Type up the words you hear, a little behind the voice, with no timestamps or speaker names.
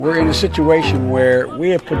We're in a situation where we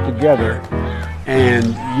have put together, and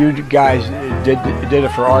you guys did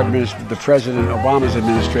it for our the President Obama's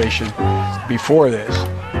administration before this.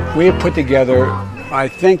 We have put together, I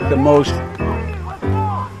think, the most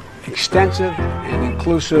extensive and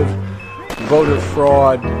inclusive voter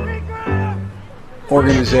fraud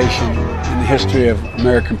organization in the history of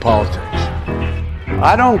American politics.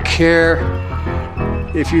 I don't care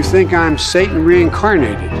if you think I'm Satan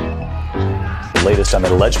reincarnated. The latest on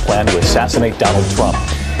an alleged plan to assassinate Donald Trump.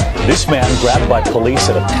 This man grabbed by police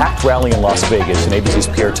at a packed rally in Las Vegas, and ABC's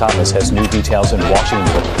Pierre Thomas has new details in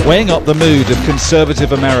Washington. Weighing up the mood of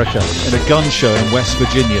conservative America in a gun show in West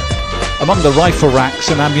Virginia. Among the rifle racks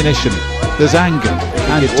and ammunition, there's anger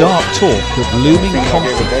and dark talk of looming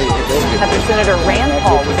conflict. After Senator Rand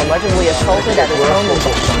Paul was allegedly assaulted at his home in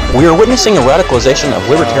Baltimore. We are witnessing a radicalization of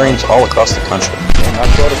libertarians all across the country.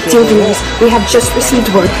 Dear viewers, we have just received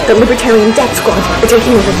word that Libertarian Death Squad are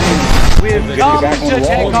taking over. We've come to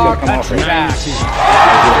take our country back. He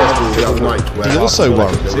also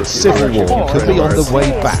worries its civil war could be on the way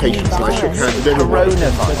back.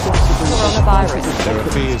 Coronavirus. There are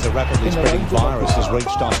fears a rapidly spreading virus has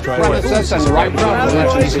reached Australia.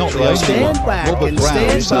 He's not the only one. Robert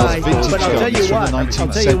Brown sells vintage guns from the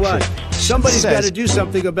 19th century. Somebody's got to do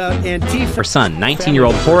something about Antifa. Her son,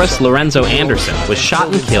 19-year-old Horace Lorenzo Anderson, was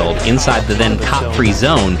shot and killed inside the then cop-free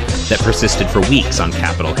zone that persisted for weeks on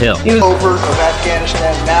Capitol Hill. Over of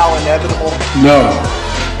Afghanistan now inevitable? No,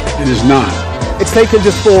 it is not. It's taken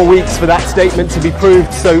just 4 weeks for that statement to be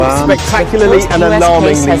proved so spectacularly and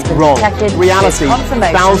alarmingly wrong. Reality,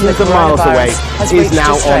 thousands of miles away, is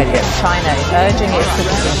now on here. China is urging its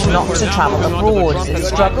citizens not to travel abroad as it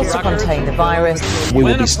struggles to contain the virus. We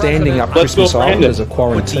will be standing up Christmas Island as a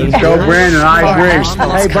quarantine. Go, Brandon, I agree.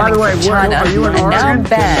 Hey, by the way, China are you in Oregon? Now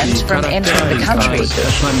banned from entering the country.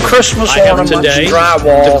 Christmas ornaments,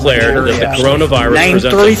 drywall, declared that the coronavirus name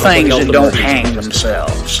presents 3 a public things health that don't emergency. hang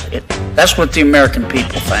themselves. That's what the American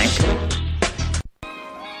people think.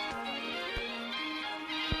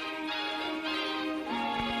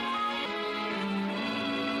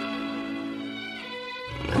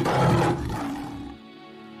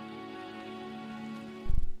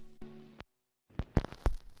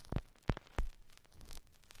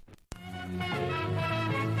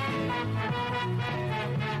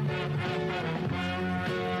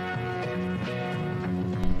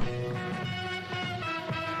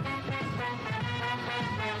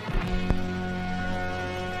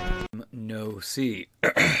 See,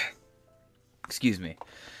 excuse me.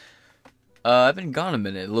 I've been gone a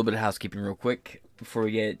minute. A little bit of housekeeping real quick before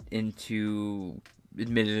we get into,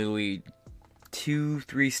 admittedly,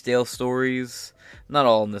 2-3 stale stories. Not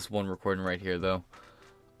all in this one recording right here, though,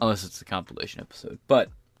 unless it's a compilation episode. But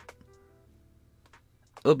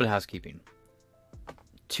a little bit of housekeeping.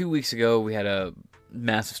 2 weeks ago, we had a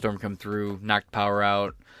massive storm come through, knocked power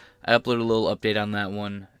out. I uploaded a little update on that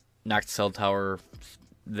one. Knocked the cell tower.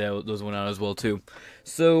 Those went out as well too.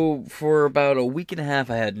 So for about a week and a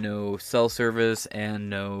half I had no cell service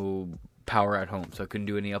and no power at home, so I couldn't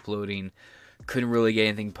do any uploading, couldn't really get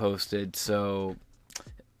anything posted. So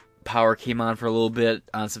power came on for a little bit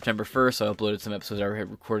on September 1st, so I uploaded some episodes I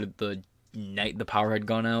had recorded the night the power had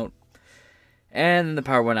gone out, and the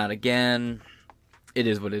power went out again. It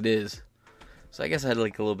is what it is. So I guess I had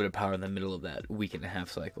like a little bit of power in the middle of that week and a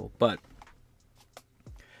half cycle, but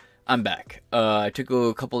I'm back. I took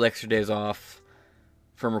a couple extra days off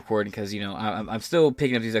from recording because, you know, I'm still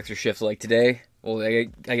picking up these extra shifts. Like today, well, I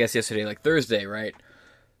guess yesterday, like Thursday, right?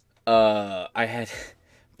 I had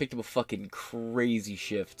picked up a fucking crazy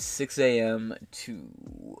shift, 6 a.m. to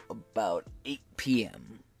about 8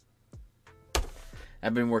 p.m.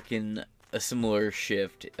 I've been working a similar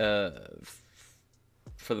shift for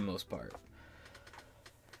the most part.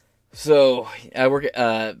 So I work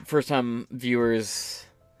first time viewers.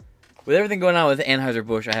 With everything going on with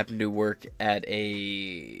Anheuser-Busch, I happen to work at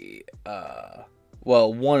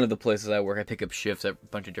one of the places I work. I pick up shifts at a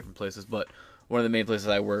bunch of different places, but one of the main places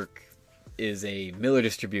I work is a Miller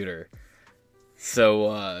distributor.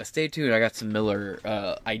 So stay tuned. I got some Miller.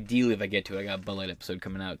 Ideally, if I get to it, I got a Bud Light episode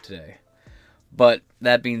coming out today. But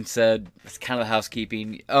that being said, it's kind of the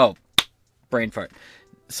housekeeping. Oh, brain fart.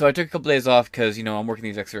 So I took a couple days off because, you know, I'm working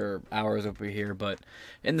these extra hours over here, but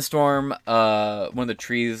in the storm, one of the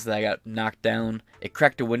trees that I got knocked down, it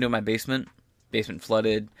cracked a window in my basement. Basement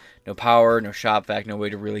flooded, no power, no shop vac, no way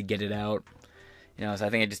to really get it out. You know, so I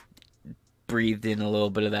think I just breathed in a little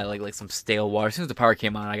bit of that, like some stale water. As soon as the power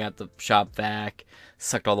came on, I got the shop vac,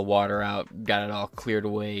 sucked all the water out, got it all cleared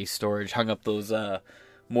away, storage, hung up those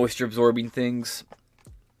moisture absorbing things.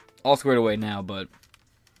 All squared away now, but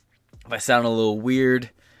if I sound a little weird,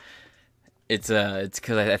 It's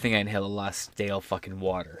because I think I inhale a lot of stale fucking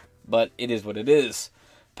water. But it is what it is.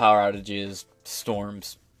 Power outages,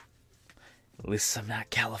 storms. At least I'm not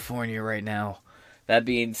California right now. That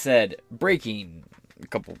being said, breaking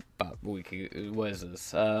about a week ago, what is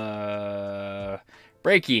this?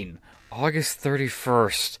 Breaking August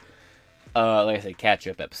 31st. Like I said,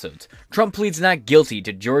 catch-up episodes. Trump pleads not guilty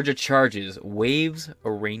to Georgia charges, waives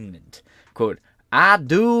arraignment. Quote, I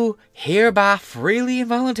do hereby freely and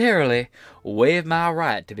voluntarily waive my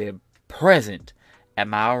right to be present at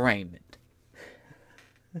my arraignment.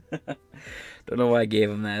 Don't know why I gave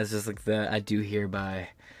him that. It's just like the I do hereby.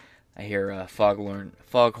 I hear foghorn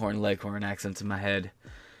leghorn accents in my head.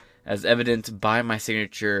 As evidenced by my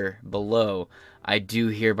signature below, I do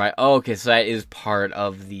hereby... Oh, okay, so that is part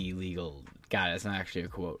of the legal... Got it, it's not actually a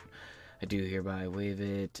quote. I do hereby waive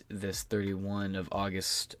it this 31 of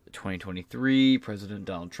August 2023. President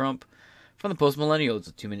Donald Trump. From the Post-Millennials,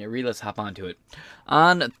 a 2-minute read. Let's hop onto it.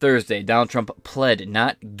 On Thursday, Donald Trump pled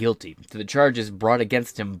not guilty to the charges brought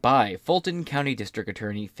against him by Fulton County District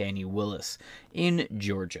Attorney Fani Willis in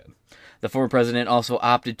Georgia. The former president also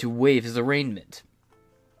opted to waive his arraignment.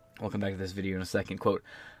 We'll come back to this video in a second. Quote,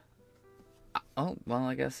 oh, well,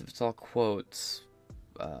 I guess if it's all quotes,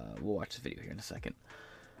 we'll watch the video here in a second.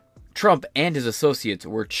 Trump and his associates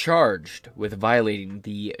were charged with violating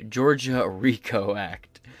the Georgia RICO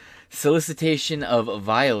Act, solicitation of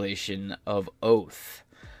violation of oath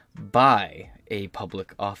by a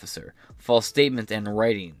public officer, false statements and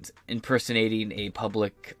writings, impersonating a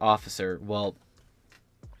public officer. Well,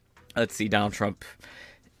 let's see, Donald Trump...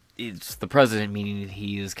 It's the president, meaning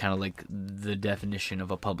he is kind of like the definition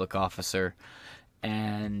of a public officer.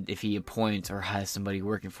 And if he appoints or has somebody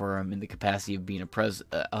working for him in the capacity of being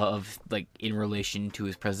in relation to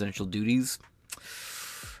his presidential duties,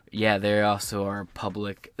 yeah, they also are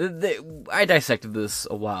public. I dissected this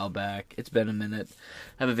a while back. It's been a minute.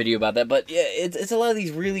 I have a video about that. But yeah, it's a lot of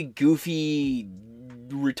these really goofy,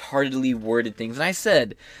 retardedly worded things. And I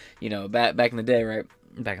said, back in the day, right?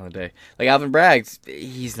 Back in the day. Like Alvin Bragg,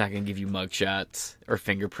 he's not going to give you mugshots or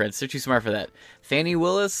fingerprints. They're too smart for that. Fani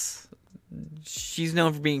Willis, she's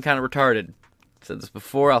known for being kind of retarded. I said this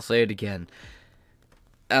before, I'll say it again.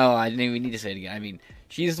 Oh, I didn't even need to say it again. I mean,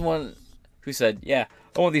 she's the one who said, yeah,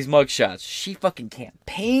 I want these mugshots. She fucking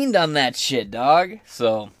campaigned on that shit, dog.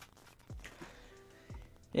 So,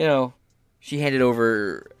 she handed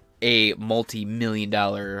over a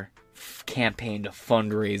multi-million-dollar campaigned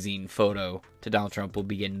fundraising photo to Donald Trump. We'll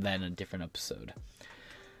begin that in a different episode.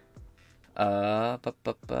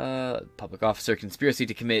 Public officer conspiracy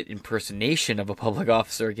to commit impersonation of a public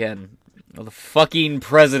officer again. Oh, the fucking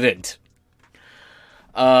president.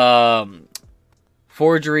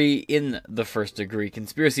 Forgery in the first degree.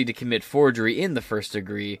 Conspiracy to commit forgery in the first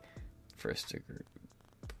degree.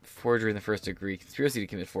 Forgery in the first degree. Conspiracy to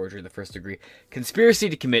commit forgery in the first degree. Conspiracy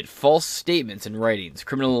to commit false statements and writings.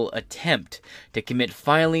 Criminal attempt to commit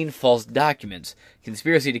filing false documents.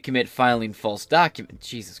 Conspiracy to commit filing false documents.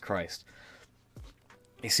 Jesus Christ.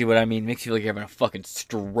 You see what I mean? Makes you feel like you're having a fucking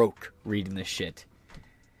stroke reading this shit.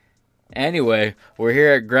 Anyway, we're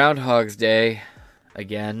here at Groundhog's Day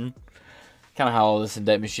again. Kind of how all this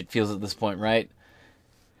indictment shit feels at this point, right?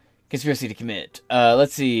 Conspiracy to commit.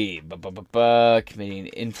 Let's see.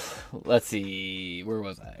 Committing. Let's see. Where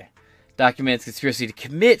was I? Documents. Conspiracy to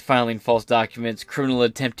commit filing false documents. Criminal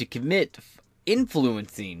attempt to commit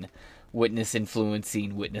influencing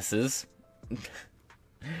witnesses.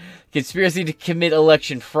 Conspiracy to commit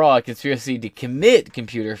election fraud. Conspiracy to commit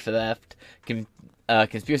computer theft.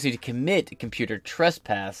 Conspiracy to commit computer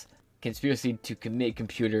trespass. Conspiracy to commit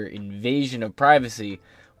computer invasion of privacy.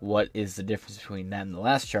 What is the difference between that and the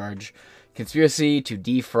last charge? Conspiracy to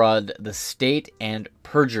defraud the state and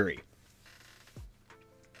perjury.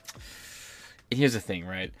 And here's the thing,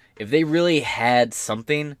 right? If they really had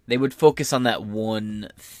something, they would focus on that one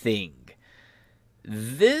thing.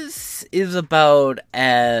 This is about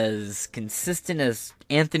as consistent as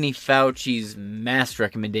Anthony Fauci's mask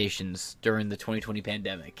recommendations during the 2020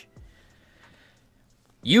 pandemic.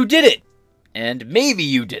 You did it! And maybe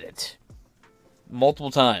you did it.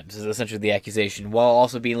 Multiple times is essentially the accusation, while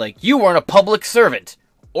also being like, you weren't a public servant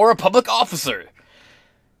or a public officer.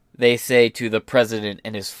 They say to the president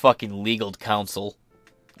and his fucking legal counsel.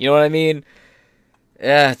 You know what I mean?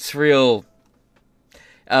 Yeah, it's real.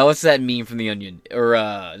 What's that meme from The Onion? Or,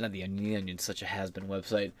 not The Onion. The Onion's such a has-been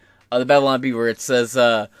website. The Babylon Bee, where it says,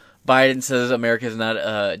 Biden says America is not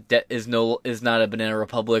a banana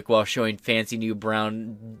republic while showing fancy new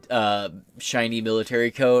brown, shiny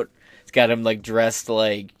military coat. Got him dressed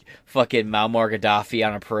like fucking Muammar Gaddafi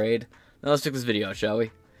on a parade. Now let's check this video out, shall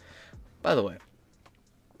we? By the way,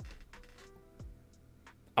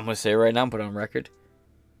 I'm going to say it right now and put it on record.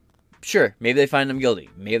 Sure, maybe they find him guilty.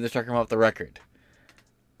 Maybe they're talking about the record.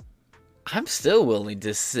 I'm still willing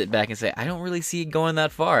to sit back and say, I don't really see it going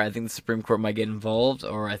that far. I think the Supreme Court might get involved,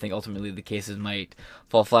 or I think ultimately the cases might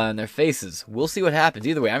fall flat on their faces. We'll see what happens.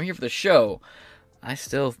 Either way, I'm here for the show.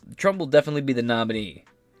 Trump will definitely be the nominee.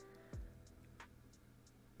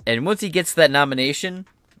 And once he gets that nomination,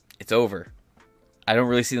 it's over. I don't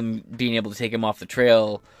really see them being able to take him off the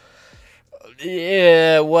trail.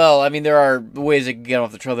 Yeah, well, I mean, there are ways I can get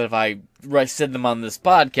off the trail that if I said them on this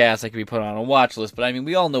podcast, I could be put on a watch list. But I mean,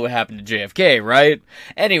 we all know what happened to JFK, right?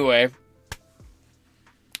 Anyway,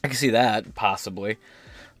 I can see that, possibly.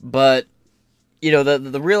 But, you know,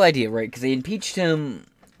 the real idea, right? Because they impeached him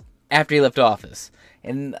after he left office.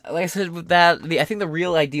 And like I said, with that, I think the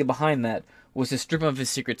real idea behind that was to strip him of his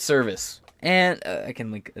Secret Service. And I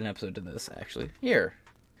can link an episode to this, actually. Here.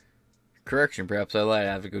 Correction, perhaps I lied.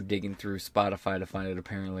 I have to go digging through Spotify to find it,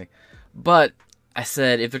 apparently. But I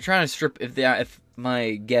said, if they're trying to strip, if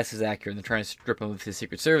my guess is accurate, and they're trying to strip him of his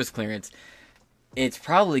Secret Service clearance, it's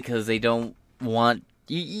probably because they don't want.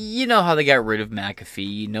 You know how they got rid of McAfee.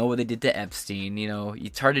 You know what they did to Epstein. You know,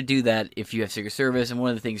 it's hard to do that if you have Secret Service. And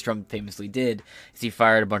one of the things Trump famously did is he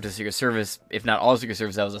fired a bunch of Secret Service, if not all Secret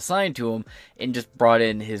Service that was assigned to him, and just brought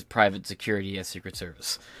in his private security as Secret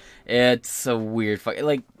Service. It's a weird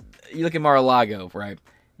like. You look at Mar-a-Lago, right?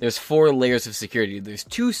 There's 4 layers of security. There's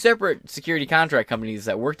 2 separate security contract companies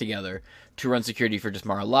that work together to run security for just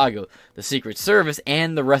Mar-a-Lago. The Secret Service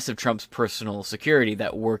and the rest of Trump's personal security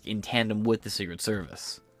that work in tandem with the Secret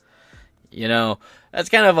Service. You know, that's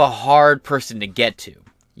kind of a hard person to get to.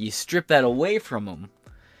 You strip that away from him,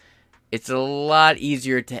 it's a lot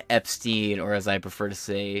easier to Epstein, or as I prefer to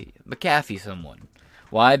say, McAfee someone.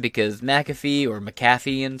 Why? Because McAfee or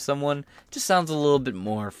McAfee and someone just sounds a little bit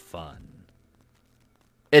more fun.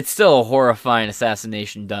 It's still a horrifying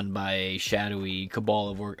assassination done by a shadowy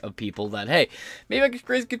cabal of people that, hey, maybe I could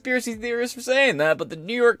crazy conspiracy theorists for saying that, but the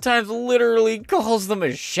New York Times literally calls them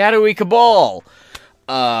a shadowy cabal.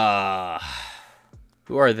 Who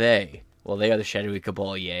are they? Well, they are the shadowy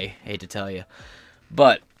cabal, yay. Hate to tell you.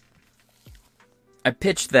 But I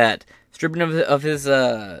pitched that stripping of his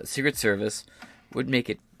Secret Service would make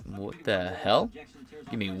it... What the hell?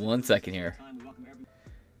 Give me 1 second here.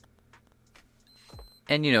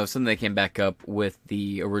 And, you know, something that came back up with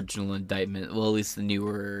the original indictment, well, at least the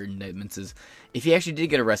newer indictments, is if he actually did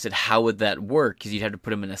get arrested, how would that work? Because you'd have to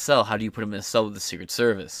put him in a cell. How do you put him in a cell with the Secret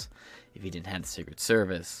Service? If he didn't have the Secret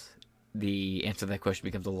Service, the answer to that question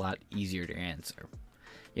becomes a lot easier to answer.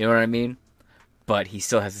 You know what I mean? But he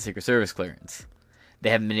still has the Secret Service clearance. They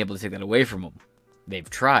haven't been able to take that away from him. They've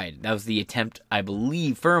tried. That was the attempt, I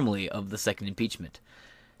believe firmly, of the second impeachment.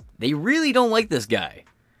 They really don't like this guy.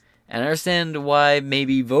 And I understand why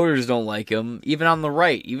maybe voters don't like him, even on the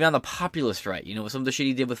right, even on the populist right. You know, some of the shit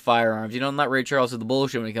he did with firearms. You know, I'm not Ray Charles with the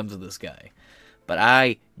bullshit when it comes to this guy. But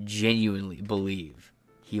I genuinely believe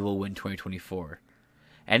he will win 2024.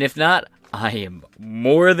 And if not, I am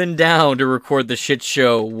more than down to record the shit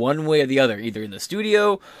show one way or the other, either in the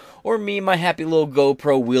studio or me and my happy little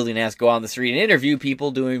GoPro wielding ass go on the street and interview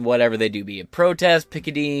people doing whatever they do, be it protest,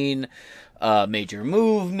 picketing, major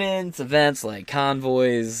movements, events like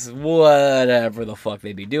convoys, whatever the fuck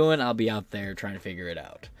they be doing. I'll be out there trying to figure it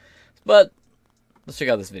out. But let's check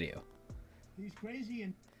out this video. These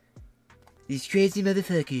crazy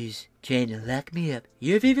motherfuckers trying to lock me up.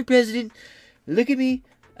 Your favorite president? Look at me.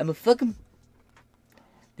 I'ma fuck him.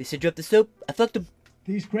 They said drop the soap. I fucked him.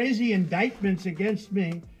 These crazy indictments against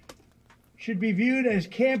me should be viewed as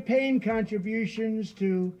campaign contributions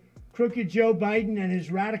to crooked Joe Biden and his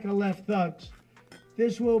radical left thugs.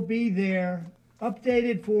 This will be their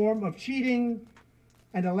updated form of cheating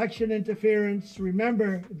and election interference.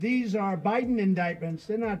 Remember, these are Biden indictments.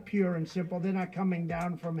 They're not pure and simple. They're not coming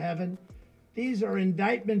down from heaven. These are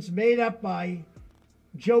indictments made up by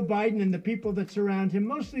Joe Biden and the people that surround him,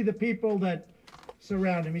 mostly the people that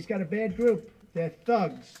surround him. He's got a bad group. They're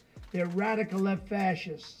thugs. They're radical left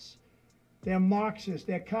fascists. They're Marxists.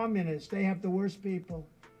 They're communists. They have the worst people.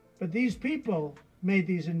 But these people made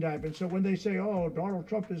these indictments. So when they say, oh, Donald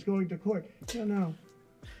Trump is going to court, no.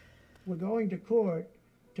 We're going to court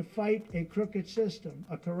to fight a crooked system,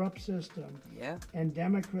 a corrupt system. Yeah. And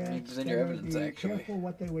Democrats better be careful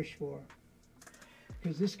what they wish for.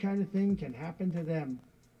 Because this kind of thing can happen to them.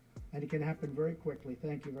 And it can happen very quickly.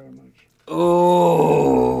 Thank you very much.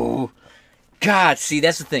 Oh, God. See,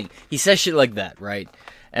 that's the thing. He says shit like that, right?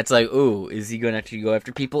 It's like, ooh, is he going to actually go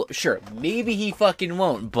after people? Sure, maybe he fucking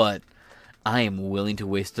won't, but I am willing to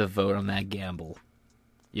waste a vote on that gamble.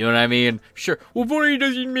 You know what I mean? Sure, well, voting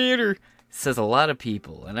doesn't matter. Says a lot of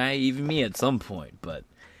people, and even me at some point, but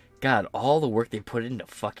God, all the work they put into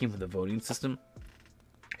fucking with the voting system.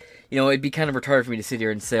 You know, it'd be kind of retarded for me to sit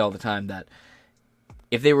here and say all the time that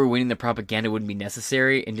if they were winning, the propaganda wouldn't be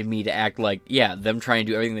necessary, and to me to act like, yeah, them trying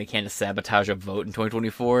to do everything they can to sabotage a vote in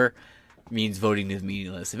 2024 means voting is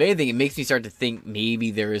meaningless. If anything, it makes me start to think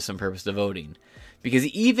maybe there is some purpose to voting. Because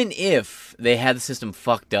even if they had the system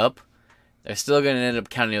fucked up, they're still going to end up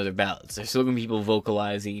counting other ballots. There's still going to be people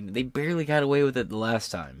vocalizing. They barely got away with it the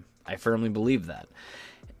last time. I firmly believe that.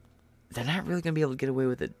 They're not really going to be able to get away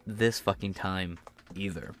with it this fucking time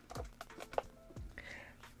either.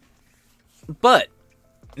 But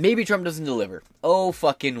maybe Trump doesn't deliver. Oh,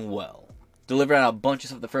 fucking well. Delivered on a bunch of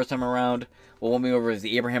stuff the first time around. What won me over is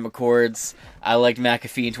the Abraham Accords. I liked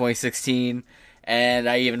McAfee in 2016. And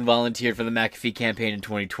I even volunteered for the McAfee campaign in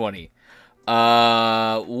 2020.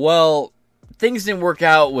 Well, things didn't work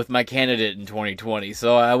out with my candidate in 2020.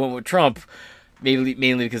 So I went with Trump. Mainly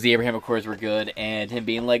because the Abraham Accords were good. And him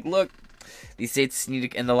being like, look, these states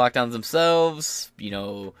need to end the lockdowns themselves.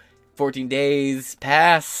 14 days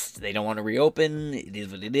passed. They don't want to reopen. It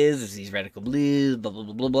is what it is. It's these radical blues. Blah, blah,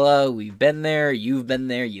 blah, blah, blah. We've been there. You've been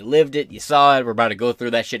there. You lived it. You saw it. We're about to go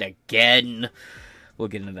through that shit again. We'll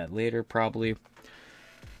get into that later, probably.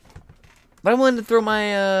 But I wanted to throw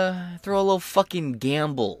throw a little fucking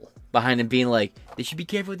gamble behind him being like, they should be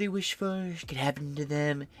careful what they wish for. It could happen to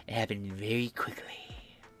them. It happened very quickly.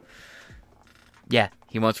 Yeah,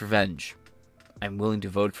 he wants revenge. I'm willing to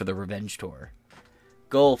vote for the revenge tour.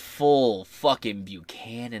 Go full fucking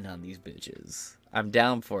Buchanan on these bitches. I'm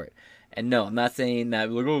down for it. And no, I'm not saying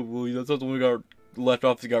that, like, oh, well, that's not the one who got left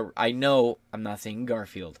off. I know, I'm not saying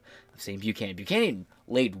Garfield. I'm saying Buchanan. Buchanan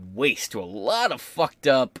laid waste to a lot of fucked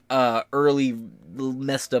up, early,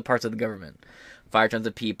 messed up parts of the government. Fired tons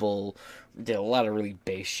of people. Did a lot of really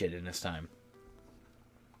base shit in his time.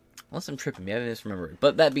 Unless I'm tripping, maybe I misremember it.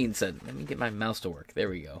 But that being said, let me get my mouse to work. There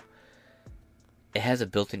we go. It has a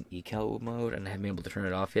built-in ecal mode, and I haven't been able to turn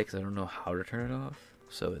it off yet because I don't know how to turn it off,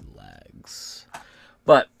 so it lags.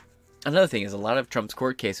 But another thing is a lot of Trump's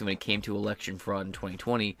court cases when it came to election fraud in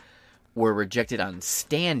 2020 were rejected on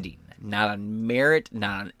standing, not on merit,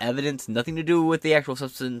 not on evidence, nothing to do with the actual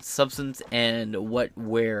substance and what,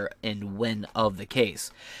 where, and when of the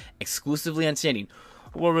case. Exclusively on standing.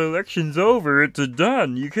 Well, the election's over, it's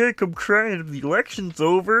done. You can't come crying if the election's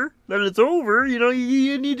over. Then it's over,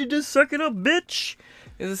 you need to just suck it up, bitch.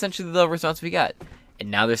 Is essentially the response we got.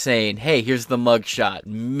 And now they're saying, hey, here's the mugshot.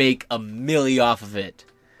 Make $1 million off of it.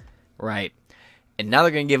 Right. And now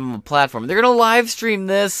they're going to give him a platform. They're going to live stream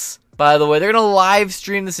this, by the way. They're going to live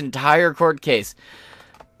stream this entire court case.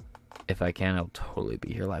 If I can, I'll totally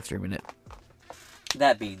be here live streaming it.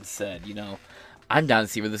 That being said, I'm down to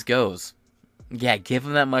see where this goes. Yeah, give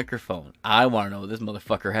him that microphone. I want to know what this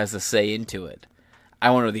motherfucker has to say into it. I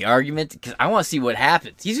want to know the argument, because I want to see what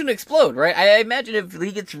happens. He's going to explode, right? I imagine if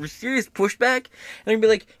he gets serious pushback, they're going to be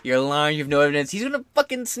like, you're lying, you have no evidence. He's going to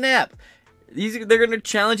fucking snap. They're going to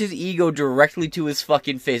challenge his ego directly to his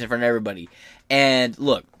fucking face in front of everybody. And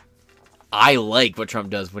look, I like what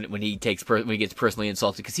Trump does when he gets personally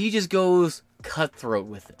insulted, because he just goes cutthroat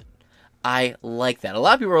with it. I like that. A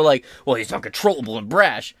lot of people are like, well, he's uncontrollable and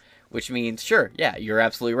brash. Which means, sure, yeah, you're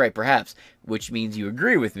absolutely right, perhaps. Which means you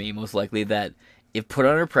agree with me, most likely, that if put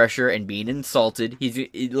under pressure and being insulted,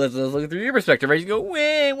 let's look through your perspective, right? He's going,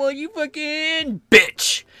 well, you fucking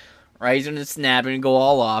bitch! Right? He's going to snap and go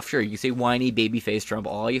all off. Sure, you can say whiny, baby-faced Trump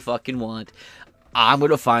all you fucking want. I'm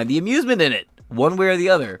going to find the amusement in it, one way or the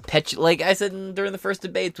other. Like I said during the first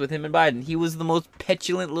debates with him and Biden, he was the most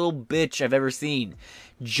petulant little bitch I've ever seen.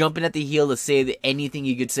 Jumping at the heel to say anything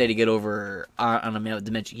you could say to get over on a male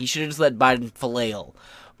dimension. He should have just let Biden flail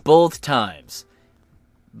both times.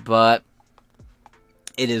 But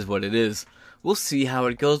it is what it is. We'll see how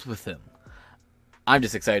it goes with him. I'm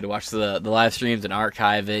just excited to watch the live streams and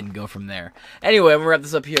archive it and go from there. Anyway, I'm going to wrap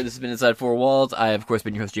this up here. This has been Inside Four Walls. I have, of course,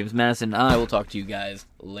 been your host, James Madison. I will talk to you guys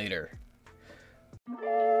later.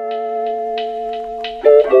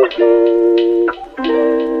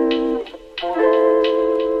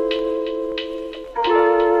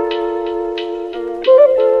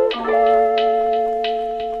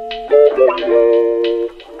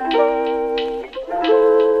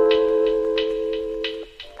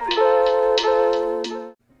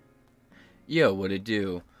 Yo, what it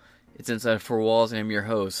do? It's Inside Four Walls, and I'm your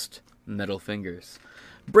host, Metal Fingers.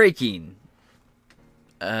 Breaking.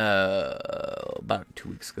 About 2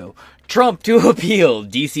 weeks ago. Trump to appeal.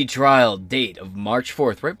 DC trial date of March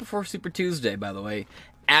 4th. Right before Super Tuesday, by the way.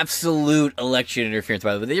 Absolute election interference,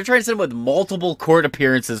 by the way. They're trying to set him with multiple court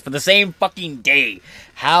appearances for the same fucking day.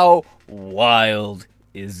 How wild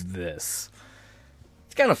is this?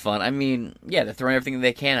 it's kind of fun. I mean, yeah, they're throwing everything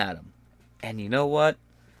they can at him. And you know what?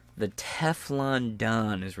 The Teflon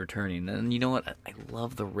Don is returning. And you know what? I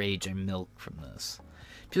love the rage I milk from this.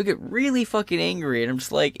 People get really fucking angry, and I'm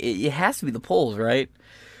just like, it has to be the polls, right?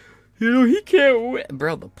 You know, he can't win.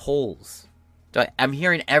 Bro, the polls. I'm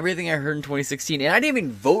hearing everything I heard in 2016, and I didn't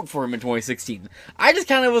even vote for him in 2016. I just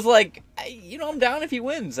kind of was like, you know, I'm down if he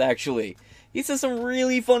wins, actually. He says some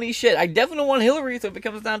really funny shit. I definitely want Hillary, so if it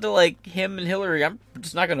comes down to, like, him and Hillary, I'm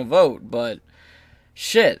just not going to vote, but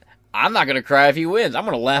shit, I'm not going to cry if he wins. I'm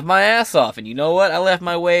going to laugh my ass off, and you know what? I laughed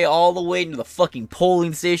my way all the way into the fucking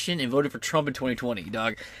polling station and voted for Trump in 2020,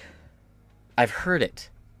 dog. I've heard it.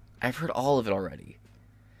 I've heard all of it already.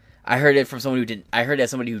 I heard it from someone who didn't. I heard it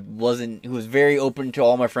as somebody who was very open to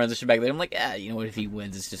all my friends and shit back then. I'm like, you know what? If he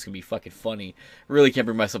wins, it's just gonna be fucking funny. Really can't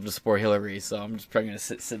bring myself to support Hillary, so I'm just probably gonna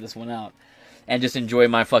sit this one out and just enjoy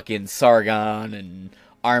my fucking Sargon and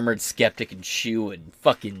Armored Skeptic and Shoe and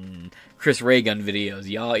fucking Chris Reagan videos.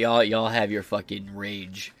 Y'all have your fucking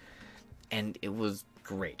rage, and it was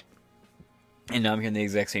great. And now I'm hearing the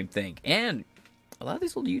exact same thing. And a lot of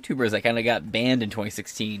these old YouTubers that kind of got banned in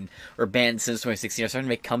 2016, or banned since 2016, are starting to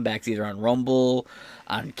make comebacks either on Rumble,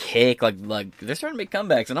 on Kick, like they're starting to make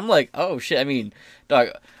comebacks, and I'm like, oh shit, I mean, dog,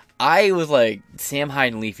 I was like, Sam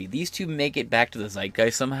Hyde and Leafy, these two make it back to the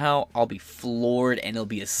zeitgeist somehow, I'll be floored, and it'll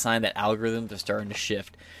be a sign that algorithms are starting to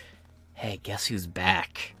shift. Hey, guess who's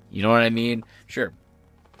back? You know what I mean? Sure,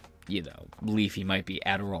 you know, Leafy might be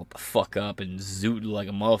Adderall the fuck up and zoot like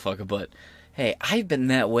a motherfucker, but hey, I've been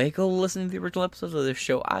that way. Go listen to the original episodes of this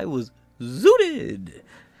show. I was zooted.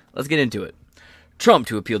 Let's get into it. Trump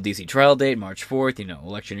to appeal D.C. trial date, March 4th,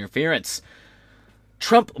 election interference.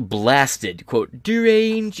 Trump blasted, quote,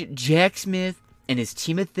 deranged Jack Smith and his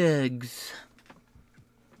team of thugs.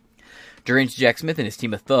 Deranged Jack Smith and his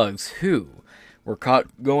team of thugs, who were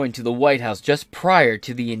caught going to the White House just prior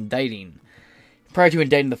to indicting the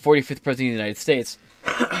 45th President of the United States.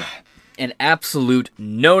 An absolute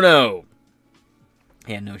no-no.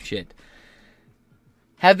 Yeah, no shit.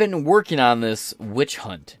 Have been working on this witch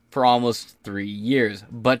hunt for almost 3 years,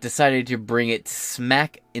 but decided to bring it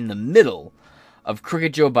smack in the middle of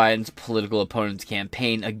crooked Joe Biden's political opponent's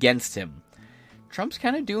campaign against him. Trump's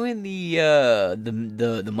kind of doing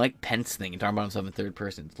the Mike Pence thing and talking about himself in third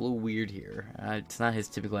person. It's a little weird here. It's not his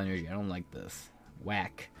typical energy. I don't like this.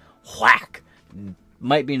 Whack.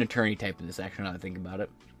 Might be an attorney type in this action now that I think about it.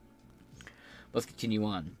 Let's continue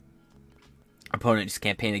on. Opponent's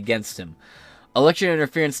campaign against him. Election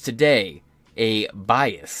interference today. A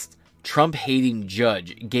biased, Trump-hating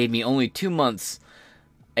judge gave me only 2 months,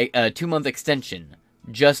 a 2-month extension.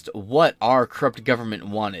 Just what our corrupt government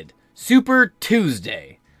wanted. Super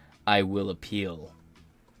Tuesday. I will appeal.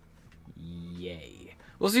 Yay.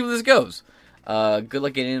 We'll see where this goes. Good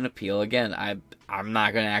luck getting an appeal. Again, I'm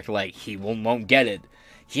not going to act like he won't get it.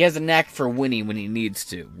 He has a knack for winning when he needs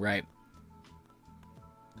to, right?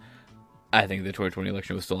 I think the 2020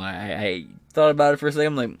 election was stolen. I thought about it for a second.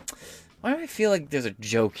 I'm like, why do I feel like there's a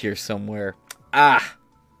joke here somewhere? My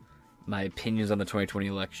opinions on the 2020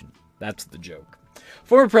 election. That's the joke.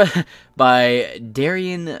 By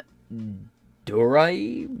Darian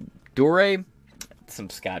Doré? Some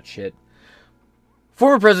Scott shit.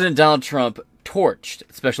 Former President Donald Trump torched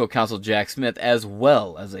special counsel Jack Smith as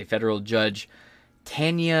well as a federal judge,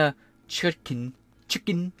 Tanya Chutkan,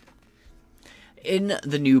 in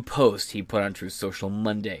the new post he put on Truth Social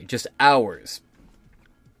Monday, just hours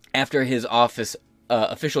after his office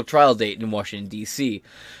official trial date in Washington, D.C.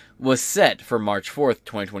 was set for March 4th,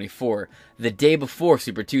 2024. The day before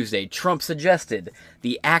Super Tuesday, Trump suggested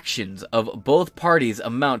the actions of both parties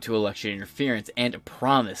amount to election interference and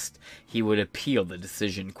promised he would appeal the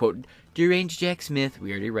decision. Quote, deranged Jack Smith, we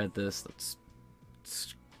already read this, let's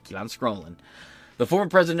keep on scrolling. The former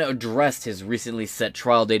president addressed his recently set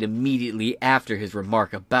trial date immediately after his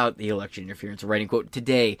remark about the election interference, writing, quote,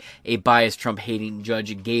 today, a biased Trump-hating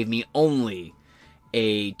judge gave me only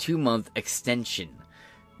a 2-month extension.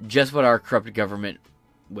 Just what our corrupt government...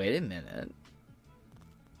 Wait a minute.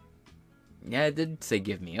 Yeah, it did say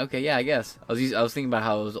give me. Okay, yeah, I guess. I was thinking about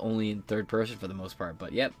how it was only in third person for the most part,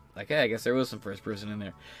 but yep. Okay, I guess there was some first person in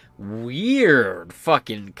there. Weird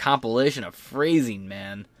fucking compilation of phrasing,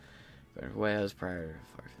 man. Was prior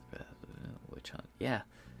witch hunt. Yeah.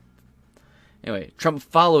 Anyway, Trump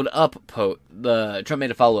followed up Trump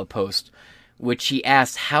made a follow-up post, which he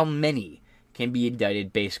asked how many can be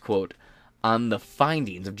indicted based, quote, on the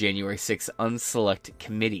findings of January 6th unselect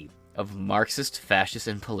committee of Marxist, fascist,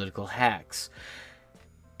 and political hacks,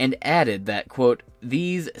 and added that, quote,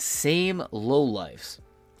 these same lowlifes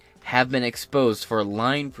have been exposed for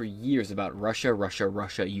lying for years about Russia,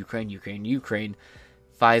 Ukraine,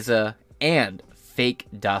 FISA, and fake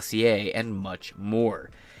dossier, and much more.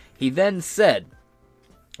 He then said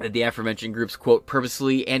that the aforementioned groups, quote,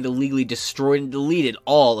 purposely and illegally destroyed and deleted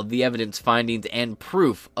all of the evidence, findings, and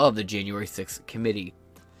proof of the January 6th committee.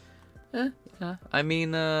 I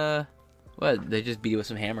mean, what? They just beat it with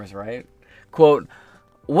some hammers, right? Quote,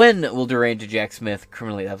 when will deranged Jack Smith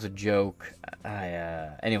criminally... That was a joke.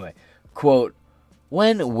 Anyway, quote,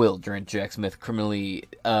 when will deranged Jack Smith criminally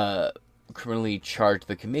charge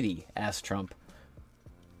the committee? Asked Trump.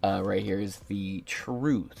 Right here is the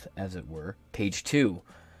truth, as it were. Page 2.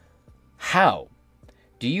 How?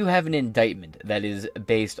 Do you have an indictment that is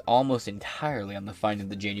based almost entirely on the finding of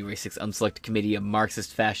the January 6th Unselected Committee of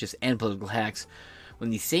Marxist, Fascist, and political hacks,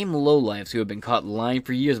 when these same lowlifes who have been caught lying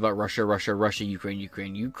for years about Russia,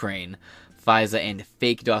 Ukraine, FISA, and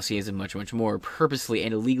fake dossiers and much, much more, purposely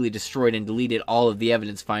and illegally destroyed and deleted all of the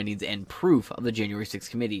evidence, findings, and proof of the January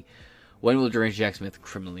 6th committee? When will deranged Jack Smith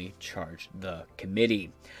criminally charge the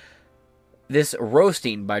committee? This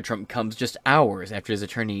roasting by Trump comes just hours after his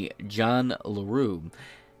attorney, John LaRue,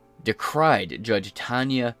 decried Judge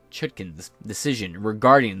Tanya Chutkan's decision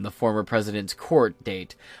regarding the former president's court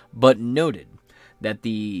date, but noted that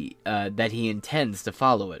that he intends to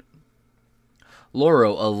follow it.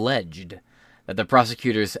 Lauro alleged that the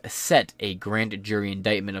prosecutors set a grand jury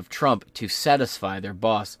indictment of Trump to satisfy their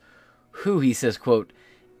boss, who, he says, quote,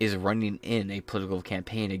 is running in a political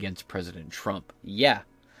campaign against President Trump. Yeah.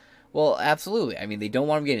 Well, absolutely. I mean, they don't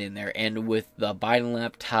want him getting in there. And with the Biden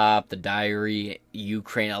laptop, the diary,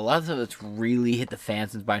 Ukraine, a lot of it's really hit the fan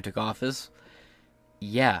since Biden took office.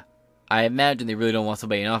 Yeah. I imagine they really don't want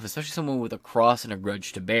somebody in office, especially someone with a cross and a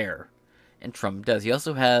grudge to bear. And Trump does. He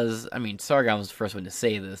also has, I mean, Sargon was the first one to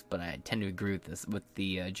say this, but I tend to agree with this, with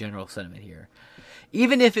the general sentiment here.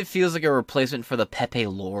 Even if it feels like a replacement for the Pepe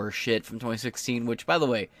lore shit from 2016, which, by the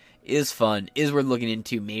way, is fun, is worth looking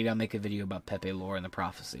into. Maybe I'll make a video about Pepe lore and the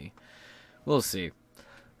prophecy. We'll see.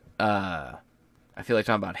 I feel like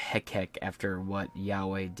talking about Hek after what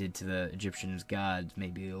Yahweh did to the Egyptians' gods,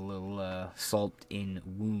 maybe a little salt in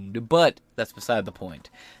wound, but that's beside the point.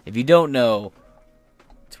 If you don't know,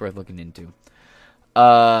 it's worth looking into.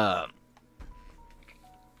 Yeah,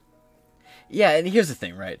 and here's the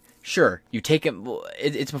thing, right? Sure, you take him...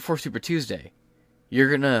 It's before Super Tuesday. You're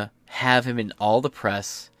going to have him in all the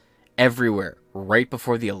press, everywhere, right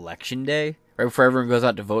before the election day, right before everyone goes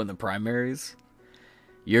out to vote in the primaries.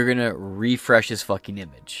 You're going to refresh his fucking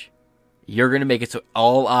image. You're going to make it so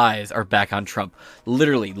all eyes are back on Trump.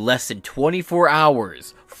 Literally, less than 24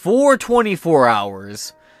 hours. For 24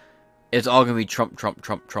 hours, it's all going to be Trump.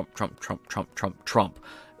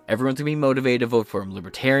 Everyone's going to be motivated to vote for him.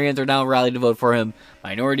 Libertarians are now rallied to vote for him.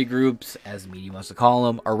 Minority groups, as the media wants to call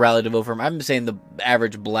them, are rallied to vote for him. I'm saying the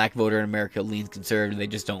average black voter in America leans conservative. They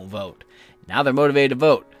just don't vote. Now they're motivated to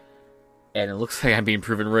vote. And it looks like I'm being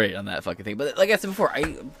proven right on that fucking thing. But like I said before,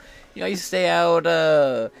 I used to stay out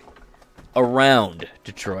around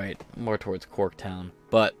Detroit, more towards Corktown.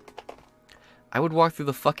 But I would walk through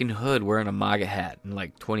the fucking hood wearing a MAGA hat in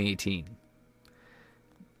like 2018.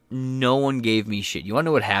 No one gave me shit. You want to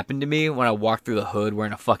know what happened to me when I walked through the hood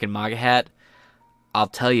wearing a fucking MAGA hat? I'll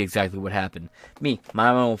tell you exactly what happened. Me,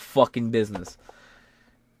 mind my own fucking business.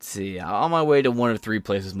 Let's see, on my way to one of three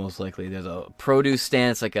places most likely. There's a produce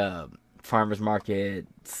stand, it's like a farmer's market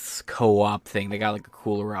co-op thing. They got like a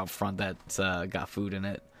cooler out front that's got food in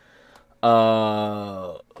it.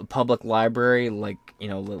 A public library, like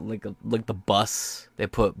the bus they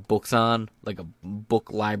put books on, like a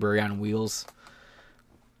book library on wheels.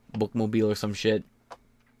 Bookmobile or some shit.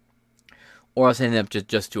 Or I was heading up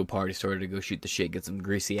just to a party store to go shoot the shit, get some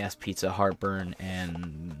greasy ass pizza, heartburn,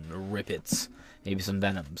 and Rippets. Maybe some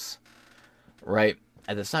Venoms. Right?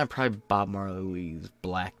 At the time, probably Bob Marley's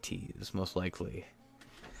black teas, most likely.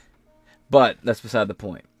 But that's beside the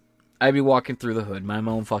point. I'd be walking through the hood, mind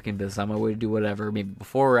my own fucking business, on my way to do whatever, maybe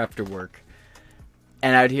before or after work.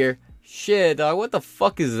 And I'd hear, shit, dog, what the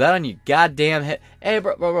fuck is that on your goddamn head? Hey,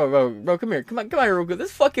 bro, come here. Come on here real quick.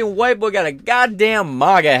 This fucking white boy got a goddamn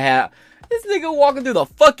MAGA hat. This nigga walking through the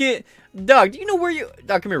fucking... Dog, do you know where you...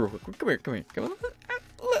 Dog, come here real quick. Come here. Come on.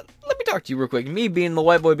 Let me talk to you real quick. Me being the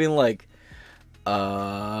white boy being like,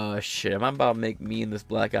 shit, am I about to make me and this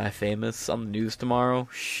black guy famous on the news tomorrow?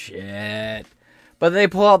 Shit. But then they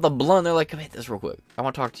pull out the blunt. They're like, come hit this real quick. I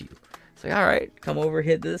want to talk to you. It's like, all right, come over,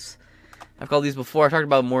 hit this. I've called these before. I talked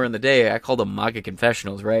about them more in the day. I called them MAGA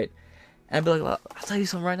confessionals, right? And I'd be like, I'll tell you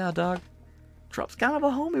something right now, dog. Trump's kind of a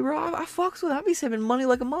homie, bro. I fucks with him. I be saving money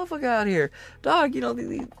like a motherfucker out here. Dog, you know,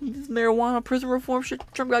 this marijuana, prison reform shit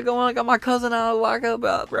Trump got going on. I got my cousin out of lockup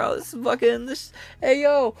out, bro. This is fucking, hey,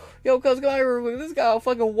 yo, cuz, go out here real quick. This guy, a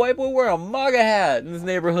fucking white boy wearing a MAGA hat in this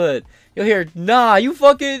neighborhood. You'll hear, nah, you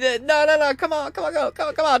fucking, no, come on,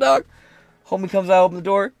 dog. Homie comes out, open the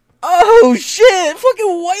door. Oh, shit, fucking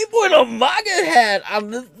white boy in a MAGA hat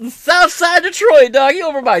on the south side of Detroit, dog. He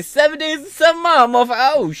over by 7 days and 7 miles,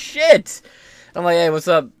 motherfucker. Oh, shit. I'm like, hey, what's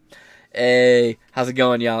up? Hey, how's it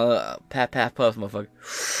going, y'all? Pat, puff, motherfucker.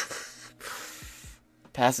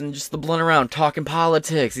 Passing just the blunt around, talking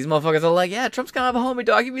politics. These motherfuckers are like, yeah, Trump's kind of a homie,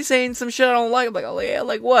 dog. He be saying some shit I don't like. I'm like, oh, yeah,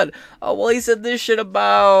 like what? Oh, well, he said this shit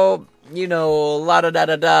about, you know,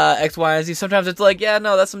 la-da-da-da-da, X, Y, and Z. Sometimes it's like, yeah,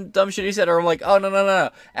 no, that's some dumb shit he said. Or I'm like, oh, no.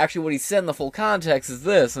 Actually, what he said in the full context is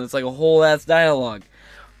this. And it's like a whole ass dialogue.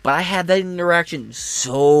 But I had that interaction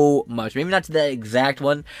so much. Maybe not to that exact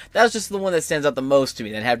one. That was just the one that stands out the most to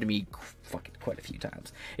me. That happened to me fucking quite a few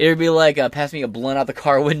times. It would be like, pass me a blunt out the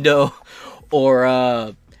car window. Or,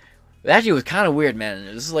 actually it was kind of weird, man.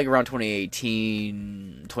 This is like around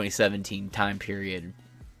 2018, 2017 time period.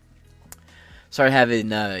 Started having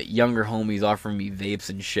younger homies offering me vapes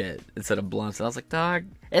and shit instead of blunts. And I was like, dog,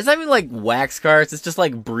 it's not even like wax carts. It's just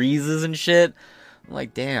like breezes and shit. I'm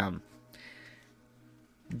like, damn.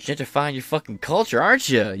 Gentrifying your fucking culture, aren't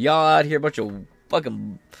you? Y'all out here, a bunch of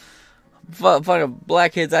fucking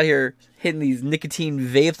black kids out here hitting these nicotine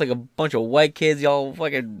vapes like a bunch of white kids. Y'all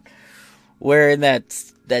fucking wearing that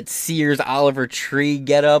Sears Oliver Tree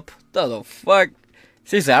getup. What the fuck?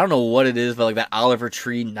 Seriously, I don't know what it is, but like that Oliver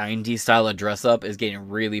Tree 90s style of dress up is getting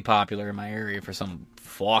really popular in my area for some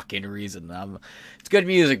fucking reason. It's good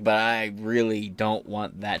music, but I really don't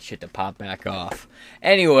want that shit to pop back off.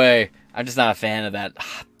 Anyway, I'm just not a fan of that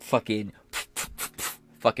fucking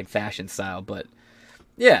fashion style, but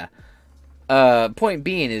yeah. Point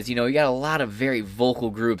being is, you know, you got a lot of very vocal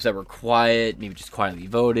groups that were quiet, maybe just quietly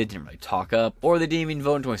voted, didn't really talk up, or they didn't even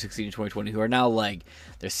vote in 2016 and 2020, who are now like,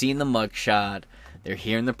 they're seeing the mugshot, they're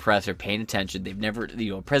hearing the press, they're paying attention, they've never,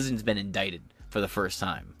 you know, a president's been indicted for the first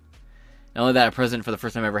time. Not only that, a president for the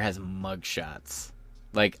first time ever has mugshots.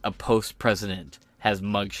 Like, a post-president has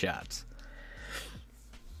mugshots.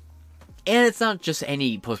 And it's not just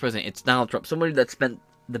any post-president, it's Donald Trump. Somebody that spent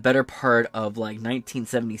the better part of, like,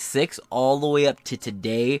 1976 all the way up to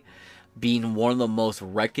today being one of the most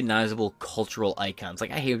recognizable cultural icons.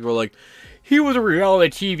 Like, I hate people like, he was a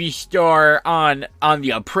reality TV star on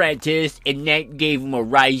The Apprentice, and that gave him a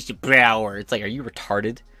rise to power. It's like, are you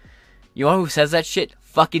retarded? You know who says that shit?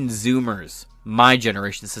 Fucking Zoomers. My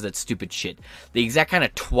generation says that stupid shit. The exact kind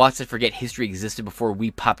of twats that forget history existed before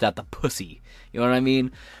we popped out the pussy. You know what I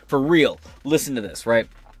mean? For real. Listen to this, right?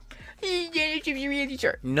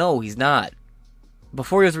 No, he's not.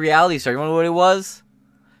 Before he was a reality star, you know what it was?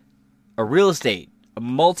 A real estate. A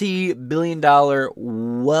multi-billion-dollar,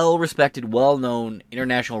 well-respected, well-known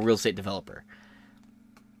international real estate developer.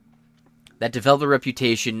 That developed a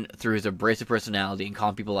reputation through his abrasive personality and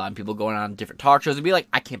calling people out, and people going on different talk shows and be like,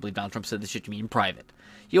 I can't believe Donald Trump said this shit to me in private.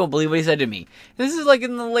 You won't believe what he said to me. And this is like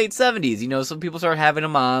in the late 70s, you know, some people started having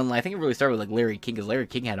him on. I think it really started with like Larry King, because Larry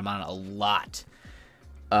King had him on a lot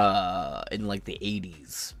in like the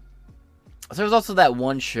 80s. So there was also that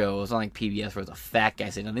one show, it was on like PBS, where it was a fat guy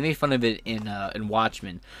saying, they made fun of it in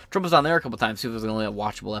Watchmen. Trump was on there a couple times, too. It was only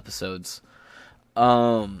watchable episodes.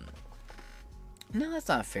 No, that's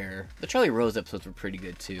not fair. The Charlie Rose episodes were pretty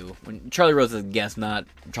good, too. When Charlie Rose is a guest, not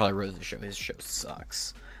Charlie Rose's show. His show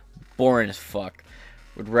sucks. Boring as fuck.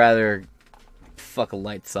 Would rather fuck a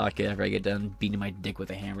light socket after I get done beating my dick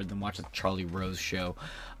with a hammer than watch the Charlie Rose show.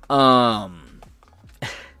 As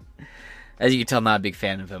you can tell, I'm not a big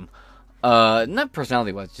fan of him. Not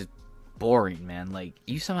personality-wise, just boring, man. Like,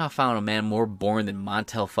 you somehow found a man more boring than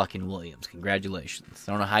Montel fucking Williams. Congratulations.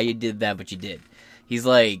 I don't know how you did that, but you did. He's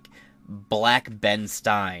like Black Ben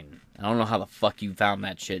Stein. I don't know how the fuck you found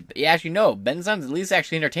that shit. But yeah, actually, no. Ben Stein's at least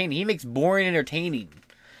actually entertaining. He makes boring entertaining.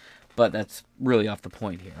 But that's really off the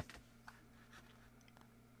point here.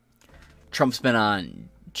 Trump's been on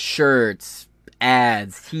shirts,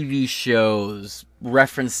 ads, TV shows,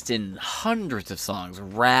 referenced in hundreds of songs.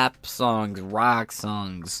 Rap songs, rock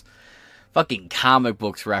songs. Fucking comic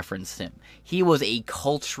books referenced him. He was a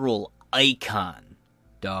cultural icon,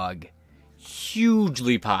 dog.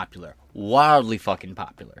 Hugely popular. Wildly fucking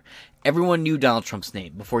popular. Everyone knew Donald Trump's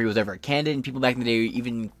name before he was ever a candidate, and people back in the day,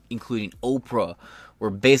 even including Oprah, were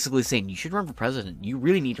basically saying, you should run for president. You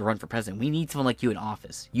really need to run for president. We need someone like you in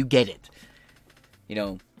office. You get it. You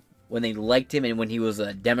know, when they liked him and when he was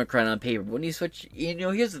a Democrat on paper. When he switched, you know,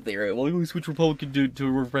 here's the thing, right? Well, he switched Republican to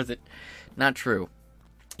run for president. Not true.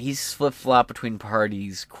 he's flip-flopped between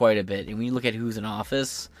parties quite a bit. And when you look at who's in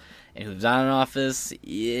office and who's not in office,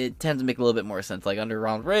 it tends to make a little bit more sense. Like under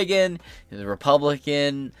Ronald Reagan, he was a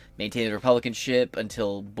Republican, maintained the Republicanship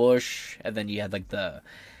until Bush, and then you had like the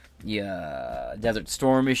Desert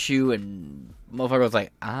Storm issue, and motherfucker was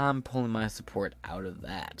like, I'm pulling my support out of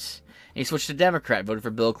that. And he switched to Democrat, voted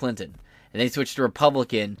for Bill Clinton. And then he switched to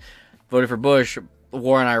Republican, voted for Bush.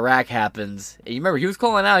 War in Iraq happens. And you remember, he was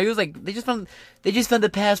calling out. He was like, they just found the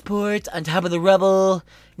passports on top of the rubble.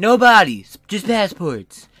 No bodies, just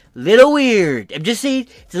passports. Little weird. I'm just saying,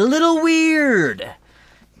 it's a little weird.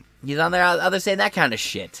 He's on there out there saying that kind of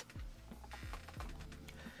shit.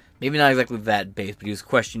 Maybe not exactly that base, but he was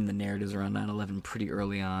questioning the narratives around 9/11 pretty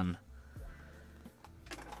early on.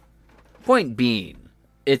 Point being,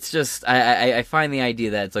 it's just, I find the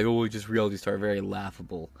idea that it's like, oh, just reality star, very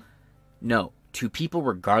laughable. No, to people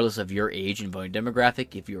regardless of your age and voting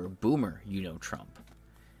demographic, if you're a boomer, you know Trump.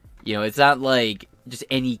 You know, it's not like just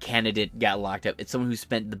any candidate got locked up. It's someone who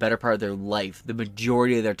spent the better part of their life, the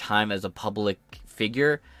majority of their time as a public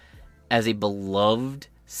figure, as a beloved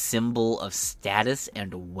symbol of status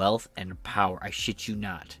and wealth and power. I shit you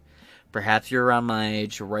not. Perhaps you're around my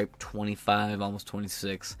age, ripe 25, almost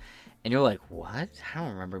 26, and you're like, what? I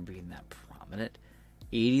don't remember being that prominent.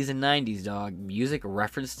 80s and 90s, dog. Music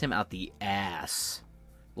referenced him out the ass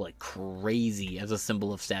like crazy as a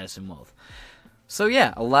symbol of status and wealth. So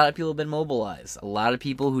yeah, a lot of people have been mobilized. A lot of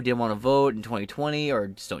people who didn't want to vote in 2020 or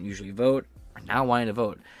just don't usually vote are now wanting to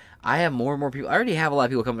vote. I have more and more people. I already have a lot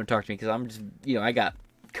of people coming to talk to me because I'm just, I got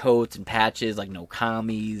coats and patches like no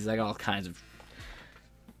commies. I got all kinds of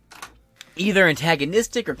either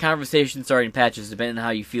antagonistic or conversation starting patches, depending on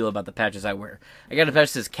how you feel about the patches I wear. I got a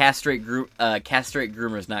patch that says castrate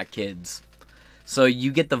groomers, not kids. So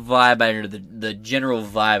you get the vibe under the general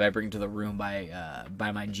vibe I bring to the room by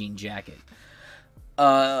my jean jacket.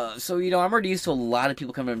 So I'm already used to a lot of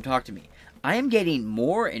people coming up and talk to me. I am getting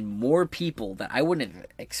more and more people that I wouldn't have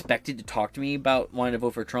expected to talk to me about wanting to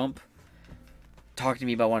vote for Trump.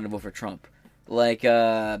 Like,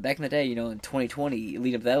 back in the day, in 2020,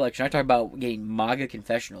 leading up to that election, I talked about getting MAGA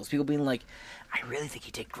confessionals. People being like, I really think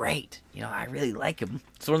he did great. I really like him.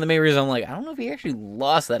 So one of the main reasons I'm like, I don't know if he actually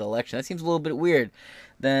lost that election. That seems a little bit weird.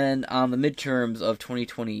 Then on the midterms of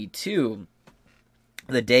 2022,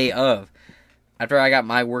 the day of, after I got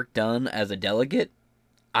my work done as a delegate,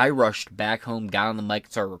 I rushed back home, got on the mic,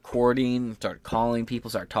 started recording, started calling people,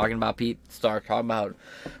 started talking about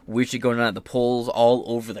we should go down at the polls all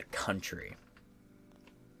over the country.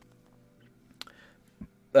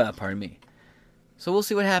 Pardon me. So we'll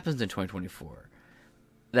see what happens in 2024.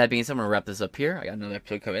 That being said, I'm going to wrap this up here. I got another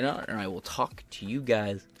episode coming out, and I will talk to you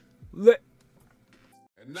guys later.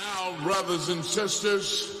 And now, brothers and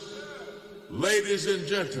sisters, ladies and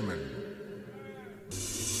gentlemen,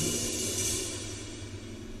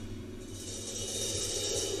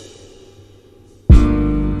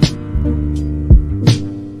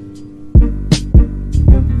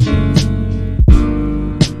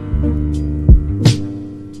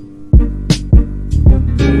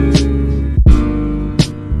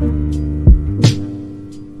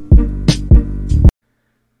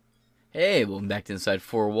 Hey, welcome back to Inside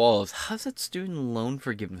Four Walls. How's that student loan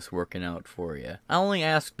forgiveness working out for you? I only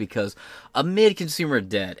ask because amid consumer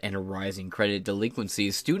debt and rising credit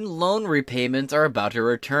delinquencies, student loan repayments are about to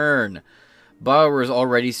return. Borrowers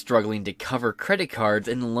already struggling to cover credit cards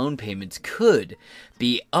and loan payments could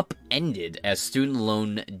be upended as student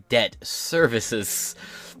loan debt services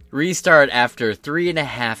restart after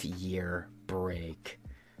 3.5-year break.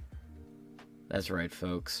 That's right,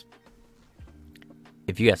 folks.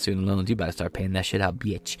 If you got student loans, you better start paying that shit out,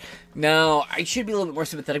 bitch. No, I should be a little bit more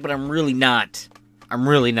sympathetic, but I'm really not.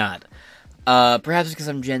 Perhaps because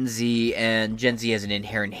I'm Gen Z, and Gen Z has an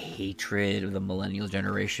inherent hatred of the millennial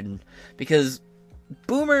generation. Because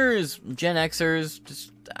boomers, Gen Xers,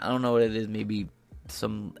 just, I don't know what it is, maybe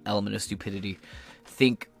some element of stupidity,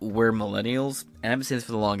 think we're millennials. And I've been saying this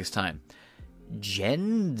for the longest time.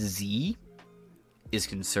 Gen Z is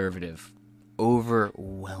conservative.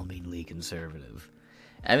 Overwhelmingly conservative.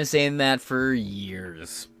 I've been saying that for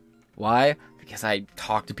years. Why? Because I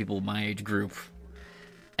talk to people my age group,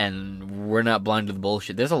 and we're not blind to the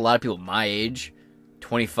bullshit. There's a lot of people my age,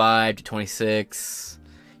 25 to 26,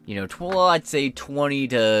 I'd say 20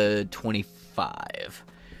 to 25,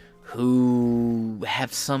 who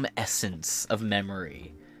have some essence of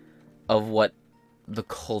memory of what the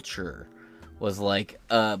culture was like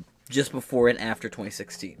just before and after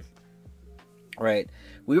 2016. Right?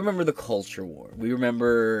 We remember the culture war. We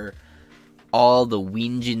remember all the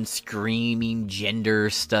whinging, screaming gender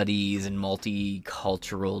studies and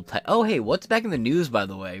multicultural oh, hey, what's back in the news, by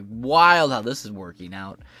the way? Wild how this is working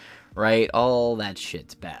out, right? All that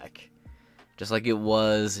shit's back. Just like it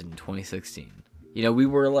was in 2016. You know, we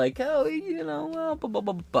were like, oh, you know, well, blah, blah,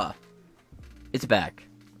 blah, blah. It's back.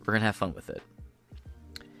 We're gonna have fun with it.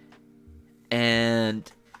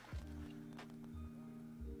 And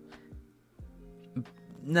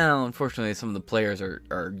now, unfortunately, some of the players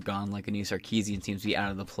are gone. Like Anise Sarkeesian seems to be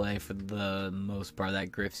out of the play for the most part.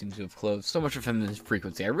 That grift seems to have closed. So much for feminist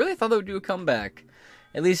frequency. I really thought they would do a comeback,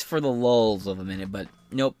 at least for the lulls of a minute. But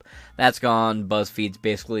nope, that's gone. BuzzFeed's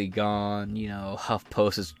basically gone. You know,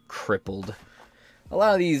 HuffPost is crippled. A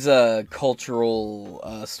lot of these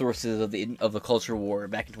cultural sources of the culture war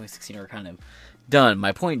back in 2016 are kind of done.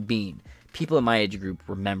 My point being, people in my age group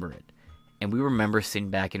remember it. And we remember sitting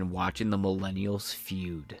back and watching the millennials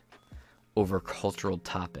feud over cultural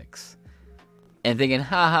topics. And thinking,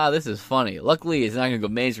 haha, this is funny. Luckily, it's not going to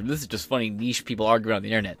go mainstream. This is just funny niche people arguing on the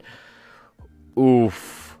internet.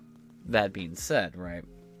 Oof. That being said, right?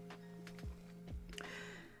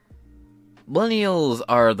 Millennials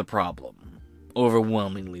are the problem.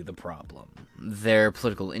 Overwhelmingly the problem. Their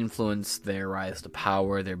political influence, their rise to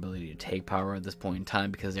power, their ability to take power at this point in time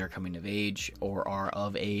because they're coming of age or are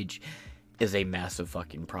of age is a massive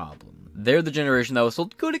fucking problem. They're the generation that was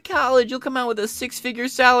told, go to college, you'll come out with a 6-figure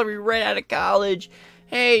salary right out of college.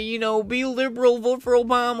 Hey, you know, be liberal, vote for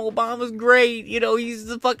Obama. Obama's great. You know, he's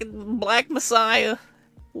the fucking black messiah.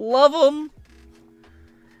 Love him.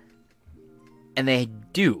 And they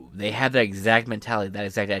do. They have that exact mentality, that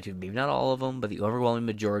exact attitude. Maybe not all of them, but the overwhelming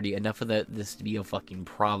majority, enough for this to be a fucking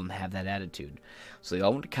problem, have that attitude. So they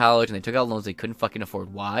all went to college and they took out loans they couldn't fucking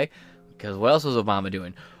afford. Why? Because what else was Obama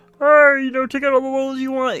doing? You know, take out all the loans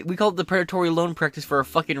you want. We call it the predatory loan practice for a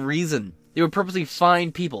fucking reason. They would purposely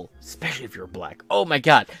find people, especially if you're black. Oh my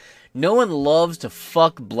god. No one loves to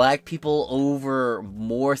fuck black people over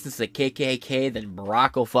more since the KKK than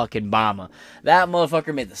Barack Obama. That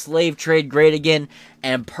motherfucker made the slave trade great again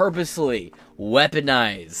and purposely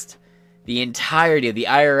weaponized the entirety of the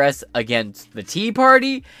IRS against the Tea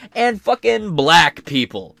Party and fucking black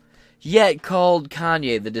people. Yet called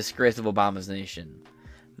Kanye the disgrace of Obama's nation.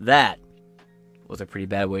 That was a pretty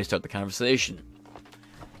bad way to start the conversation.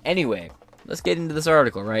 Anyway, let's get into this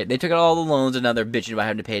article, right? They took out all the loans and now they're bitching about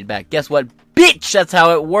having to pay it back. Guess what? Bitch! That's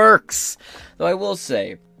how it works! Though I will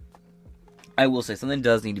say something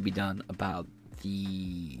does need to be done about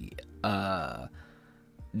the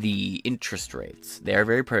interest rates. They are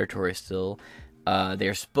very predatory still.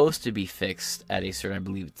 They're supposed to be fixed at a certain, I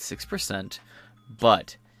believe it's 6%,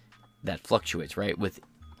 but that fluctuates, right? With,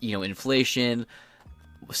 you know, inflation,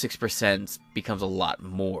 6% becomes a lot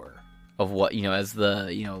more of what, you know, as the,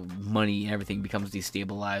 you know, money and everything becomes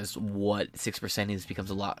destabilized, what 6% is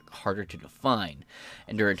becomes a lot harder to define.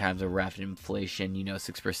 And during times of rapid inflation, you know,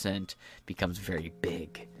 6% becomes very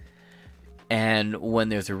big. And when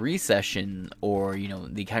there's a recession or, you know,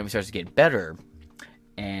 the economy starts to get better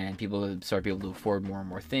and people start to be able to afford more and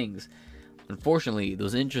more things, unfortunately,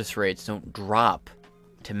 those interest rates don't drop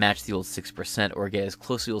to match the old 6% or get as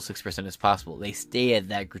close to the old 6% as possible. They stay at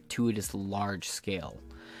that gratuitous large scale.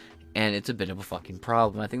 And it's a bit of a fucking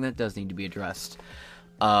problem. I think that does need to be addressed.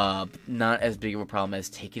 Not as big of a problem as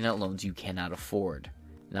taking out loans you cannot afford.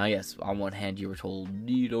 Now, yes, on one hand, you were told,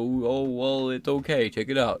 you know, oh, well, it's okay, take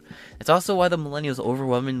it out. That's also why the millennials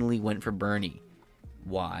overwhelmingly went for Bernie.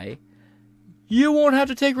 Why? You won't have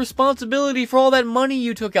to take responsibility for all that money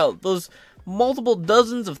you took out. Those multiple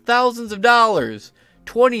dozens of thousands of dollars.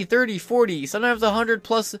 20, 30, 40, sometimes 100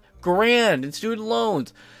 plus grand in student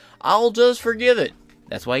loans. I'll just forgive it.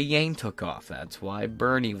 That's why Yang took off. That's why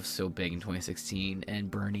Bernie was so big in 2016,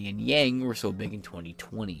 and Bernie and Yang were so big in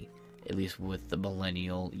 2020, at least with the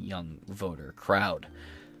millennial young voter crowd,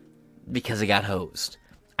 because they got hosed.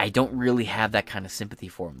 I don't really have that kind of sympathy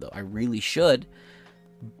for him, though. I really should,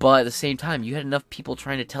 but at the same time, you had enough people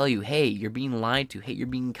trying to tell you, hey, you're being lied to, hey, you're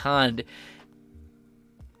being conned,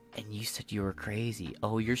 and you said you were crazy.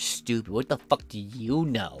 Oh, you're stupid. What the fuck do you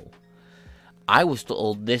know? I was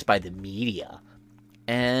told this by the media.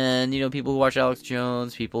 And, you know, people who watch Alex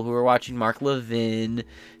Jones, people who are watching Mark Levin,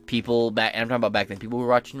 people back, I'm talking about back then, people who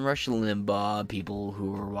were watching Rush Limbaugh, people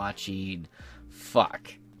who were watching,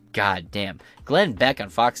 god damn, Glenn Beck on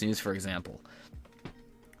Fox News, for example.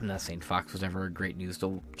 I'm not saying Fox was ever a great news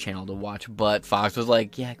channel to watch, but Fox was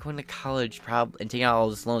like, yeah, going to college and taking out all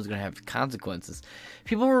this loan is going to have consequences.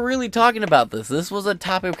 People were really talking about this. This was a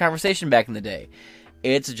topic of conversation back in the day.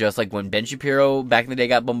 It's just like when Ben Shapiro back in the day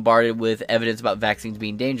got bombarded with evidence about vaccines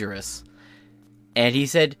being dangerous. And he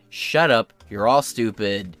said, shut up, you're all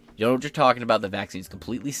stupid, You know what you're talking about. The vaccine is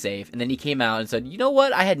completely safe. And then he came out and said, you know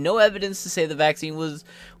what? I had no evidence to say the vaccine was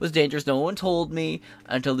dangerous. No one told me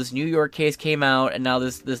until this New York case came out, and now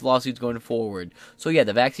this lawsuit's going forward. So yeah,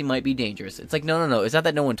 the vaccine might be dangerous. It's like, no. It's not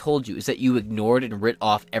that no one told you. It's that you ignored and writ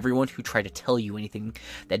off everyone who tried to tell you anything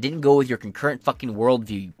that didn't go with your concurrent fucking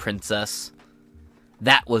worldview, you princess.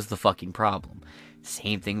 That was the fucking problem.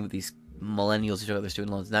 Same thing with these millennials who took out their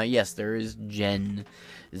student loans. Now, yes, there is Gen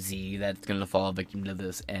Z that's going to fall victim to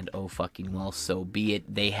this, and oh fucking well, so be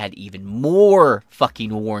it. They had even more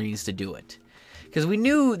fucking warnings to do it. Because we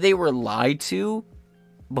knew they were lied to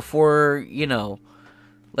before,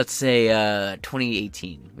 let's say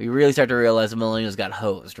 2018. We really start to realize the millennials got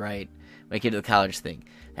hosed, right? When it came to the college thing.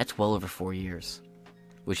 That's well over 4 years.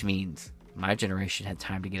 Which means my generation had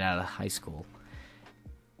time to get out of high school.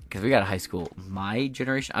 Because we got out of high school. My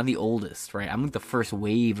generation, I'm the oldest, right? I'm like the first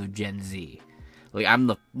wave of Gen Z. Like,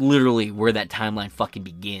 I'm literally where that timeline fucking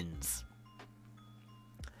begins.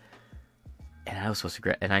 And I was supposed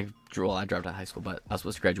to I dropped out of high school, but I was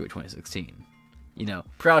supposed to graduate 2016.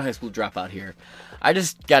 Proud high school dropout here. I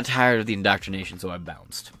just got tired of the indoctrination, so I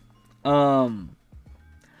bounced. So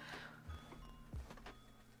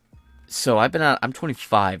I'm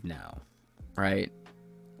 25 now, right?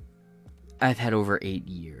 I've had over 8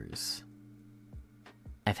 years.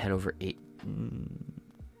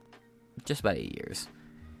 Just about 8 years.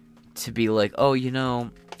 To be like, oh, maybe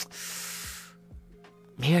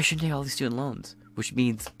I shouldn't take all these student loans. Which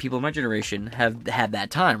means people in my generation have had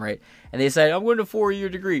that time, right? And they decide, I'm going to a 4-year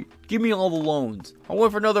degree. Give me all the loans. I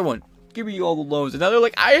went for another one. Give me all the loans. And now they're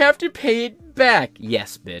like, I have to pay it back.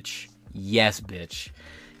 Yes, bitch. Yes, bitch.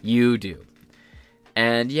 You do.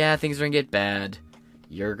 And yeah, things are going to get bad.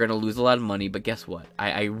 You're going to lose a lot of money, but guess what?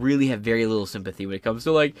 I really have very little sympathy when it comes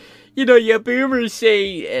to, boomers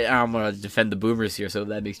say... I'm going to defend the boomers here, so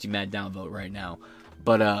that makes you mad downvote right now.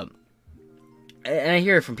 But, and I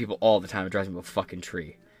hear it from people all the time. It drives me up a fucking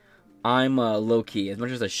tree. I'm, low-key, as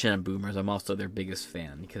much as I shit on boomers, I'm also their biggest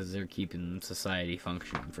fan, because they're keeping society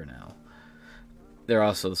functioning for now. They're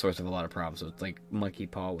also the source of a lot of problems, so it's like monkey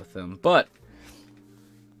paw with them. But,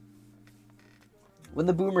 when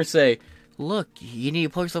the boomers say... Look, you need to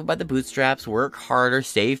pull yourself by the bootstraps, work harder,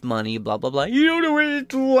 save money, blah, blah, blah. You don't know what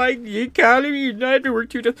it's like, the economy, you don't have to work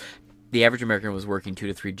 2 to... The average American was working 2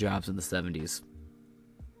 to 3 jobs in the 70s.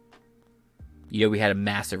 We had a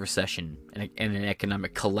massive recession and an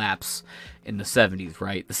economic collapse in the 70s,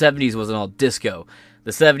 right? The 70s wasn't all disco.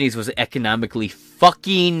 The 70s was economically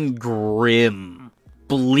fucking grim.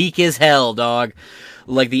 Bleak as hell, dog.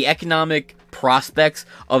 Like, the economic... prospects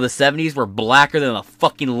of the 70s were blacker than the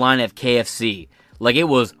fucking line of KFC. Like, it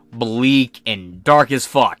was bleak and dark as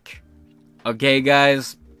fuck. Okay,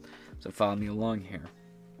 guys? So follow me along here.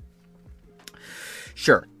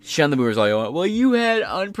 Sure, shun the boomers all you want. Well, you had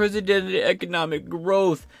unprecedented economic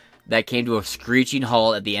growth. That came to a screeching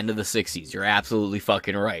halt at the end of the 60s. You're absolutely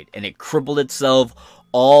fucking right. And it crippled itself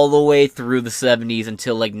all the way through the 70s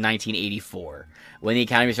until, 1984. When the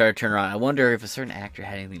economy started to turn around. I wonder if a certain actor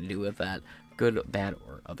had anything to do with that. Good, bad,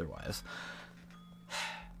 or otherwise.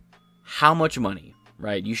 How much money,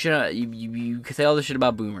 right? You should you can say all this shit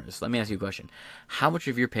about boomers. Let me ask you a question. How much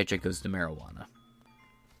of your paycheck goes to marijuana?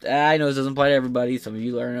 I know this doesn't apply to everybody. Some of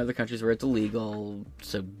you are in other countries where it's illegal.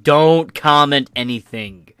 So don't comment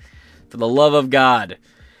anything. For the love of God.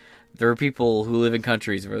 There are people who live in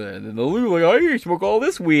countries where they're like, I smoke all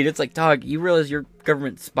this weed. It's like, dog, you realize your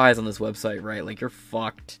government spies on this website, right? Like, you're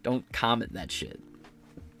fucked. Don't comment that shit.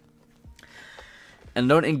 And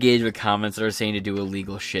don't engage with comments that are saying to do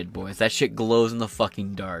illegal shit, boys. That shit glows in the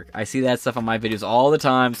fucking dark. I see that stuff on my videos all the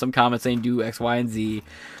time. Some comments saying do X, Y, and Z.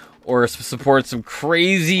 Or support some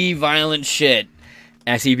crazy, violent shit.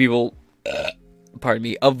 And I see people, pardon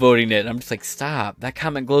me, upvoting it. And I'm just like, stop. That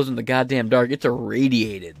comment glows in the goddamn dark. It's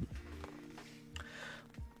irradiated.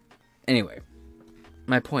 Anyway.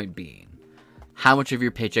 My point being. How much of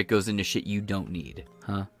your paycheck goes into shit you don't need?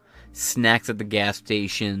 Huh? Snacks at the gas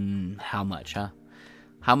station. How much, huh?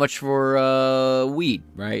 How much for weed,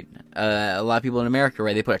 right? A lot of people in America,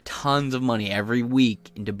 right, they put tons of money every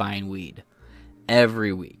week into buying weed.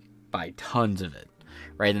 Every week. Buy tons of it.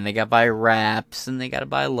 Right? Then they got to buy wraps, and they got to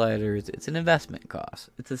buy lighters. It's an investment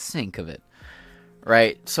cost. It's a sink of it.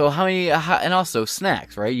 Right? So and also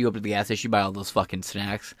snacks, right? You go up to the gas station, you buy all those fucking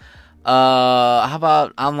snacks. How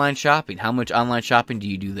about online shopping? How much online shopping do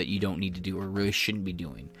you do that you don't need to do or really shouldn't be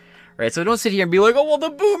doing? Right, so don't sit here and be like, oh, well, the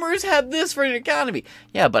boomers had this for an economy.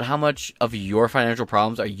 Yeah, but how much of your financial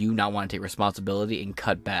problems are you not wanting to take responsibility and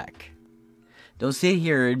cut back? Don't sit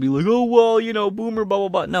here and be like, oh, well, you know, boomer, blah,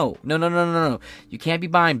 blah, blah. No. You can't be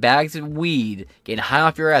buying bags of weed, getting high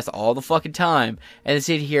off your ass all the fucking time, and then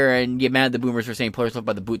sit here and get mad at the boomers for saying pull yourself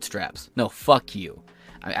by the bootstraps. No, fuck you.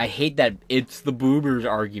 I hate that it's the boomers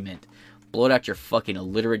argument. Blow it out your fucking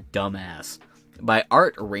illiterate dumbass. By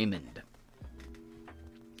Art Raymond.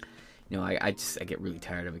 You know, I get really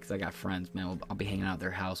tired of it because I got friends, man. I'll be hanging out at their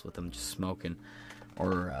house with them, just smoking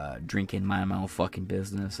or drinking, minding my own fucking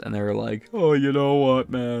business, and they're like, "Oh, you know what,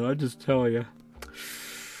 man? I just tell you,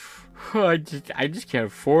 I just can't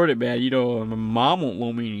afford it, man. You know, my mom won't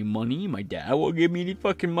loan me any money, my dad won't give me any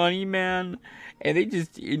fucking money, man, and they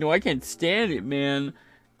just, you know, I can't stand it, man.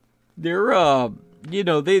 They're you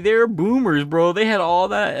know, they're boomers, bro. They had all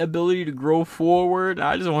that ability to grow forward.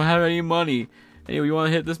 I just don't have any money. Anyway, you want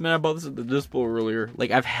to hit this, man? I bought this at the dispo earlier. Like,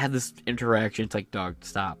 I've had this interaction. It's like, dog,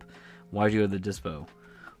 stop. Why'd you go to the dispo?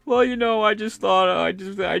 Well, you know, I just thought, I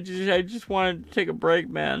just wanted to take a break,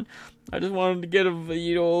 man. I just wanted to get a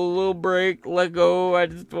little break, let go. I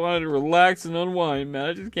just wanted to relax and unwind, man.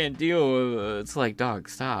 I just can't deal with it. It's like, dog,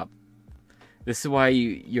 stop. This is why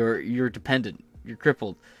you're dependent. You're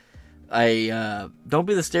crippled. Don't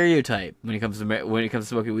be the stereotype when it comes to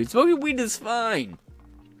smoking weed. Smoking weed is fine.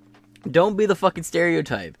 Don't be the fucking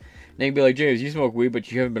stereotype. They can be like, James, you smoke weed,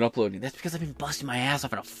 but you haven't been uploading. That's because I've been busting my ass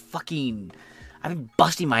off I've been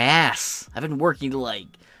busting my ass. I've been working like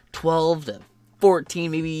 12 to 14,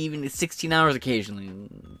 maybe even 16 hours occasionally.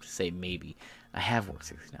 Say maybe. I have worked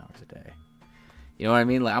 16 hours a day. You know what I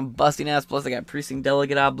mean? Like, I'm busting ass, plus I got precinct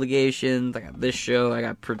delegate obligations, I got this show,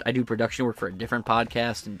 I do production work for a different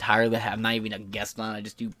podcast entirely. I'm not even a guest on, I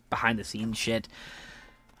just do behind the scenes shit.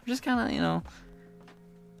 I'm just kind of, you know,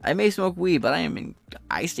 I may smoke weed, but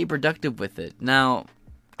I stay productive with it. Now,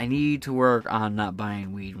 I need to work on not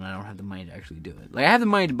buying weed when I don't have the money to actually do it. Like, I have the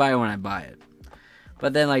money to buy it when I buy it.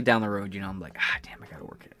 But then, like, down the road, you know, I'm like, damn, I gotta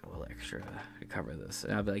work a little extra to cover this.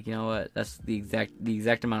 And I'll be like, you know what? That's the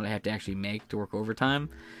exact amount I have to actually make to work overtime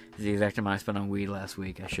is the exact amount I spent on weed last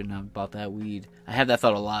week. I shouldn't have bought that weed. I have that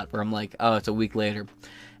thought a lot where I'm like, oh, it's a week later,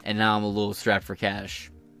 and now I'm a little strapped for cash.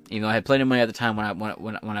 You know, I had plenty of money at the time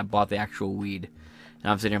when I bought the actual weed.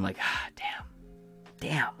 And I'm sitting here, I'm like,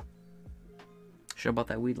 damn. Should have bought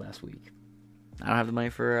that weed last week. I don't have the money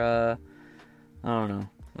for, I don't know.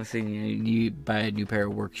 Let's say you buy a new pair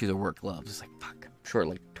of work shoes or work gloves. It's like, fuck, I'm short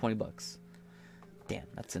like $20. Damn,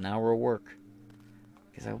 that's an hour of work.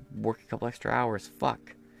 Because I work a couple extra hours.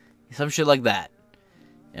 Fuck. Some shit like that.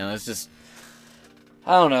 You know, it's just,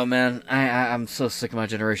 I don't know, man. I'm so sick of my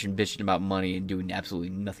generation bitching about money and doing absolutely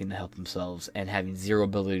nothing to help themselves and having zero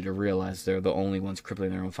ability to realize they're the only ones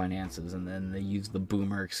crippling their own finances, and then they use the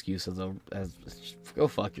boomer excuse as go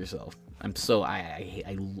fuck yourself. I'm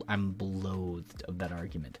loathed of that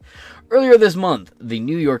argument. Earlier this month, the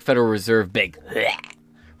New York Federal Reserve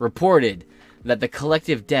reported that the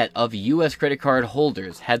collective debt of U.S. credit card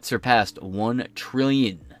holders had surpassed $1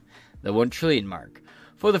 trillion, the $1 trillion mark,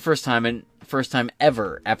 for the first time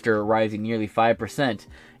ever after rising nearly 5%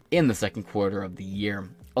 in the second quarter of the year.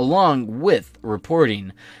 Along with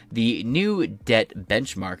reporting the new debt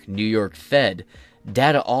benchmark, New York Fed,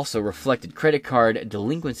 data also reflected credit card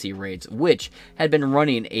delinquency rates, which had been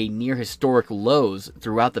running a near historic lows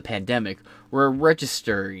throughout the pandemic, were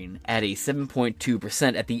registering at a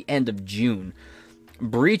 7.2% at the end of June,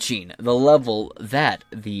 breaching the level that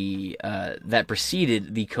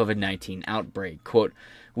preceded the COVID-19 outbreak. Quote,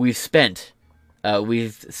 we've sped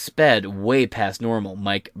way past normal,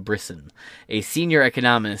 Mike Brisson, a senior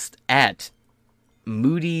economist at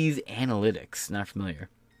Moody's Analytics, not familiar,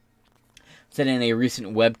 said in a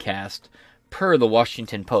recent webcast per the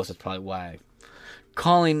Washington Post. That's probably why.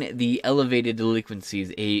 Calling the elevated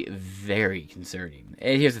delinquencies a very concerning.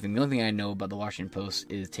 And here's the thing. The only thing I know about the Washington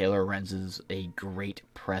Post is Taylor Lorenz's a great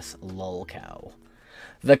press lolcow.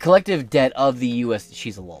 The collective debt of the U.S.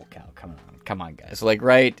 She's a lolcow. Come on, guys. Like,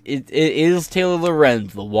 right? It is Taylor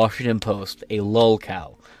Lorenz, the Washington Post, a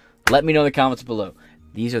lolcow. Let me know in the comments below.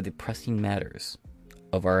 These are the pressing matters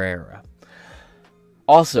of our era.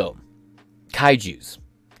 Also, kaijus.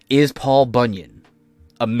 Is Paul Bunyan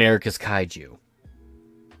America's kaiju?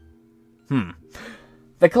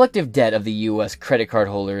 The collective debt of the U.S. credit card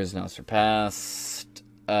holders now surpassed.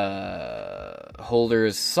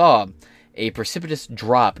 Holders saw a precipitous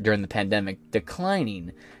drop during the pandemic,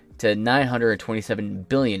 declining to $927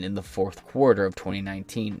 billion in the fourth quarter of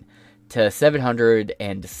 2019 to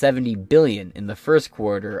 $770 billion in the first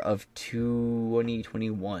quarter of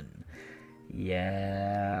 2021.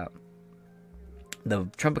 Yeah. The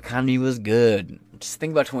Trump economy was good. Just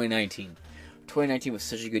think about 2019. 2019 was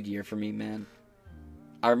such a good year for me, man.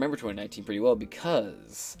 I remember 2019 pretty well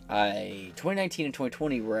because 2019 and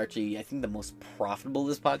 2020 were actually, I think, the most profitable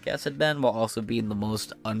this podcast had been, while also being the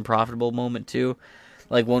most unprofitable moment too.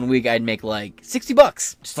 Like, one week I'd make like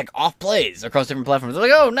 $60, just like off plays across different platforms. I was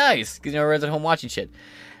like, oh, nice, because everyone's at home watching shit.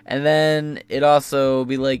 And then it'd also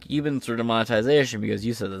be like, you've been through demonetization because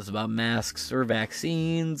you said this about masks or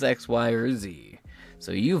vaccines, X, Y, or Z.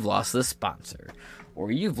 So you've lost this sponsor,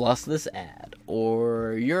 or you've lost this ad,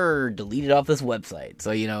 or you're deleted off this website. So,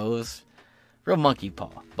 it was real monkey paw.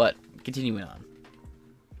 But continuing on.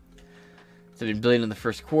 $7 billion in the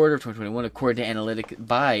first quarter of 2021, according to analytic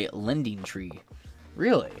by LendingTree.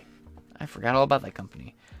 Really? I forgot all about that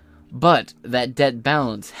company. But that debt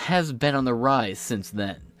balance has been on the rise since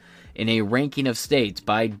then. In a ranking of states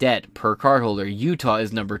by debt per cardholder, Utah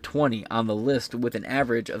is number 20 on the list with an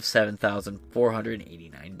average of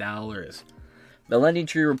 $7,489. The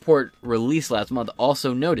LendingTree report released last month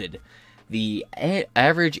also noted the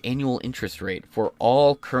average annual interest rate for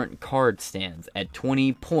all current cards stands at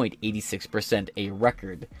 20.86%, a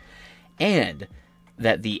record, and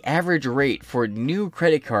that the average rate for new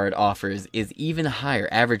credit card offers is even higher,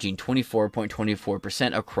 averaging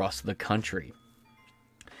 24.24% across the country.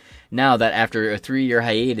 Now that after a 3-year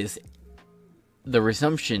hiatus, the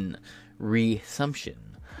resumption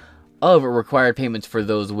of required payments for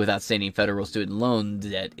those with outstanding federal student loan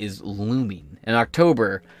debt is looming. In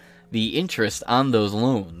October, the interest on those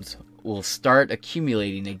loans will start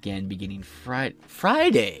accumulating again beginning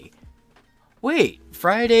Friday. Wait,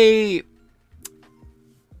 Friday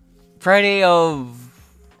of...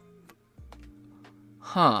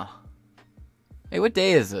 Hey, what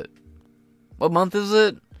day is it? What month is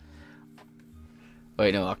it?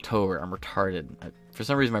 Wait, no, October. I'm retarded. For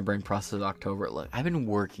some reason, my brain processes October. Look, I've been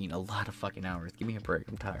working a lot of fucking hours. Give me a break.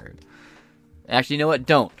 I'm tired. Actually, you know what?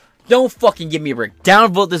 Don't fucking give me a break.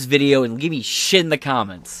 Downvote this video and give me shit in the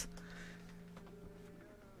comments.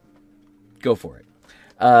 Go for it.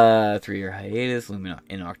 3-year hiatus looming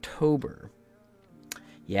in October.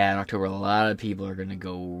 Yeah, in October, a lot of people are going to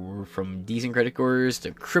go from decent credit scores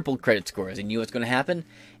to crippled credit scores. And you know what's going to happen?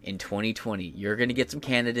 In 2020, you're going to get some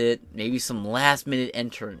candidate, maybe some last-minute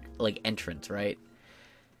entrants, right?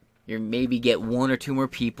 You maybe get 1 or 2 more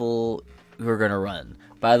people who are going to run.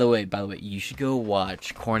 By the way, you should go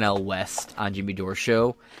watch Cornel West on Jimmy Dore's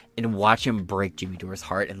show and watch him break Jimmy Dore's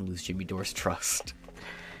heart and lose Jimmy Dore's trust.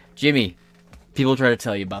 Jimmy, people try to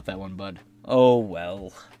tell you about that one, bud. Oh,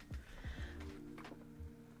 well.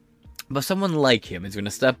 But someone like him is going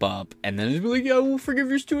to step up and then be like, yeah, we'll forgive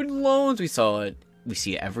your student loans. We saw it. We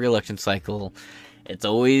see it every election cycle. It's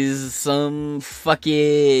always some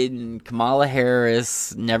fucking Kamala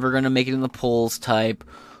Harris, never going to make it in the polls type,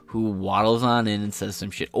 who waddles on in and says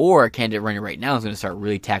some shit. Or a candidate running right now is going to start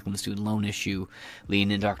really tackling the student loan issue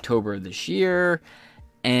leading into October of this year.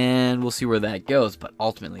 And we'll see where that goes. But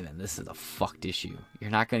ultimately, then, this is a fucked issue.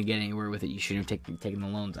 You're not going to get anywhere with it. You shouldn't have taken the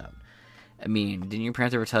loans out. I mean, didn't your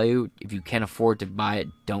parents ever tell you, if you can't afford to buy it,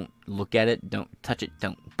 don't look at it, don't touch it,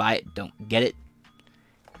 don't buy it, don't get it?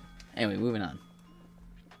 Anyway, moving on.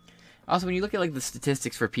 Also, when you look at like the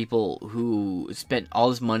statistics for people who spent all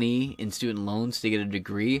this money in student loans to get a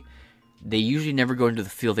degree, they usually never go into the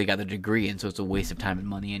field they got the degree in, so it's a waste of time and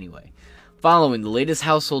money anyway. Following the latest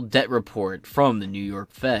household debt report from the New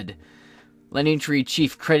York Fed, LendingTree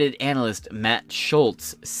chief credit analyst Matt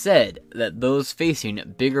Schultz said that those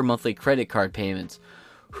facing bigger monthly credit card payments,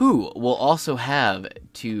 who will also have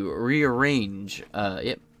to re-engage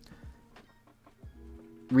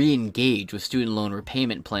with student loan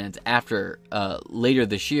repayment plans after later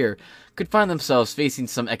this year, could find themselves facing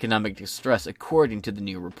some economic distress, according to the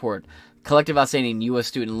new report. Collective outstanding U.S.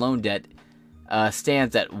 student loan debt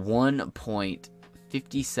stands at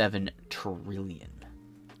 $1.57 trillion.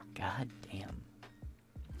 God damn.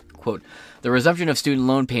 Quote, the resumption of student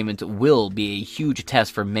loan payments will be a huge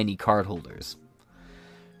test for many cardholders,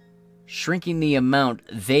 shrinking the amount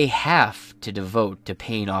they have to devote to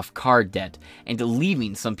paying off card debt and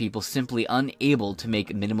leaving some people simply unable to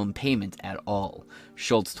make minimum payments at all,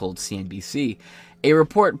 Schultz told CNBC. A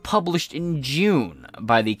report published in June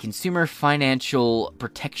by the Consumer Financial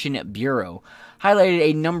Protection Bureau highlighted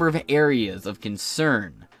a number of areas of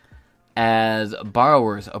concern as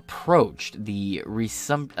borrowers approached the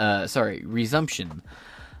resumption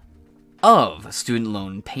of student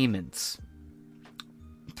loan payments.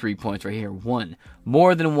 3 points right here. 1.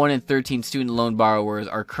 More than 1 in 13 student loan borrowers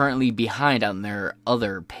are currently behind on their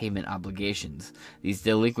other payment obligations. These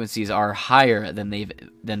delinquencies are higher than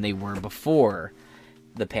they were before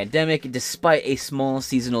the pandemic, despite a small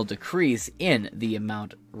seasonal decrease in the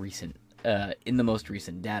amount in the most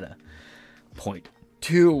recent data. Point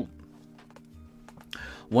 2.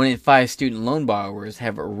 1 in 5 student loan borrowers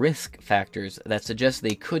have risk factors that suggest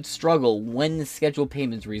they could struggle when scheduled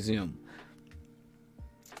payments resume.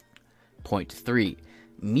 Point 3.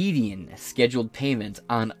 Median scheduled payments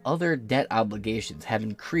on other debt obligations have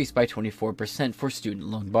increased by 24% for student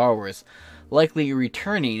loan borrowers, likely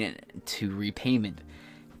returning to repayment.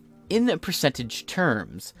 In the percentage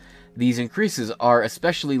terms, these increases are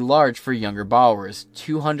especially large for younger borrowers,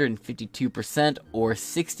 252% or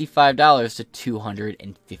 $65 to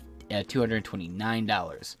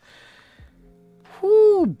 $229.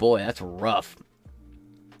 Whew, boy, that's rough.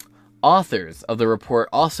 Authors of the report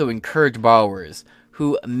also encourage borrowers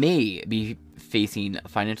who may be facing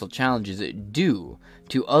financial challenges due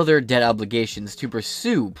to other debt obligations to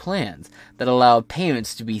pursue plans that allow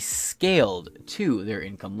payments to be scaled to their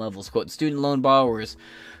income levels. Quote, student loan borrowers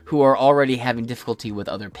who are already having difficulty with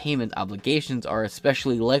other payment obligations are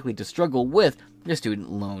especially likely to struggle with their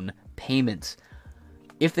student loan payments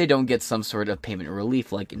if they don't get some sort of payment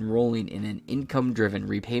relief, like enrolling in an income-driven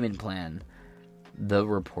repayment plan, the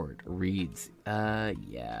report reads.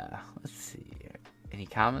 Yeah, let's see. Any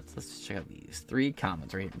comments? Let's just check out these 3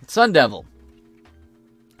 comments right here. Sun Devil.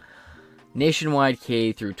 Nationwide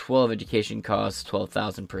K through 12 education costs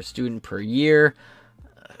 $12,000 per student per year.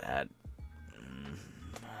 I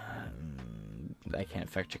can't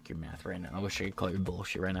fact check your math right now. I wish I could call you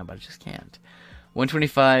bullshit right now, but I just can't.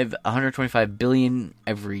 125 billion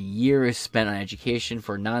every year is spent on education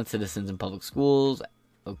for non-citizens in public schools.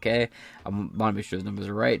 Okay, I want to make sure the numbers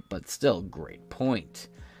are right, but still, great point.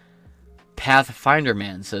 Pathfinder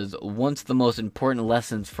Man says, once the most important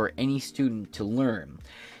lessons for any student to learn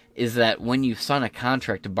is that when you sign a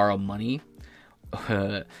contract to borrow money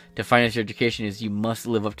to finance your education is you must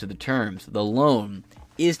live up to the terms. The loan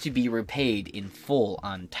is to be repaid in full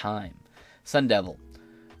on time. Sun Devil,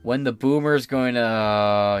 when the boomers going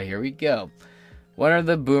to... here we go. When are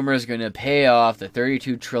the boomers going to pay off the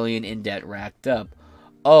 $32 trillion in debt racked up?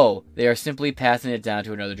 Oh, they are simply passing it down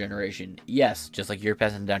to another generation. Yes, just like you're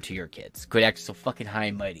passing it down to your kids. Quit acting so fucking high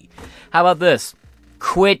and mighty. How about this?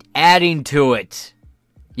 Quit adding to it.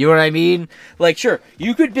 You know what I mean? Like, sure,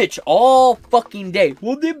 you could bitch all fucking day.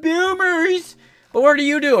 Well, the boomers! But what are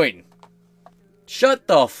you doing? Shut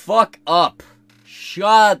the fuck up.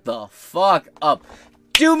 Shut the fuck up.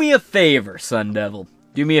 Do me a favor, Sun Devil.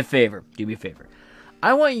 Do me a favor. Do me a favor.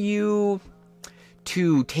 I want you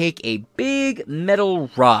to take a big metal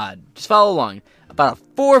rod. Just follow along. About a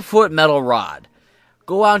 4-foot metal rod.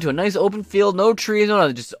 Go out into a nice open field, no trees, no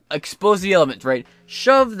nothing. Just expose the elements, right?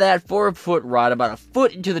 Shove that 4-foot rod about a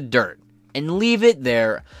foot into the dirt. And leave it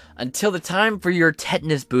there until the time for your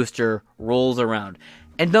tetanus booster rolls around.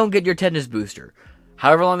 And don't get your tetanus booster.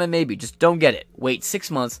 However long that may be, just don't get it. Wait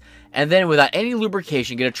 6 months, and then without any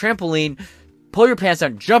lubrication, get a trampoline, pull your pants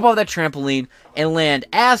down, jump off that trampoline, and land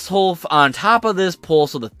asshole on top of this pole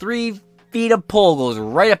so the 3 feet of pole goes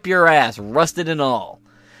right up your ass, rusted and all.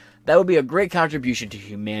 That would be a great contribution to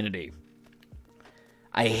humanity.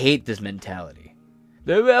 I hate this mentality.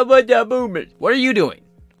 What are you doing?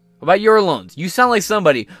 About your loans? You sound like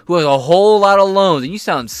somebody who has a whole lot of loans, and you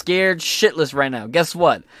sound scared shitless right now. Guess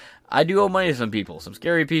what? I do owe money to some people, some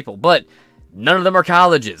scary people, but none of them are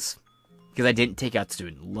colleges, because I didn't take out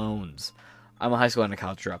student loans. I'm a high school and a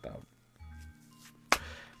college dropout.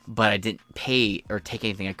 But I didn't pay or take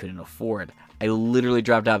anything I couldn't afford. I literally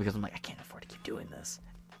dropped out because I'm like, I can't afford to keep doing this.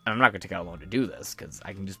 And I'm not going to take out a loan to do this, because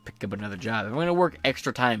I can just pick up another job. If I'm going to work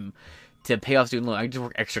extra time to pay off student loan, I can just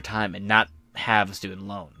work extra time and not have a student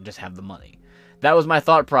loan, just have the money. That was my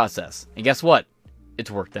thought process. And guess what? It's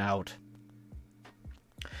worked out.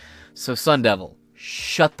 So Sun Devil,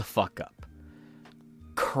 shut the fuck up.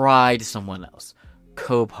 Cry to someone else.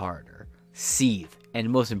 Cope harder. Seethe. And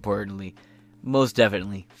most importantly, most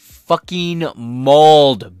definitely, fucking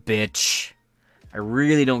mauled, bitch. I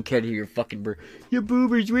really don't care to hear your fucking your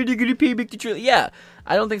boomers, when are you gonna pay back the trillion? Yeah,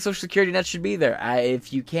 I don't think Social Security net should be there.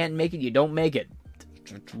 If you can't make it, you don't make it.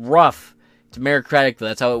 It's rough. It's meritocratic, though.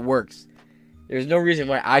 That's how it works. There's no reason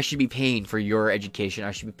why I should be paying for your education.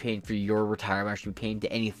 I should be paying for your retirement. I should be paying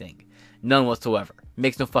to anything. None whatsoever.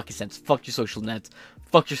 Makes no fucking sense. Fuck your social nets.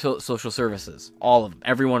 Fuck your social services. All of them.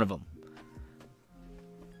 Every one of them.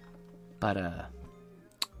 But,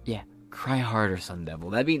 yeah. Cry harder, Sun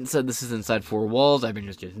Devil. That being said, this is Inside Four Walls. I've been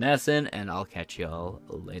just Nesson, and I'll catch y'all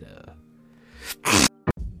later.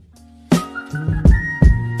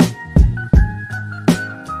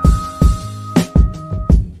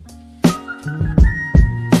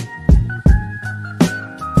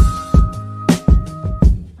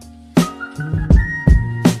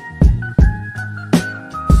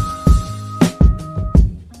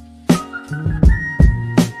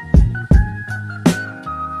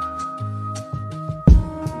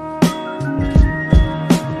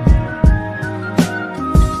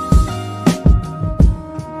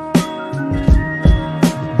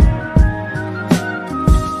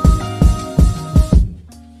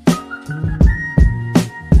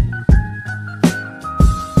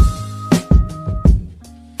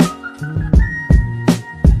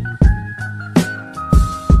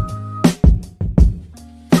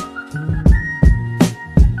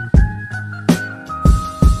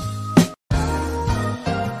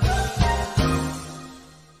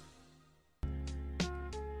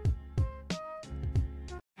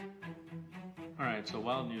 Alright, so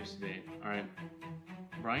wild news today. Alright,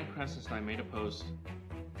 Brian Crescent and I made a post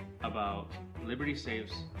about Liberty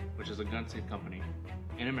Safes, which is a gun safe company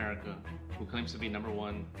in America who claims to be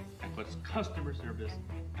 #1 and puts customer service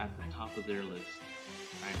at the top of their list.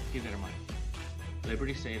 Alright, keep that in mind.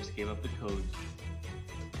 Liberty Safes gave up the codes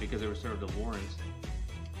because they were served a warrant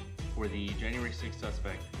for the January 6th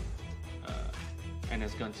suspect and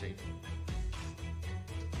his gun safe.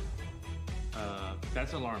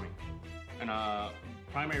 That's alarming. And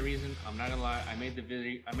primary reason, I'm not gonna lie, I made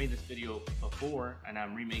this video before, and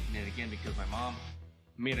I'm remaking it again because my mom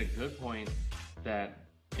made a good point that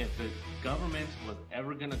if the government was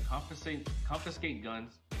ever gonna confiscate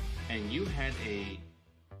guns, and you had a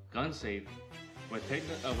gun safe with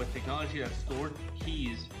technology that stored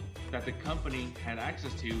keys that the company had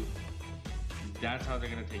access to, that's how they're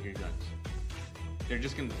gonna take your guns. They're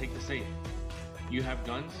just gonna take the safe. You have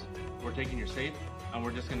guns, we're taking your safe, and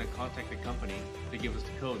we're just gonna contact the company to give us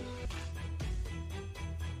the codes.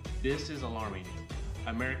 This is alarming.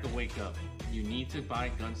 America, wake up. You need to buy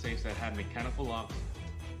gun safes that have mechanical locks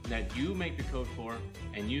that you make the code for,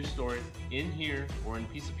 and you store it in here or in a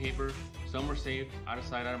piece of paper, somewhere safe, out of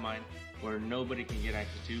sight, out of mind, where nobody can get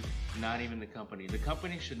access to, not even the company. The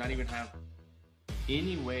company should not even have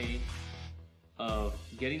any way of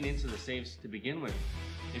getting into the safes to begin with.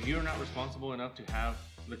 If you're not responsible enough to have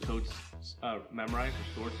the codes memorized or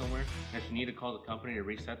stored somewhere that you need to call the company to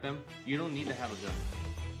reset them, you don't need to have a gun.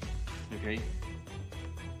 Okay?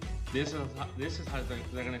 This is how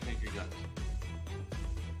they're gonna take your guns.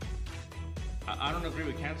 I don't agree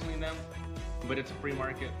with canceling them, but it's a free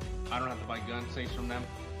market. I don't have to buy gun safes from them.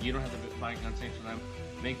 You don't have to buy gun safes from them.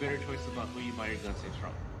 Make better choices about who you buy your gun safes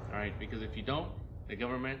from. Alright? Because if you don't, the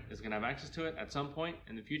government is gonna have access to it at some point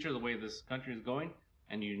in the future, the way this country is going,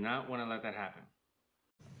 and you do not want to let that happen.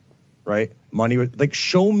 Right? Money, like,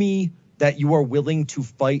 show me that you are willing to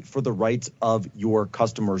fight for the rights of your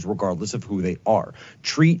customers, regardless of who they are.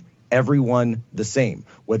 Treat everyone the same,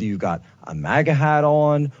 whether you've got a MAGA hat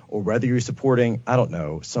on or whether you're supporting, I don't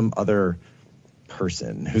know, some other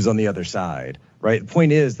person who's on the other side, right? The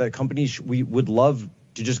point is that companies, we would love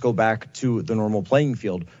to just go back to the normal playing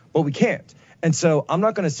field, but we can't. And so I'm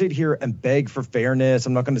not going to sit here and beg for fairness.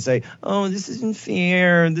 I'm not going to say, oh, this isn't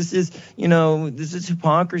fair. This is, this is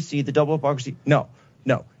hypocrisy, the double hypocrisy. No.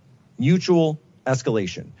 Mutual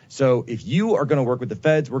escalation. So if you are going to work with the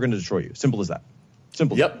feds, we're going to destroy you. Simple as that.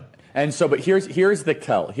 Simple. Yep. And so, but here's the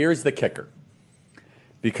kicker.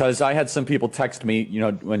 Because I had some people text me,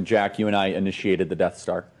 when Jack, you and I initiated the Death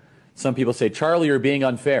Star. Some people say, Charlie, you're being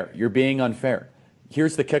unfair. You're being unfair.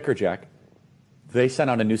 Here's the kicker, Jack. They sent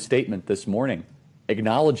out a new statement this morning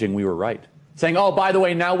acknowledging we were right. Saying, oh, by the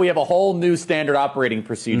way, now we have a whole new standard operating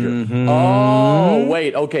procedure. Mm-hmm. Oh,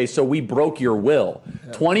 wait, okay, so we broke your will.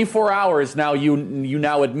 24 hours now, you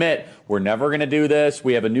now admit we're never going to do this.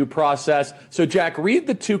 We have a new process. So, Jack, read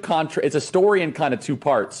the it's a story in kind of two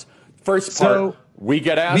parts. First part, we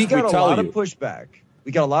get asked, we tell you. We got a lot of pushback.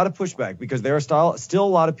 We got a lot of pushback because there are still a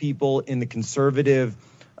lot of people in the conservative,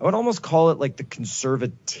 I would almost call it like the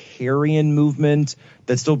conservatarian movement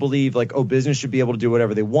that still believe like, oh, business should be able to do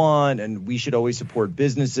whatever they want and we should always support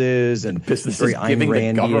businesses and businesses giving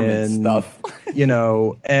the government stuff.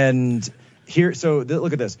 And here,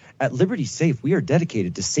 look at this. At Liberty Safe, we are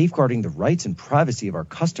dedicated to safeguarding the rights and privacy of our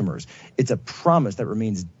customers. It's a promise that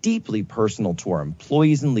remains deeply personal to our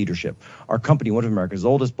employees and leadership. Our company, one of America's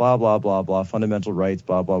oldest, blah, blah, blah, blah, fundamental rights,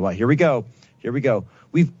 blah, blah, blah. Here we go.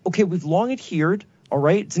 We've long adhered. All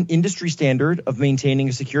right, it's an industry standard of maintaining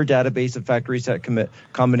a secure database of factory set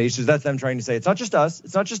combinations. That's them trying to say it's not just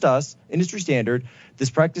us. Industry standard. This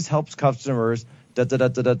practice helps customers. And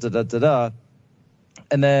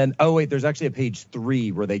then, oh wait, there's actually a page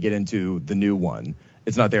 3 where they get into the new one.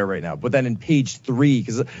 It's not there right now. But then in page 3,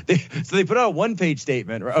 because they put out a one-page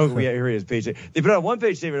statement. Here it is, page 8. They put out a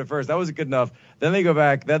one-page statement at first. That wasn't good enough. Then they go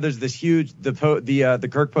back. Then there's this huge, the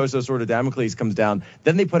Kirk Poso sword of Damocles comes down.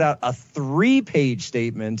 Then they put out a 3-page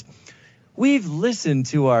statement. We've listened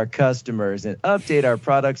to our customers and update our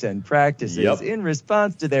products and practices in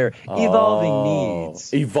response to their evolving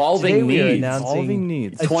needs. Evolving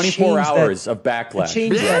needs. 24 hours of backlash.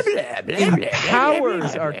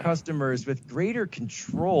 Empowers our customers with greater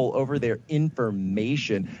control over their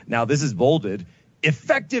information. Now, this is bolded.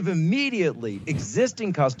 Effective immediately.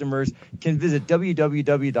 Existing customers can visit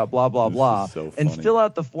www.blah, blah, blah, and fill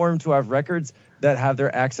out the form to have records that have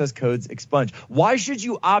their access codes expunged. Why should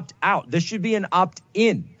you opt out? This should be an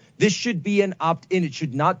opt-in. This should be an opt-in. It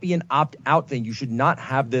should not be an opt-out thing. You should not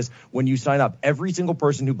have this when you sign up. Every single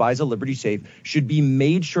person who buys a Liberty Safe should be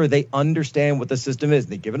made sure they understand what the system is.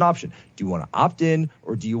 They give an option. Do you want to opt in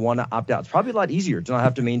or do you want to opt out? It's probably a lot easier to not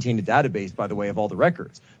have to maintain a database, by the way, of all the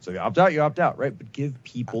records. So you opt out, right? But give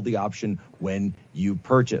people the option when you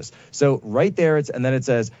purchase. So right there, and then it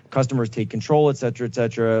says customers take control, et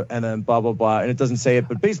cetera, and then blah, blah, blah. And it doesn't say it,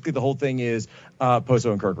 but basically the whole thing is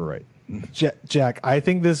Poso and Kirk are right. Jack, I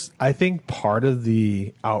think part of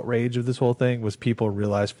the outrage of this whole thing was people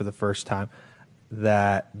realized for the first time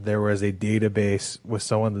that there was a database with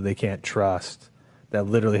someone that they can't trust that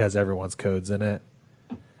literally has everyone's codes in it.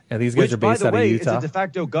 And these guys are based out of Utah. It's a de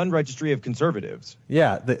facto gun registry of conservatives.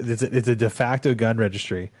 Yeah, it's a de facto gun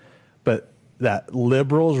registry, but that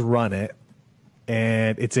liberals run it,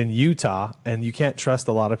 and it's in Utah, and you can't trust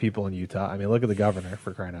a lot of people in Utah. I mean, look at the governor,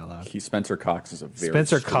 for crying out loud. Spencer Cox is a very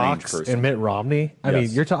Spencer strange Cox person. and Mitt Romney. I mean,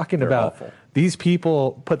 you're talking about awful. These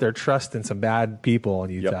people put their trust in some bad people in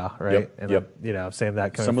Utah, right? Yep. And I'm saying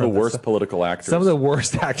that coming Some of the worst political actors. Some of the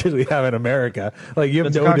worst actors we have in America. Like, you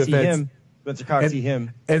have no defense. Spencer Cox,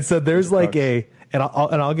 him. And so there's like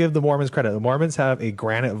I'll give the Mormons credit. The Mormons have a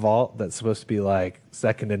granite vault that's supposed to be like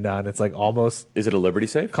second to none. It's like almost. Is it a Liberty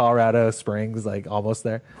Safe? Colorado Springs, like almost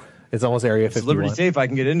there. It's almost Area 51. It's Liberty Safe. I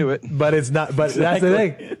can get into it, but it's not. But that's the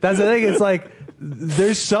thing. That's the thing. It's like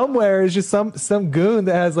there's somewhere. It's just some goon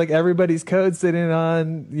that has like everybody's code sitting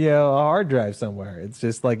on a hard drive somewhere. It's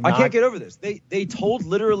just like I can't get over this. They told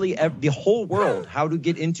literally the whole world how to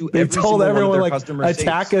get into. They every told single everyone one of their like customer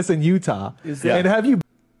attack safes. us in Utah. And have you?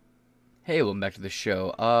 Hey, welcome back to the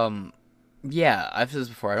show. Yeah, I've said this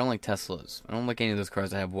before. I don't like Teslas. I don't like any of those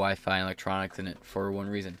cars that have Wi-Fi and electronics in it for one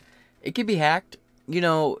reason. It can be hacked.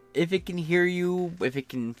 If it can hear you, if it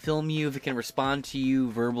can film you, if it can respond to you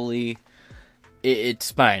verbally, it's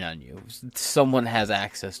spying on you. Someone has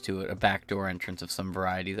access to it, a backdoor entrance of some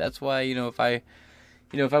variety. That's why, if I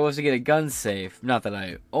was to get a gun safe, not that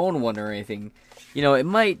I own one or anything, it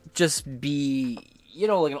might just be,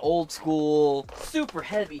 like an old school, super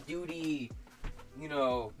heavy duty,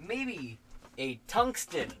 maybe a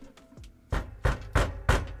tungsten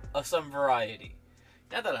of some variety.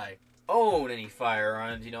 Not that I own any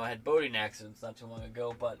firearms, I had boating accidents not too long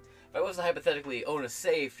ago, but if I was to hypothetically own a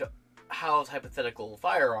safe to house hypothetical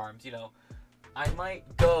firearms, I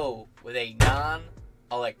might go with a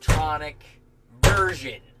non-electronic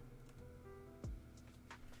version.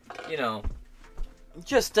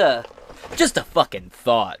 Just a fucking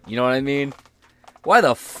thought, you know what I mean? Why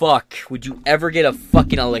the fuck would you ever get a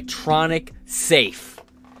fucking electronic safe?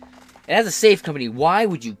 And as a safe company, why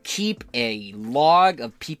would you keep a log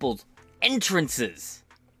of people's entrances?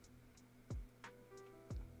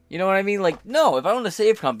 You know what I mean? Like, no, if I owned a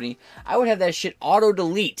safe company, I would have that shit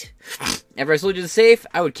auto-delete. After I sold you the safe,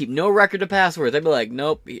 I would keep no record of passwords. I'd be like,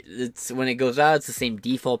 nope, it's when it goes out, it's the same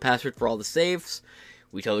default password for all the safes.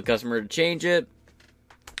 We tell the customer to change it.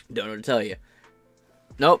 Don't know what to tell you.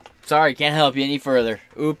 Nope, sorry, can't help you any further.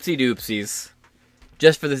 Oopsie doopsies.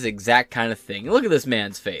 Just for this exact kind of thing. Look at this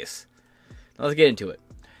man's face. Now let's get into it.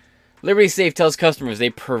 Liberty Safe tells customers they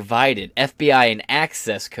provided FBI an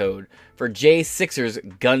access code for J6's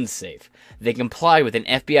gun safe. They complied with an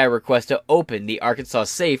FBI request to open the Arkansas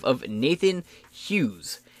safe of Nathan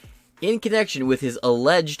Hughes in connection with his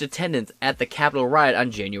alleged attendance at the Capitol riot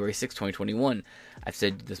on January 6, 2021. I've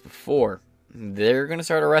said this before. They're going to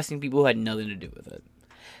start arresting people who had nothing to do with it.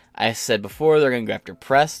 I said before, they're going to go after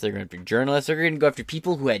press, they're going to go after journalists, they're going to go after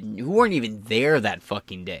people who weren't even there that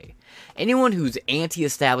fucking day. Anyone who's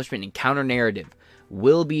anti-establishment and counter-narrative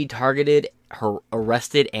will be targeted,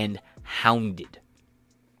 arrested, and hounded.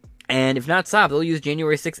 And if not stopped, they'll use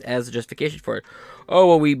January 6th as a justification for it. Oh,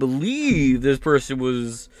 well, we believe this person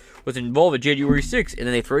was involved at January 6th, and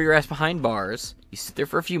then they throw your ass behind bars. You sit there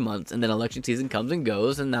for a few months, and then election season comes and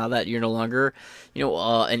goes, and now that you're no longer,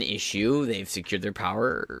 an issue, they've secured their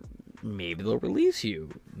power, maybe they'll release you.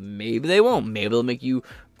 Maybe they won't. Maybe they'll make you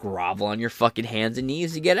grovel on your fucking hands and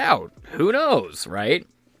knees to get out. Who knows, right?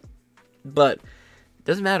 But it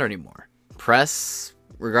doesn't matter anymore. Press,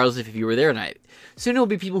 regardless if you were there or not, soon it'll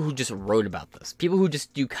be people who just wrote about this. People who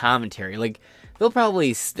just do commentary. Like, they're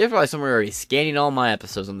probably somewhere already scanning all my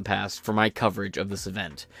episodes in the past for my coverage of this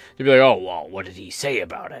event. They'll be like, oh, well, what did he say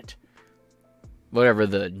about it? Whatever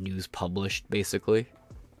the news published, basically.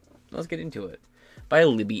 Let's get into it. By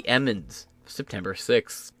Libby Emmons, September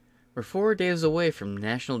 6th. We're 4 days away from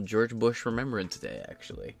National George Bush Remembrance Day,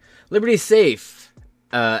 actually. Liberty Safe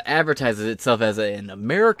advertises itself as an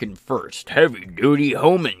American-first, heavy-duty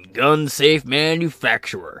home and gun safe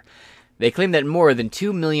manufacturer. They claim that more than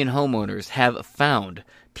 2 million homeowners have found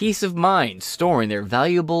peace of mind storing their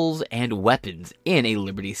valuables and weapons in a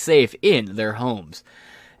Liberty safe in their homes.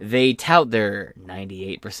 They tout their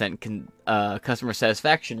 98% customer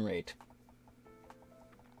satisfaction rate.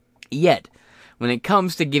 Yet, when it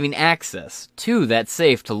comes to giving access to that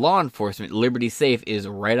safe to law enforcement, Liberty Safe is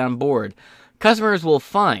right on board. Customers will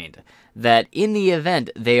find that in the event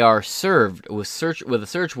they are served with a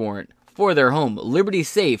search warrant for their home, Liberty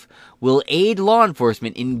Safe will aid law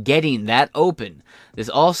enforcement in getting that open. This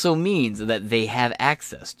also means that they have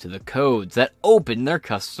access to the codes that open their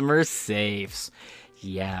customers' safes.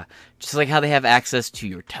 Yeah, just like how they have access to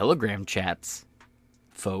your Telegram chats,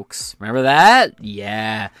 folks. Remember that?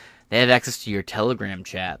 Yeah, they have access to your Telegram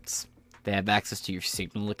chats. They have access to your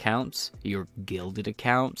Signal accounts, your Gilded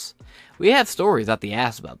accounts. We have stories out the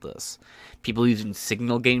ass about this. People using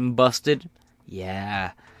Signal getting busted.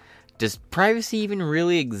 Yeah. Does privacy even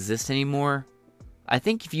really exist anymore? I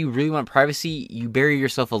think if you really want privacy, you bury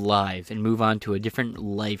yourself alive and move on to a different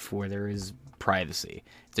life where there is privacy.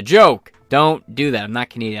 It's a joke. Don't do that. I'm not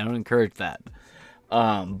Canadian. I don't encourage that.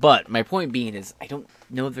 But my point being is, I don't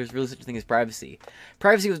know if there's really such a thing as privacy.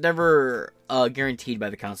 Privacy was never guaranteed by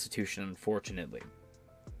the Constitution, unfortunately.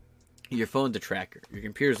 Your phone's a tracker. Your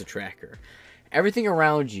computer's a tracker. Everything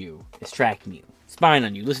around you is tracking you, spying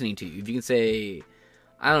on you, listening to you. If you can say,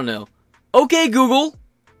 I don't know, okay, Google,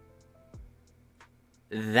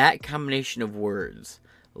 that combination of words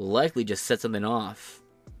likely just set something off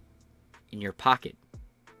in your pocket.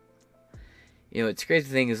 You know, it's crazy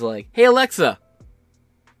thing is like, hey, Alexa.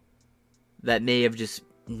 That may have just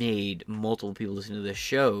made multiple people listen to the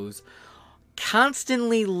shows.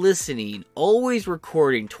 Constantly listening, always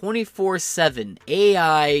recording, 24/7,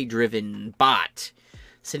 AI-driven bot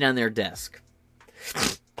sitting on their desk.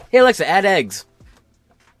 Hey, Alexa, add eggs.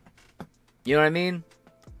 You know what I mean?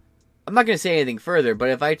 I'm not going to say anything further, but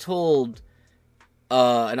if I told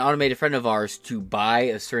an automated friend of ours to buy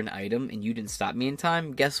a certain item and you didn't stop me in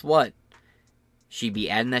time, guess what? She'd be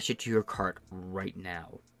adding that shit to your cart right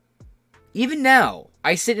now. Even now,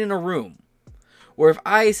 I sit in a room where if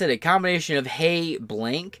I said a combination of hey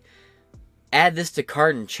blank, add this to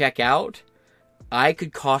cart and check out, I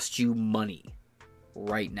could cost you money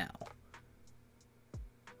right now.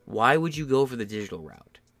 Why would you go for the digital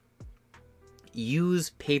route?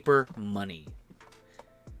 Use paper money.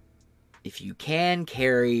 If you can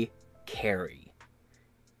carry.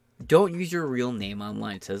 Don't use your real name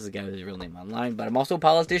online. It says the guy with his real name online, but I'm also a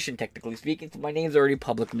politician, technically speaking, so my name's already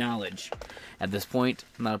public knowledge. At this point,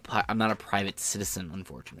 I'm not a private citizen,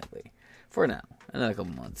 unfortunately. For now. Another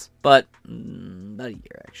couple months. But, about a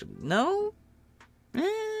year, actually. No?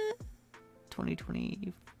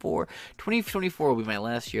 2024. 2024 will be my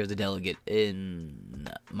last year as a delegate in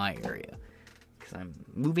my area. Because I'm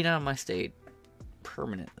moving out of my state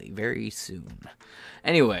permanently very soon.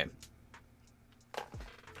 Anyway.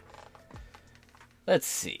 Let's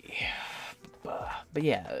see. But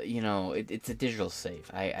yeah, you know, it's a digital safe.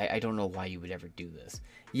 I don't know why you would ever do this.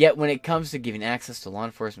 Yet when it comes to giving access to law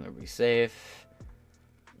enforcement, Liberty Safe,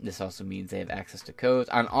 this also means they have access to codes.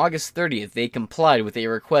 On August 30th, they complied with a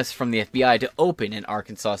request from the FBI to open an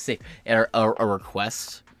Arkansas safe. A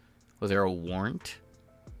request? Was there a warrant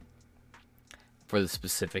for the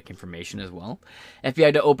specific information as well?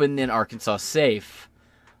 FBI to open an Arkansas safe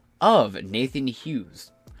of Nathan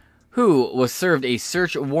Hughes, who was served a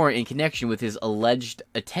search warrant in connection with his alleged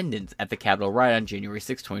attendance at the Capitol riot on January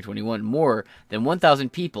 6, 2021. More than 1,000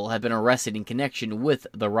 people have been arrested in connection with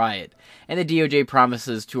the riot, and the DOJ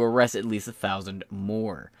promises to arrest at least 1,000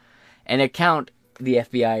 more. An account of the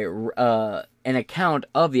FBI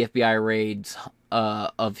raids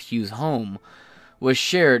of Hughes' home was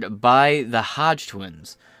shared by the Hodge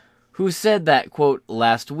twins, who said that, quote,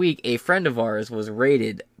 last week a friend of ours was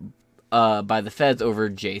raided by the feds over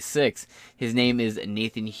J6. His name is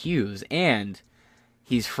Nathan Hughes, and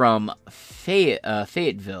he's from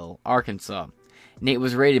Fayetteville, Arkansas. Nate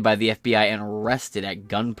was raided by the FBI and arrested at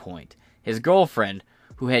gunpoint. His girlfriend,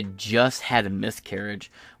 who had just had a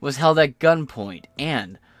miscarriage, was held at gunpoint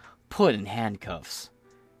and put in handcuffs.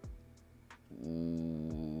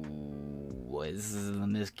 Was the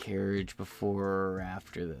miscarriage before or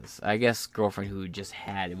after this? I guess girlfriend who just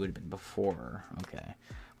had, it would have been before. Okay.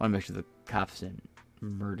 I want to make sure the cops didn't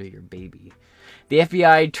murder your baby. The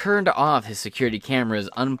FBI turned off his security cameras,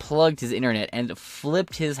 unplugged his internet, and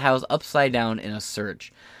flipped his house upside down in a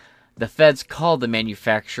search. The feds called the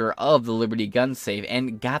manufacturer of the Liberty gun safe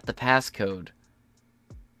and got the passcode.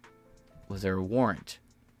 Was there a warrant?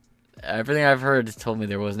 Everything I've heard has told me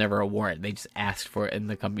there was never a warrant. They just asked for it, and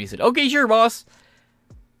the company said, okay, sure, boss.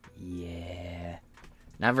 Yeah.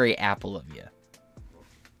 Not very Apple of you.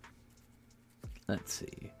 Let's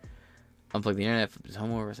see. Unplugged the internet, flipped his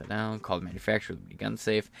home over, sat down, called the manufacturer to be gun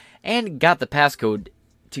safe, and got the passcode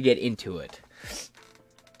to get into it.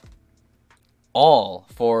 All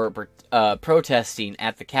for protesting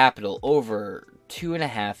at the Capitol over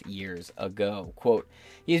 2.5 years ago. Quote,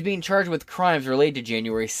 he is being charged with crimes related to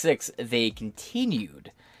January 6th. They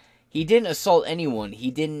continued. He didn't assault anyone.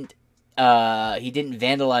 He didn't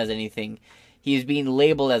vandalize anything. He is being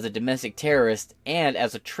labeled as a domestic terrorist and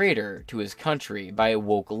as a traitor to his country by a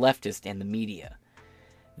woke leftist and the media.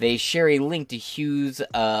 They share a link to Hughes'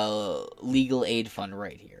 legal aid fund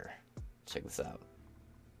right here. Check this out.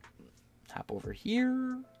 Hop over here.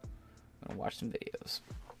 I'm going to watch some videos.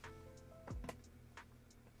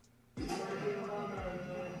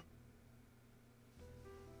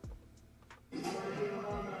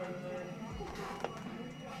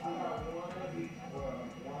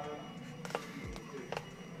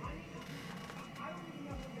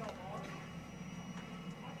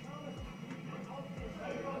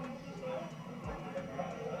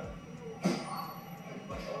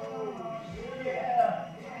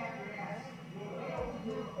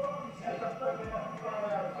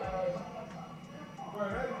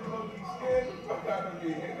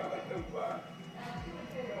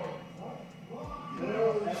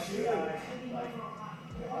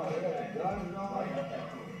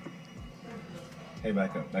 Hey,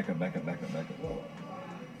 back up.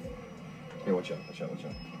 Here, watch out.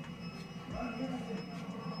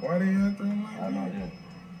 Why are they acting like that? I don't know.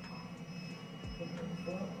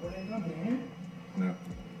 No.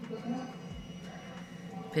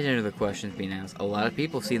 Pay attention to the questions being asked. A lot of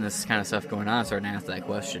people seeing this kind of stuff going on starting to ask that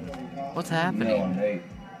question. What's happening? No, hey.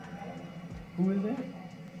 Who is that?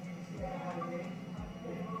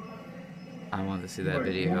 I want to see that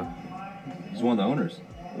video. He's one of the owners.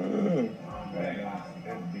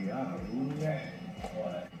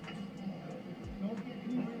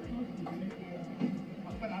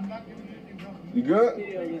 You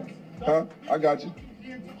good? Huh? I got you.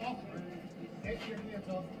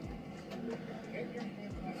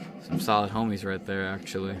 Some solid homies right there,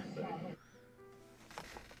 actually.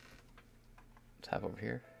 Tap over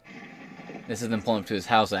here. This is them pulling up to his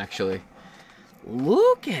house, actually.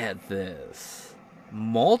 Look at this.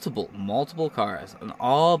 Multiple cars. And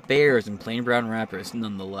all bears and plain brown wrappers,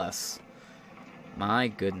 nonetheless. My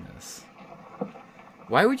goodness.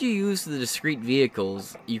 Why would you use the discreet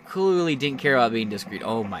vehicles? You clearly didn't care about being discreet.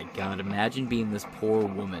 Oh my god, imagine being this poor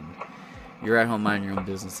woman. You're at home minding your own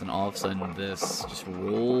business, and all of a sudden this just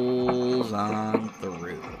rolls on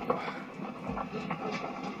through.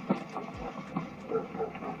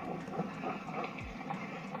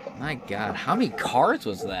 My god, how many cars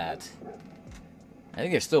was that? I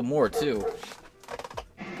think there's still more, too.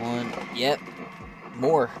 One, yep,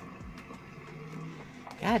 more.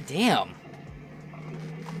 God damn.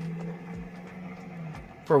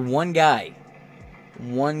 For one guy,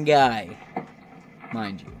 mind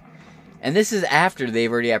you. And this is after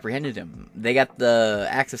they've already apprehended him. They got the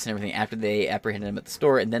access and everything after they apprehended him at the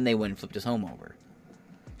store, and then they went and flipped his home over.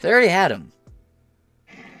 So they already had him.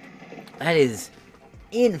 That is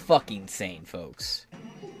in-fucking-sane, folks.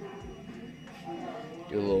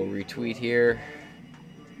 Do a little retweet here.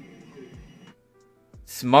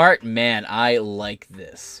 Smart man, I like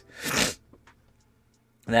this.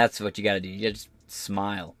 That's what you gotta do. You just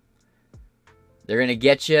smile. They're gonna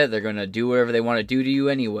get you. They're gonna do whatever they want to do to you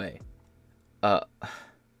anyway. Can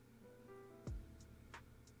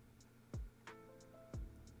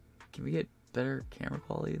we get better camera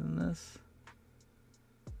quality than this?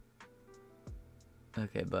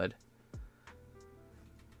 Okay, bud.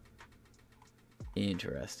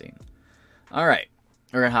 Interesting. Alright.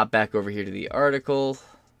 We're gonna hop back over here to the article.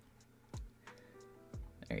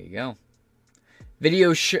 There you go.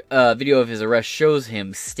 Video of his arrest shows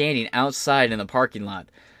him standing outside in the parking lot.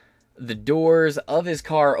 The doors of his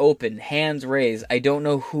car open, hands raised. I don't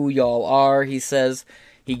know who y'all are, he says.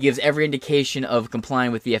 He gives every indication of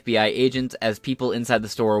complying with the FBI agents as people inside the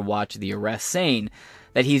store watch the arrest, saying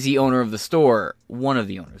that he's the owner of the store, one of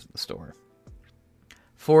the owners of the store.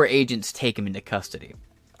 4 agents take him into custody.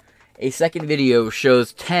 A second video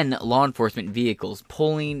shows 10 law enforcement vehicles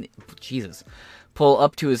pull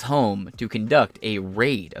up to his home to conduct a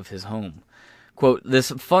raid of his home. Quote,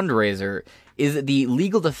 this fundraiser is the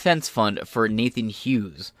legal defense fund for Nathan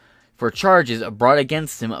Hughes for charges brought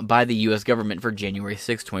against him by the U.S. government for January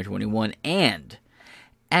 6, 2021, and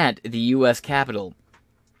at the U.S. Capitol.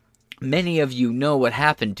 Many of you know what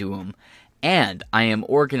happened to him, and I am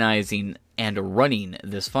organizing and running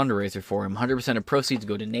this fundraiser for him. 100% of proceeds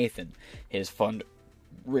go to Nathan. His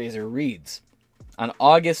fundraiser reads, on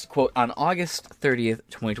August 30th,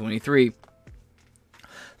 2023,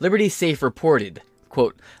 Liberty Safe reported,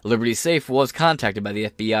 quote, Liberty Safe was contacted by the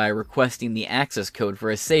FBI requesting the access code for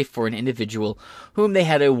a safe for an individual whom they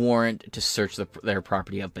had a warrant to search their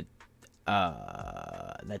property of, but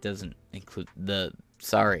that doesn't include they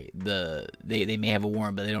may have a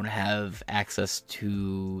warrant, but they don't have access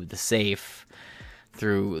to the safe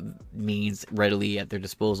through means readily at their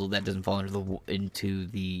disposal. That doesn't fall into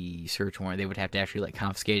the search warrant. They would have to actually like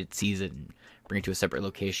confiscate it, seize it, and bring it to a separate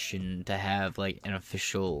location to have like an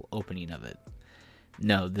official opening of it.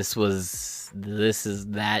 No,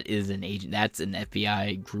 that is an agent. That's an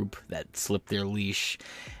FBI group that slipped their leash,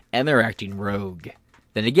 and they're acting rogue.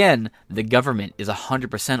 Then again, the government is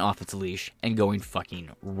 100% off its leash and going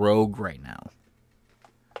fucking rogue right now.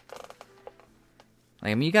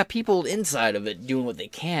 I mean, you got people inside of it doing what they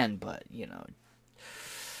can, but, you know,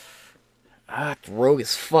 rogue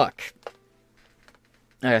as fuck.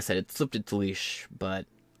 Like I said, it slipped its leash, but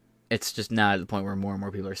it's just not at the point where more and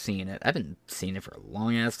more people are seeing it. I've been seeing it for a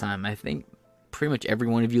long ass time. I think pretty much every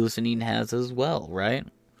one of you listening has as well, right?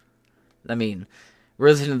 I mean, we're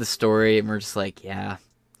listening to the story and we're just like, yeah,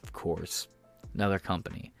 of course, another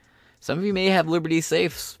company. Some of you may have Liberty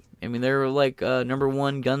Safes. I mean, they're like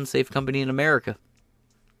 #1 gun safe company in America.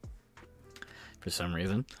 For some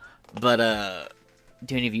reason. But,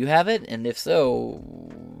 do any of you have it? And if so,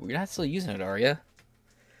 you're not still using it, are you?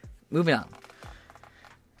 Moving on.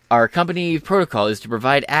 Our company protocol is to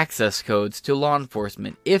provide access codes to law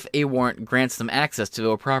enforcement if a warrant grants them access to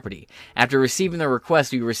their property. After receiving the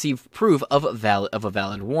request, we receive proof of a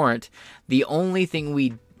valid warrant. The only thing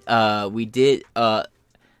we did,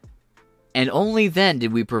 and only then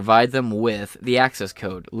did we provide them with the access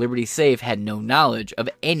code. Liberty Safe had no knowledge of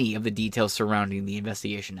any of the details surrounding the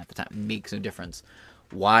investigation at the time. It makes no difference.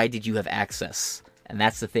 Why did you have access? And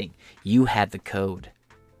that's the thing. You had the code.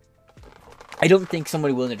 I don't think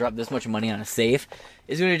somebody willing to drop this much money on a safe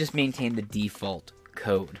is going to just maintain the default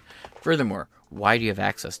code. Furthermore, why do you have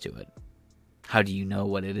access to it? How do you know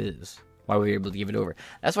what it is? Why were you able to give it over?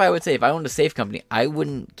 That's why I would say if I owned a safe company, I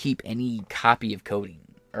wouldn't keep any copy of coding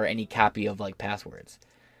or any copy of like passwords.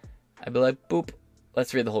 I'd be like, boop,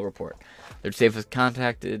 let's read the whole report. Liberty Safe was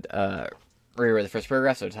contacted, read the first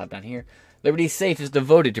paragraph, so it's top down here. Liberty Safe is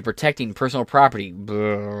devoted to protecting personal property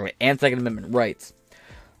and Second Amendment rights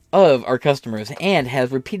of our customers and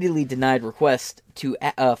has repeatedly denied requests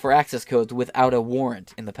for access codes without a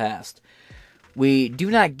warrant in the past. We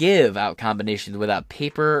do not give out combinations without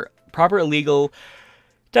proper legal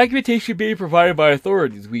documentation being provided by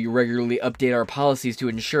authorities. We regularly update our policies to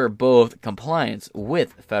ensure both compliance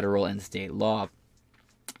with federal and state law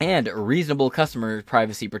and reasonable customer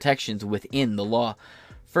privacy protections within the law.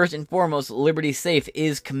 First and foremost, Liberty Safe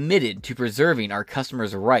is committed to preserving our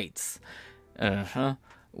customers' rights.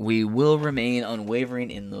 We will remain unwavering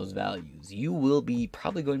in those values. You will be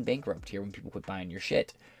probably going bankrupt here when people quit buying your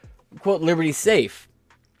shit. Quote, Liberty Safe.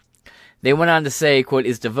 They went on to say, quote,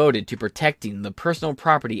 is devoted to protecting the personal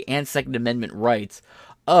property and Second Amendment rights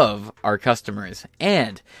of our customers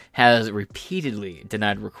and has repeatedly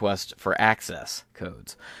denied requests for access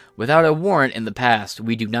codes. Without a warrant in the past,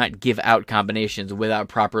 we do not give out combinations without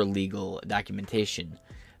proper legal documentation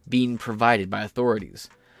being provided by authorities.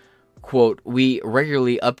 Quote, we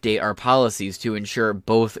regularly update our policies to ensure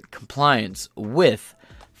both compliance with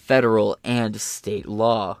federal and state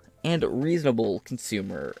law and reasonable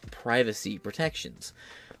consumer privacy protections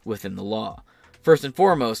within the law. First and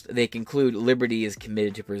foremost, they conclude Liberty is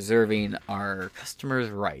committed to preserving our customers'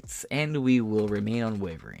 rights, and we will remain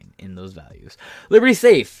unwavering in those values. Liberty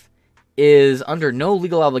Safe is under no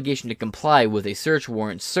legal obligation to comply with a search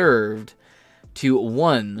warrant served to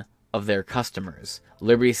one of their customers.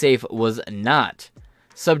 Liberty Safe was not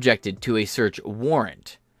subjected to a search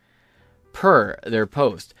warrant. Per their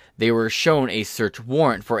post, they were shown a search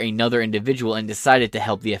warrant for another individual and decided to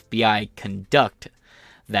help the FBI conduct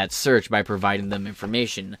that search by providing them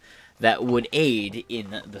information that would aid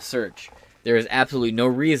in the search. There is absolutely no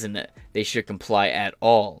reason that they should comply at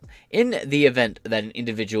all. In the event that an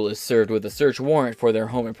individual is served with a search warrant for their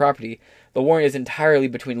home and property, the warrant is entirely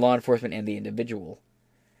between law enforcement and the individual.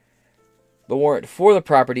 The warrant for the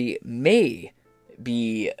property may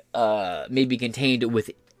be contained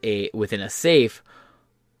within a safe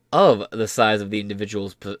of the size of the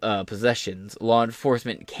individual's possessions. Law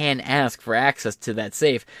enforcement can ask for access to that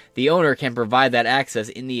safe. The owner can provide that access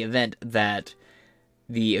in the event that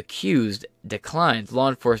the accused declines. Law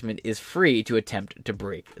enforcement is free to attempt to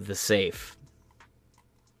break the safe.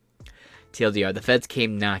 TLDR, the feds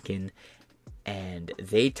came knocking, and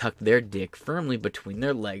they tucked their dick firmly between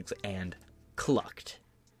their legs and clucked.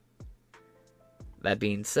 That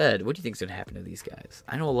being said, what do you think is going to happen to these guys?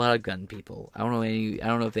 I know a lot of gun people. I don't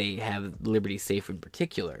know if they have Liberty Safe in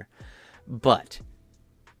particular, but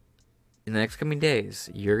in the next coming days,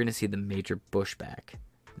 you're going to see the major pushback,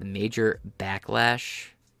 the major backlash,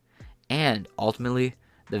 and ultimately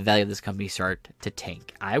the value of this company start to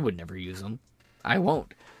tank. I would never use them. I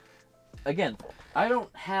won't. Again, I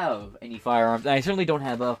don't have any firearms. I certainly don't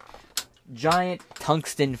have a giant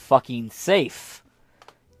tungsten fucking safe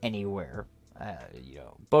anywhere.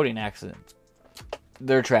 Boating accidents,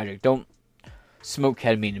 they're tragic. Don't smoke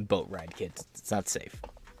ketamine and boat ride, kids. It's not safe.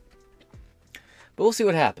 But we'll see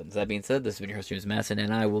what happens. That being said, this has been your host, James Masson,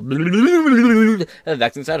 and I will have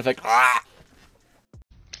vaccine side effect.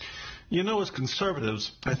 You know, as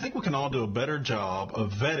conservatives, I think we can all do a better job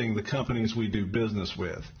of vetting the companies we do business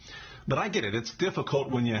with. But I get it. It's difficult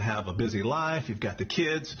when you have a busy life, you've got the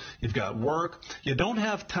kids, you've got work. You don't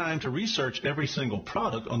have time to research every single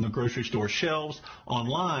product on the grocery store shelves,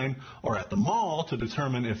 online, or at the mall to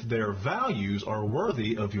determine if their values are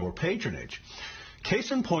worthy of your patronage.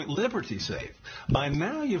 Case in point, Liberty Safe. By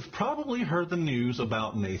now, you've probably heard the news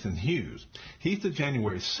about Nathan Hughes. He's the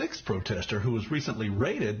January 6th protester who was recently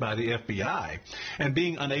raided by the FBI, and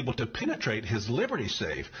being unable to penetrate his Liberty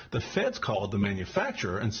Safe, the feds called the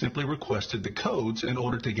manufacturer and simply requested the codes in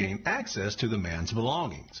order to gain access to the man's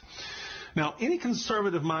belongings. Now, any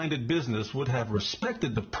conservative-minded business would have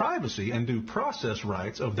respected the privacy and due process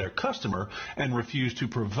rights of their customer and refused to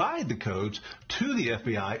provide the codes to the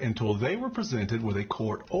FBI until they were presented with a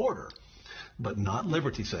court order. But not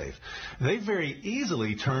Liberty Safe. They very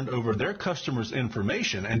easily turned over their customers'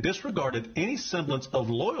 information and disregarded any semblance of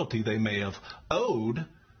loyalty they may have owed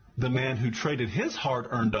the man who traded his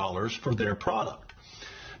hard-earned dollars for their product.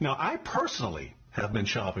 Now, I personally have been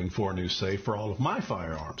shopping for a new safe for all of my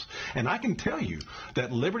firearms, and I can tell you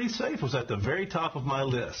that Liberty Safe was at the very top of my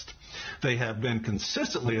list. They have been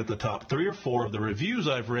consistently at the top 3 or 4 of the reviews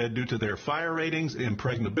I've read due to their fire ratings,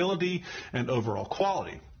 impregnability, and overall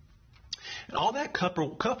quality. And all that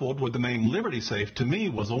coupled with the name Liberty Safe, to me,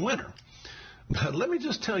 was a winner. But let me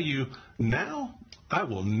just tell you, now I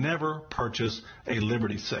will never purchase a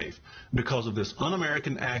Liberty Safe because of this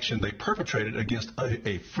un-American action they perpetrated against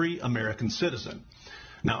a free American citizen.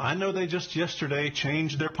 Now, I know they just yesterday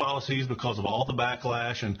changed their policies because of all the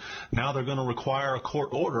backlash, and now they're going to require a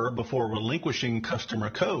court order before relinquishing customer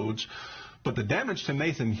codes, but the damage to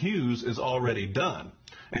Nathan Hughes is already done,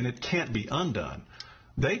 and it can't be undone.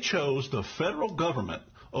 They chose the federal government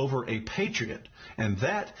over a patriot, and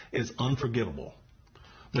that is unforgivable.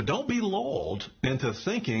 But don't be lulled into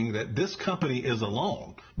thinking that this company is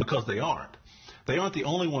alone, because they aren't. They aren't the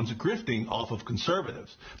only ones grifting off of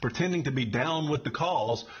conservatives, pretending to be down with the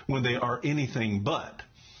cause when they are anything but.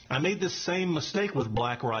 I made this same mistake with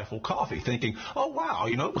Black Rifle Coffee, thinking, oh, wow,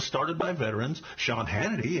 it was started by veterans. Sean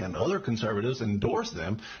Hannity and other conservatives endorsed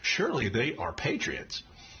them. Surely they are patriots.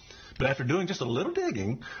 But after doing just a little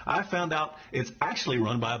digging, I found out it's actually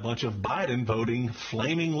run by a bunch of Biden-voting,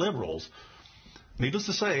 flaming liberals. Needless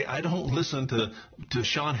to say, I don't listen to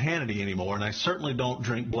Sean Hannity anymore, and I certainly don't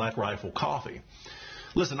drink Black Rifle Coffee.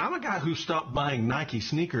 Listen, I'm a guy who stopped buying Nike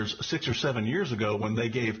sneakers 6 or 7 years ago when they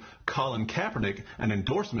gave Colin Kaepernick an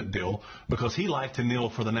endorsement deal because he liked to kneel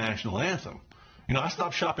for the national anthem. I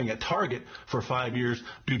stopped shopping at Target for 5 years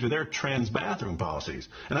due to their trans bathroom policies.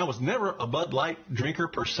 And I was never a Bud Light drinker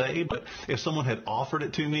per se, but if someone had offered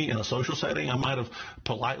it to me in a social setting, I might have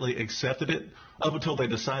politely accepted it up until they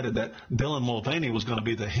decided that Dylan Mulvaney was going to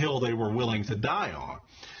be the hill they were willing to die on.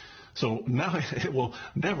 So now it will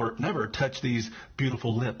never touch these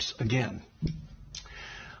beautiful lips again.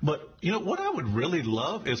 But, what I would really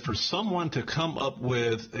love is for someone to come up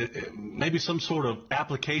with maybe some sort of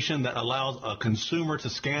application that allows a consumer to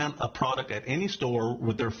scan a product at any store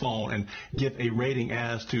with their phone and give a rating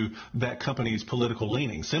as to that company's political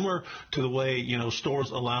leaning. Similar to the way, stores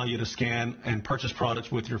allow you to scan and purchase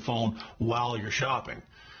products with your phone while you're shopping.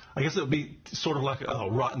 I guess it would be sort of like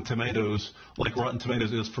Rotten Tomatoes, like Rotten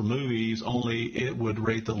Tomatoes is for movies, only it would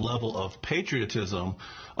rate the level of patriotism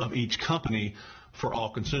of each company for all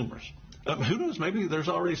consumers. Who knows? Maybe there's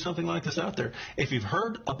already something like this out there. If you've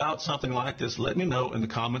heard about something like this, let me know in the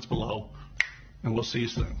comments below, and we'll see you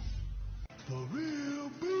soon. The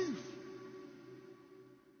real beef.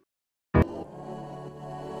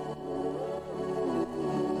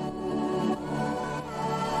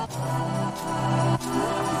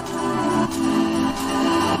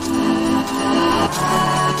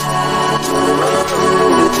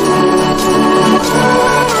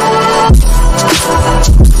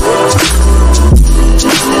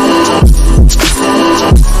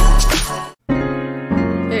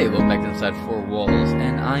 Hey, welcome back to Inside Four Walls,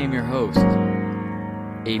 and I am your host,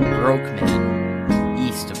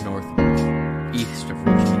 east of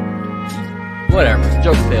Richmond. Whatever,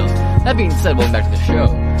 joke failed. That being said, welcome back to the show.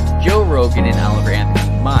 Joe Rogan and Oliver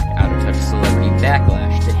Anthony mock out-of-touch celebrity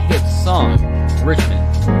backlash to hit song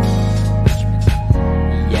Richmond.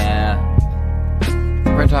 Yeah.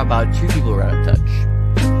 We're going to talk about two people who are out of touch.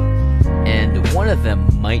 And one of them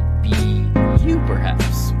might be you,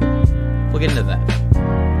 perhaps. We'll get into that.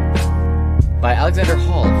 By Alexander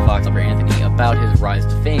Hall of Fox Oliver Anthony about his rise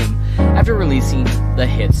to fame after releasing the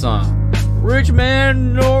hit song Rich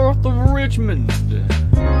Man North of Richmond.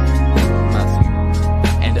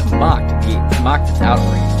 And mocked its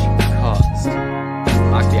outrage caused.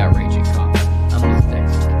 Mocked the outrage it caused.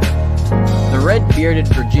 The red-bearded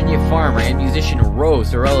Virginia farmer and musician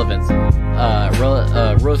rose from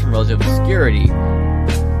relative obscurity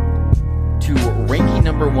to ranking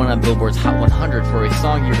number 1 on Billboard's Hot 100 for a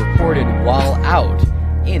song he recorded while out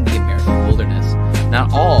in the American wilderness.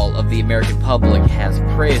 Not all of the American public has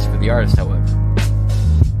praise for the artist, however.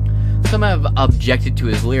 Some have objected to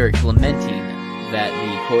his lyrics, lamenting that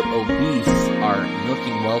the, quote, obese are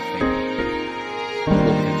milking welfare.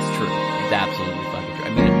 Well, because it's true. It's absolutely fucking true. I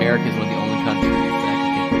mean, America is one of the only countries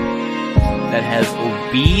that has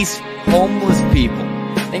obese, homeless people.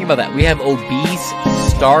 Think about that. We have obese,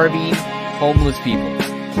 starving, homeless people.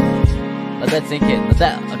 Let that sink in. Let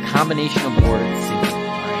that, a combination of words sink in,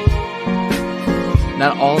 right?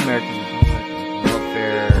 Not all Americans have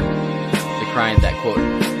welfare decrying that, quote,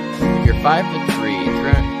 if you're 5'3",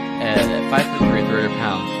 300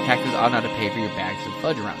 pounds, taxes ought not to pay for your bags of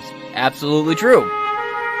fudge rounds. Absolutely true.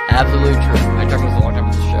 Absolutely true. I talked about this a long time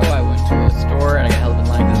on the show. I went to a store and I got held in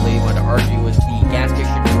line because the lady wanted to argue with the gas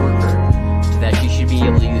station worker that she should be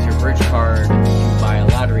able to use her bridge card to buy a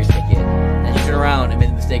lottery ticket. And she turned around and made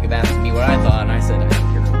the mistake of asking me what I thought, and I said, I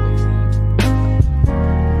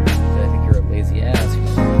think you're a lazy ass. You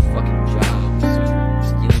have a fucking job, so you're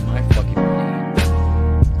stealing my fucking money,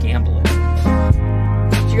 gambling.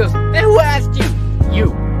 She goes, hey, who asked you?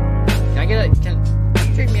 You. Can you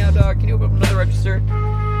take me out, dog? Can you open up another register?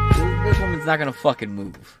 This woman's not gonna fucking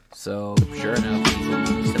move. So, sure enough, he's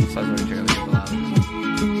gonna step aside and check out the people out.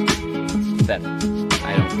 Pathetic. I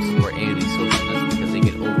don't support any of these social nuts because they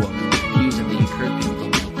get overwhelmed with views and they encourage people to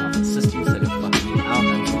live off the system instead of fucking out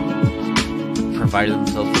and provided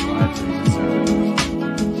themselves with lives that they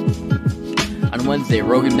deserve. On Wednesday,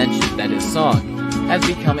 Rogan mentioned that his song has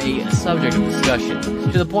become a subject of discussion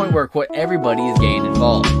to the point where, quote, everybody is getting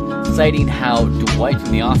involved, citing how Dwight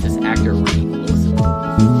from The Office actor Rainn Wilson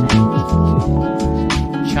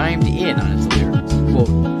chimed in on its lyrics. Quote,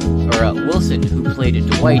 Wilson, who played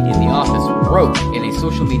Dwight in The Office, wrote in a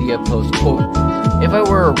social media post, quote, if I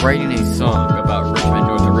were writing a song about Richmond,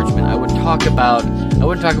 North of Richmond, I wouldn't talk about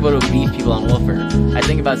obese people on welfare. I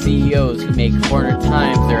think about CEOs who make 400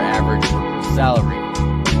 times their average salary,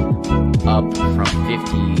 up from 50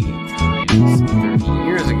 times 30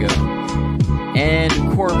 years ago, and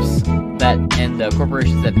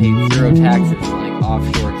corporations that pay zero taxes, like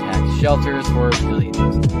offshore tax shelters for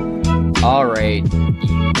billionaires. All right, you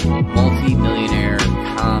multi-millionaire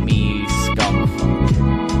commie scumfuck.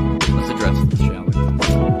 Let's address this, shall we?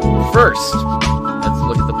 First, let's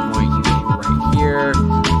look at the point you made right here.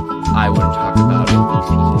 I wouldn't talk about obese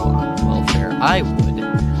people on welfare. I would.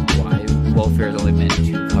 Why? Welfare is only meant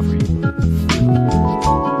to cover you.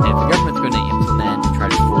 And if the government's going to implement and try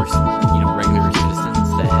to force, regular citizens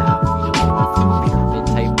to have, a pyramid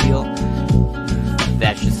type deal,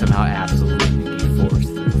 that should somehow absolutely be forced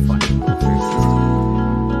through the fucking welfare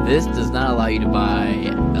system. This does not allow you to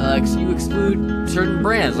buy, you exclude certain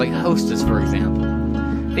brands like Hostess, for example.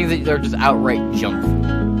 Things that are just outright junk food.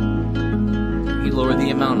 You lower the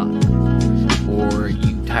amount on it. Or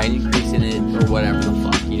you tie an increase in it, or whatever the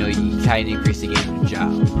fuck. You tie an increase to get a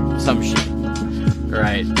job. Some shit.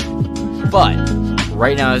 Right? But,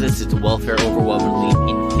 right now, as it's welfare overwhelmingly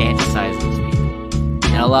infantilizes these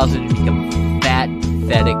people. And allows them to become fat,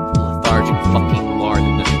 pathetic, lethargic fucking lard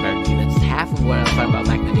that doesn't better do. That's half of what I was talking about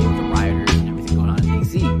back in the day with the rioters and everything going on in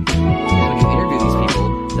D.C. Because when you interview these people,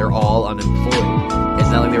 they're all unemployed. It's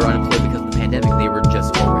not like they were unemployed because of the pandemic. They were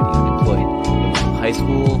just already unemployed. They went from high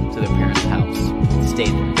school to their parents' house.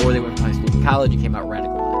 Stayed there. Or they went from high school to college and came out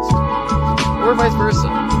radicalized. Or vice versa.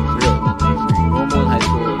 Really. When they were normal in high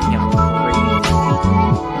school, they came out crazy.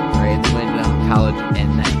 Right? And they went to college and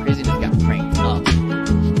that craziness got cranked up.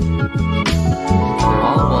 They're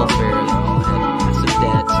all on welfare. They all had massive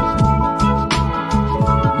debt.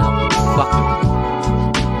 No, fuck them.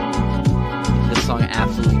 This song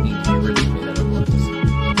absolutely needs to be written the way that it was.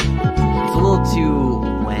 It's a little too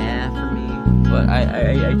wah for me, but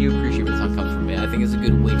I do appreciate where the song comes from. I think it's a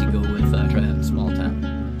good way to go with try that in a small town.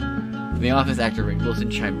 To be the Office, actor Ray Wilson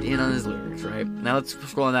chimed in on his lyrics, right? Now let's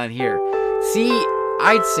scroll down here. See,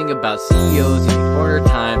 I'd sing about CEOs using 400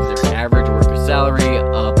 times their average worker salary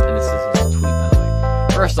up, and this is his tweet, by the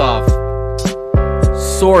way. First off,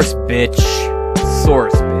 source, bitch.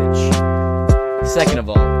 Source, bitch. Second of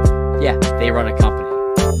all, yeah, they run a company.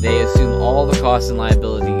 They assume all the costs and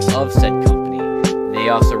liability of said company. They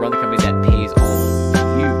also run the company that pays all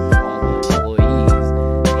of you, all the employees,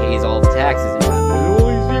 pays all the taxes. And all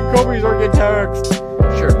these companies are getting taxed.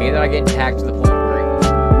 Sure, maybe they're not getting taxed to the point where you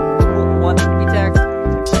want them to be taxed.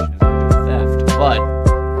 Theft. But,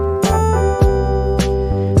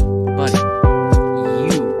 buddy,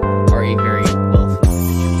 you are a very wealthy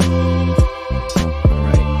individual.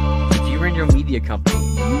 Right? If you ran your media company,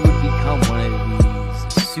 you would become one of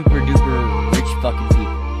these super duper rich fucking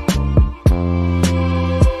people.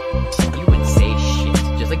 You wouldn't say shit.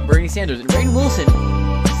 Just like Bernie Sanders. And Ray Wilson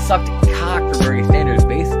sucked cock for Bernie Sanders,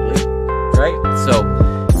 basically. Right? So,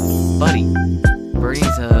 buddy,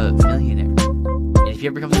 Bernie's a millionaire. And if he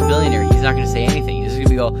ever becomes a billionaire, he's not going to say anything. He's just going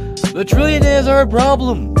to go, the trillionaires are a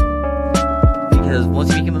problem. Because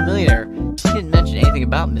once he became a millionaire, he didn't mention anything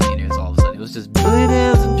about millionaires all of a sudden. It was just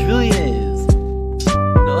billionaires and trillionaires.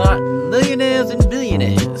 Not millionaires and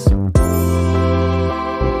billionaires. It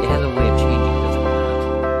has a way of changing, doesn't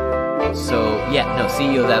it? So, yeah, no,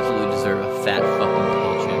 CEOs absolutely deserve a fat fucking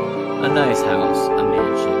paycheck. A nice house, a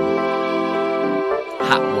mansion,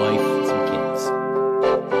 hot wife, and some kids.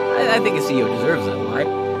 I think a CEO deserves that, right?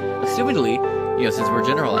 Assumingly, since we're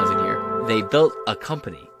generalizing here, they built a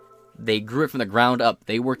company. They grew it from the ground up.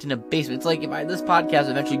 They worked in a basement. It's like if this podcast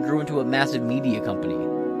eventually grew into a massive media company.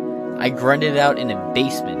 I grinded it out in a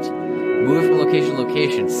basement, moved from location to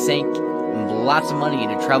location, sank lots of money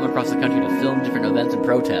into traveling across the country to film different events and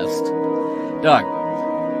protests. Dog,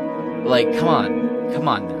 like, come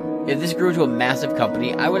on now. If this grew into a massive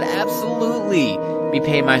company, I would absolutely be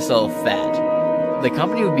paying myself fat. The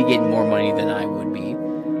company would be getting more money than I would be,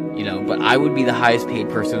 but I would be the highest paid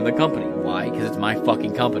person in the company. Why? Because it's my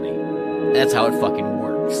fucking company. That's how it fucking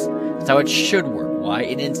works. That's how it should work. Why?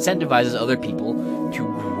 It incentivizes other people to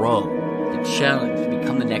grow, to challenge, to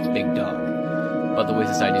become the next big dog. But the way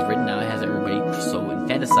society is written now, it has everybody so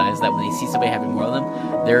fantasized that when they see somebody having more of them,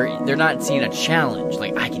 they're not seeing a challenge.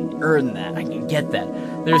 Like, I can earn that, I can get that.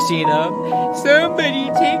 They're seeing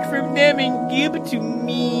somebody take from them and give it to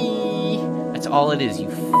me. That's all it is, you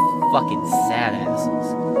fucking sad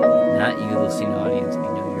asses. Not you, listening audience. I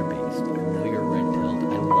know you're based. I know you're red-pilled. I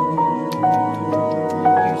love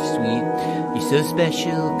you. You're sweet. You're so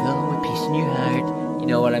special. Go with peace in your heart. You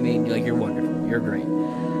know what I mean? You're wonderful. You're great.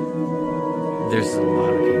 There's a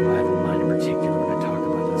lot of people I have in mind in particular when I talk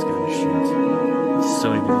about this kind of shit. So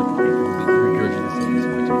many people will be encouraging to say this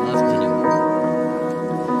point. Let's continue.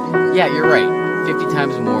 Yeah, you're right. 50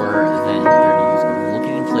 times more than 30 years ago. Look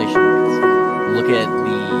at inflation rates. Look at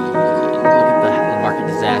the market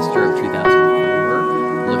disaster of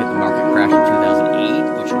 2004. Look at the market crash of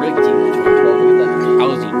 2008, which really continued in 2012. Look at the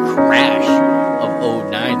housing crash of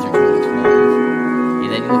 2009 through 2012.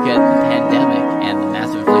 And then you look at the pandemic and the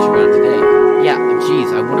massive inflation we're on today. Yeah,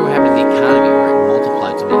 geez, I wonder what happened to the economy where it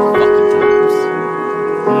multiplied so many fucking times.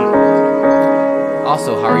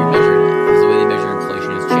 Also, how are you measuring it? Because the way they measure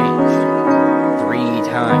inflation has changed. 3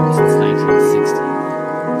 times since 1960.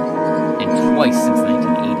 And twice since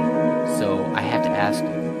 1980. So I have to ask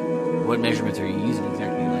you, what measurements are you using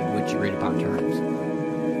exactly? Like, which rate upon terms?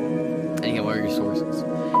 And again, what are your sources?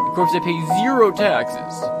 Of course, they pay 0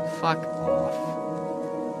 taxes. Fuck off.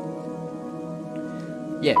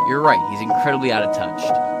 Yeah, you're right. He's incredibly out of touch.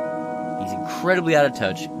 He's incredibly out of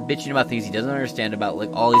touch, bitching about things he doesn't understand about,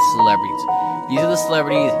 like, all these celebrities. These are the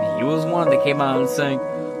celebrities, and he was one that came out and saying,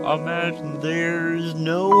 imagine there's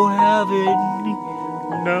no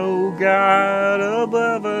heaven, no God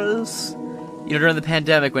above us. During the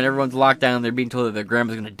pandemic, when everyone's locked down, they're being told that their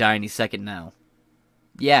grandma's gonna die any second now.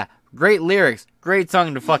 Yeah, great lyrics, great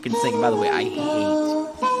song to fucking sing. By the way, I hate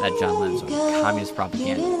that John Lennon's communist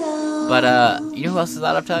propaganda. But, you know who else is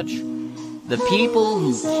out of touch? The people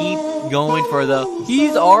who keep going for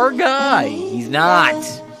he's our guy. He's not.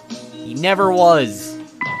 He never was.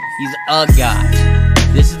 He's a guy.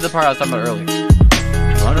 This is the part I was talking about earlier. You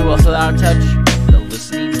wanna know who else is out of touch? The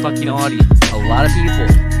listening fucking audience. A lot of people,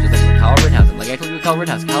 just like Kyle Rittenhouse. Like I told you with Kyle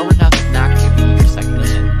Rittenhouse is not going to be your second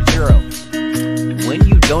amendment hero. When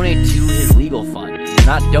you donate to his legal fund, you're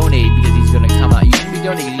not donating because he's going to come out. You shouldn't be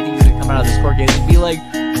donating because you think he's going to come out of this court case and be like,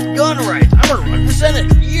 gun rights, I'm going to run for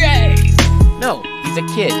Senate, yay! No, he's a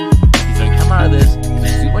kid. He's going to come out of this, he's going to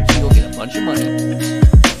do a bunch of deals, get a bunch of money, and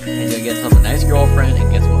he's going to get himself a nice girlfriend,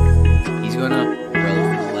 and guess what? He's going to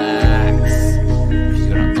relax. She's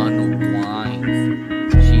going to unwind.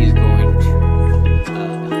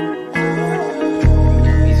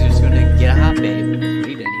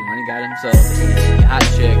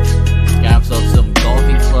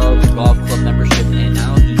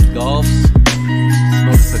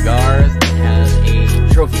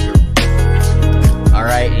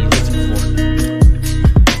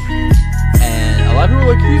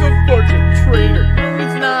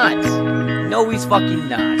 fucking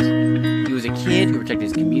not. He was a kid who protected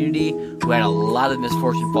his community, who had a lot of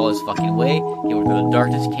misfortune fall his fucking way. He went through the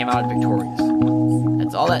darkness, he came out victorious.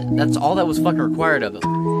 That's all that was fucking required of him.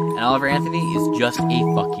 And Oliver Anthony is just a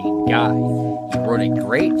fucking guy. He wrote a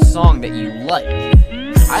great song that you like.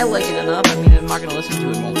 I like it enough. I mean, I'm not gonna listen to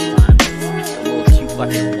it multiple times. It's a little too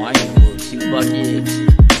fucking whiny, a little too fucking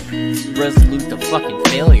resolute to fucking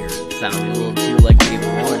failure. It sounded a little too like David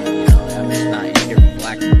Warren, you know. I'm just not in here for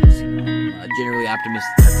black folks, you know. Generally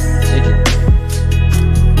optimistic type of religion.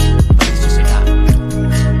 But he's just a guy.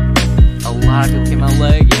 A lot of people came out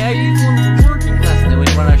like, yeah, he's one of the working class. And then when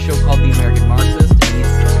he went on a show called The American Marxist, and he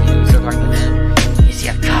started talking to them, is he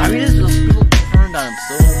a communist? Those people turned on him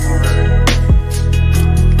so hard.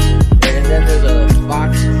 And then there's a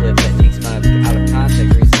Fox clip that takes him out of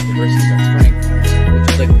context where he says diversity is our strength,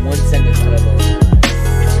 which is like one sentence out of a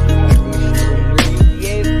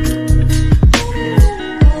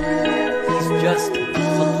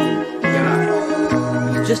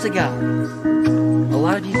just a guy. A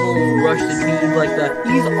lot of people rush to be like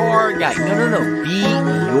he's our guy. No. Be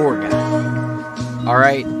your guy.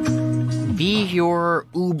 Alright? Be your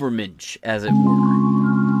Ubermensch, as it were.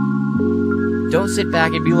 Don't sit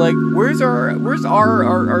back and be like, where's our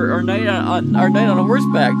knight on a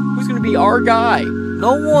horseback? Who's gonna be our guy?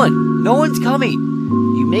 No one. No one's coming.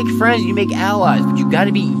 You make friends, you make allies, but you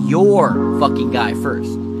gotta be your fucking guy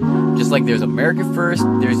first. Just like there's America first,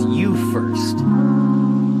 there's you first.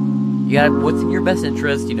 You got what's in your best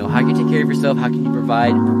interest, you know, how can you take care of yourself, how can you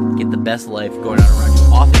provide, get the best life going on around you.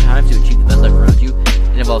 Oftentimes, to achieve the best life around you,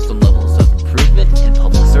 it involves some level of self-improvement and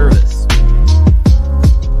public service.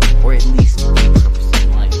 Or at least a purpose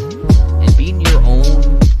in life. And being your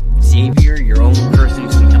own savior, your own person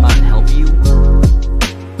who's going to come out and help you,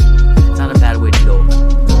 it's not a bad way to go about it.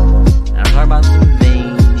 And I'm talking about some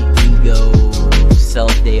vain, ego,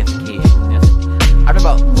 self-deification method. I'm talking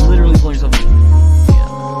about literally pulling yourself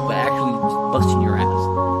busting your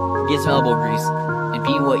ass, get some elbow grease, and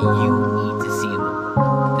be what you need to see in the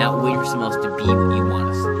world. Not wait for someone else to be what you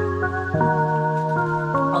want to see.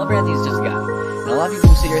 Oliver Anthony's just a guy. And a lot of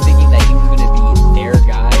people sit here thinking that he was going to be their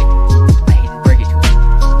guy. I hate to break it to them.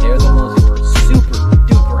 They're the ones who are super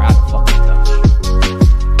duper out of fucking touch.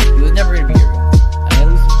 He was never going to be your guy. I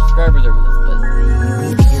might lose some subscribers over this, but you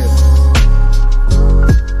need to hear this.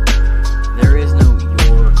 There is no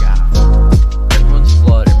your guy. Everyone's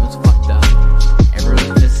flawed. Everyone's fucked up.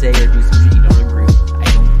 Everyone's going to say or do some shit you don't agree with. I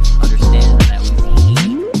don't understand, and I always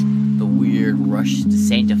hate the weird rush to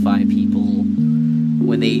sanctify people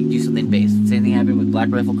when they do something base. Same thing happened with Black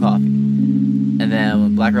Rifle Coffee. And then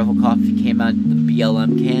when Black Rifle Coffee came out, the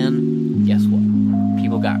BLM can, guess what?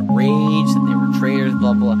 People got rage, that they were traitors,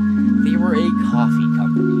 blah, blah. They were a coffee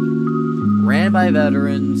company. Ran by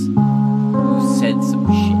veterans who said some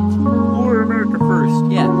shit. Oh, America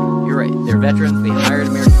first. Yeah, you're right. They're veterans, they hired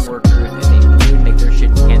American workers, and they would make their shit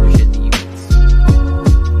and can their shit in the units.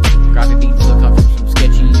 Coffee beans still come from some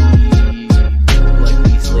sketchy,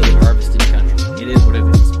 likely slave harvested country. It is what it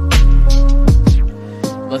is.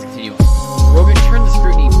 Let's continue on. Rogan turned the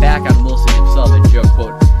scrutiny back on Wilson himself and joked,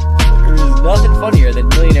 quote, "There is nothing funnier than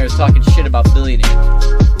millionaires talking shit about billionaires,"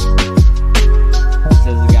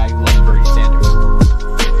 says the guy who loves Bernie Sanders.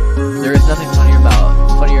 There is nothing funnier about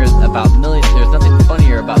millionaires. There's nothing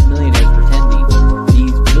funnier about millionaires pretending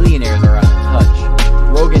these billionaires are out of touch.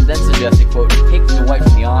 Rogan then suggested, quote, "Take Dwight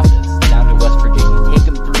from the office down to West Virginia. Take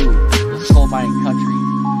him through this coal mining country.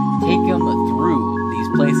 Take him through these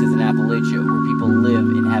places in Appalachia where people live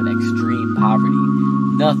and have extreme poverty.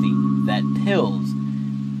 Nothing that pills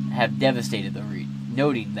have devastated the region."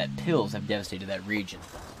 Noting that pills have devastated that region.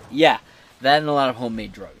 Yeah, that and a lot of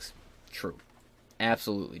homemade drugs. True.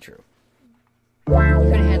 Absolutely true. You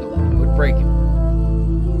couldn't handle that. It would break him.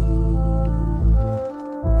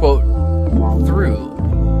 Quote, "Through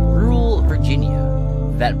rural Virginia,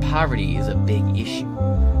 that poverty is a big issue.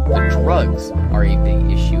 The drugs are a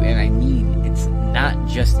big issue, and I mean, it's not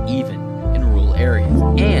just even in rural areas.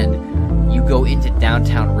 And you go into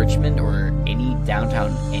downtown Richmond, or any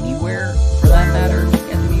downtown anywhere, for that matter,"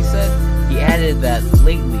 Anthony said. He added that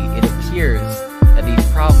lately it appears that these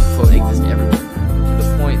problems, quote, "exist everywhere, to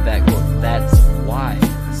the point that, quote, that's why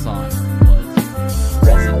the song was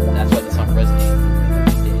resonant. That's why the song resonated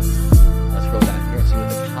with me." Let's scroll down here and see what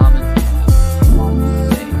the comments have to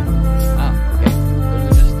say. Ah, okay. Those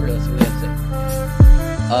are just three. Let's see what they have to say.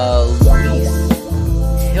 Luis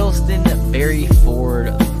Hilston Barry Ford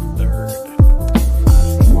III.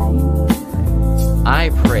 "I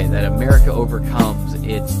pray that America overcomes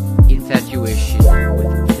its infatuation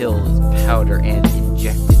with pills, powder, and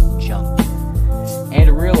injected junk. and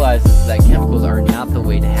realizes that chemicals are not the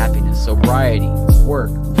way to happiness. Sobriety, work,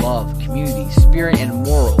 love, community, spirit, and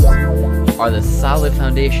morals are the solid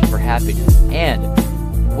foundation for happiness and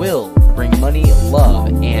will bring money, love,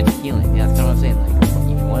 and healing. That's kind of what I'm saying. Like, if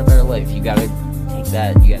you want a better life, you gotta take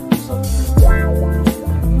that, you gotta do something.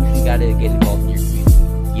 You gotta get involved in your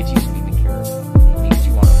community. It gives you something to care about. It makes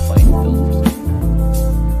you want to fight and build for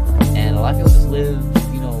something. And a lot of people just live,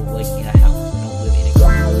 you know, like in a house. They don't live in a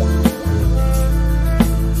garden. They live in a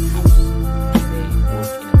house. They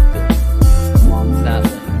work in a building. It's not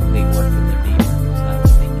like they work with their neighbor. It's not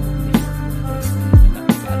like they know they work with their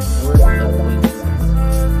neighbor. Work acquaintances.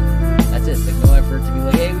 That's it. There's no effort to be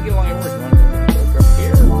like, hey, we get along at work. You want to go grab a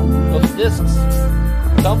beer? Go to discs.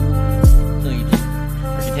 Come. No, you just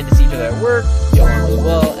are content to see each other at work, get along really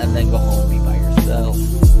well, and then go home and be by yourself. A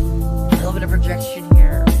little bit of projection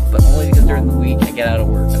here, but only because during the week I get out of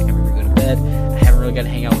work and I can really go to bed. I haven't really got to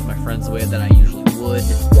hang out with my friends the way that I usually would,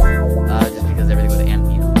 just because everything with the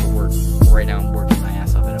work. Right now I'm working my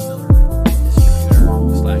ass off at a Miller distributor /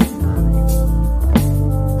 brewery.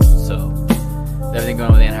 So, with everything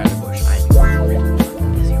going on with Anheuser-Busch, I'm really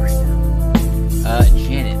fucking busy right now.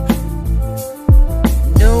 Janet.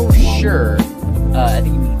 No, sure. I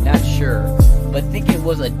think you mean not sure, but think it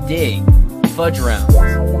was a dig. Fudge rounds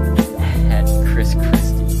at Chris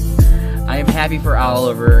Christie. I am happy for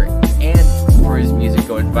Oliver and for his music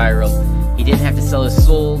going viral. He didn't have to sell his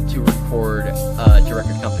soul to record to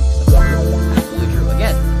record companies. That's absolutely true.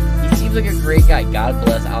 Again, he seems like a great guy. God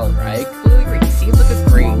bless Oliver. I completely agree. He seems like a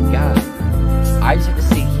great guy. I just have to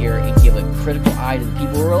sit here and give a critical eye to the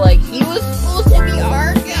people who are like, he was supposed to be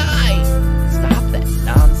our guy. Stop that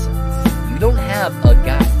nonsense. You don't have a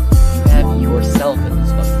guy. You have yourself in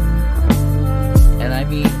this fucking. And I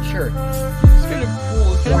mean, sure, it's kind of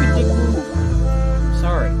cool. It's kind of a dick move. I'm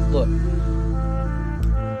sorry. Look.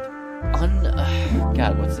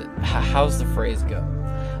 God, what's it? How's the phrase go?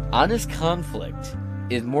 Honest conflict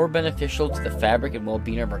is more beneficial to the fabric and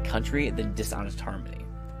well-being of our country than dishonest harmony.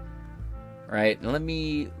 Right? Now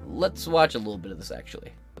let's watch a little bit of this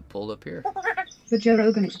actually. Pulled up here. The Joe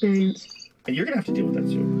Rogan experience. And you're going to have to deal with that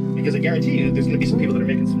too. Because I guarantee you, there's going to be some people that are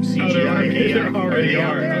making some CGI. There already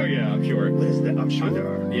are. There. Oh, yeah, I'm sure. What is that? I'm sure there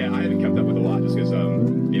are. Yeah, I haven't kept up with a lot just because,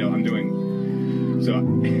 I'm doing... So,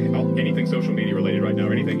 anything social media related right now,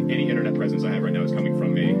 or any internet presence I have right now is coming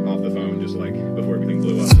from me off the phone, just like before everything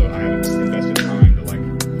blew up. So I haven't invested time to like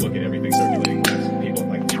look at everything circulating as people,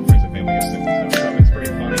 like friends and family have sent and stuff. So it's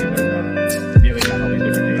pretty funny that, they got all these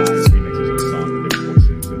different AI remixes of the song with different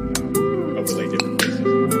voices and overlay different faces.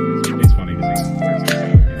 It's funny to see where it's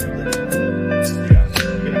going to go. Yeah.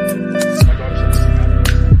 My daughter said this happened.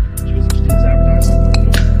 She did this advertising. I'm like,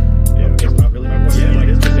 no. Yeah, it's not really my voice. Yeah, like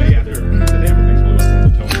it's the day after everything blew up on the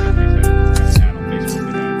tone companies had an ad on Facebook.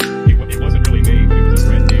 And it wasn't really me. It was a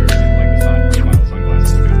red deer and like the side profile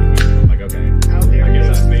sunglasses looking at the window. I'm like, okay, I guess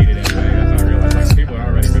I made it anyway. That's how I realized like people are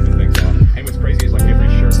already ripping things off. And what's crazy is like every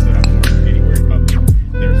shirt that I've worn anywhere in public,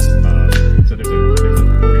 there's an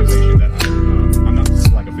organization that I'm not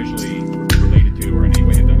like officially related to or in any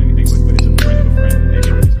way have done anything with, but it's a friend of a friend.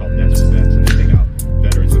 It's called Vets with Vets, and they take out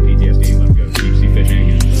veterans with PTSD and let them go deep sea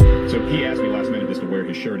fishing. And so he asked me last minute just to wear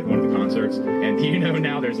his shirt at one of the concerts, and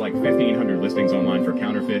now there's like 1,500 listings online for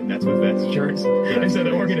counterfeit Vets with Vets shirts. Yeah. And so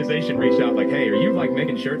the organization reached out like, hey, are you like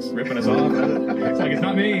making shirts ripping us off? It's like, it's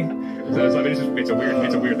not me. So it's like, it's a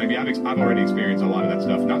weird thing. Yeah, I've already experienced a lot of that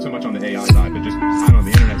stuff, not so much on the AI side, but just, I don't know, the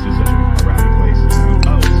internet's just such a rowdy place.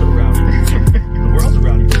 Oh, it's so rowdy. The world's a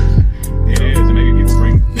rowdy place. It is, and maybe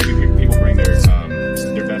people bring their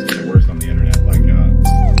best and their worst on the internet. Like,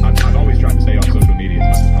 I've always tried to stay on social media as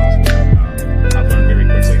much as possible. I've learned very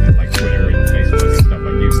quickly that like Twitter and Facebook and stuff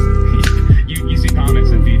like you see comments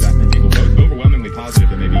and feedback from people both overwhelmingly positive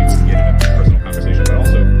that maybe you wouldn't get in a personal conversation, but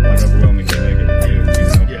also like overwhelmingly negative too.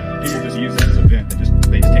 People just use that as a vent.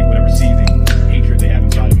 They just take whatever seething hatred they have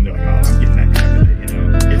inside of them. They're like, oh, I'm getting that back today.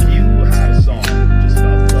 If you had a song just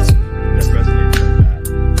about love that resonated like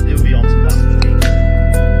that, it would be almost impossible to hate.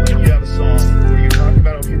 But if you have a song where you're talking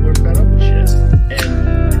about how people are fed up with shit,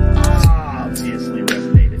 and obviously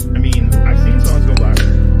resonated. I mean, I've seen songs go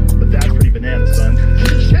viral, but that's pretty bananas, son.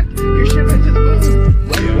 Your shit went to the moon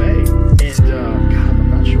right away. And God, I'm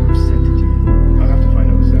not sure who sent it to me. I'll have to find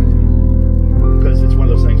out who sent it to me, because it's one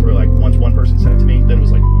of those things where like once one person sent it to me, then it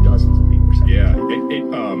was like dozens of people were sending it to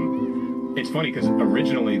me. It's funny because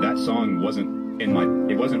originally that song wasn't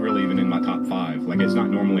really even in my top 5. Like, it's not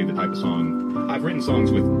normally the type of song. I've written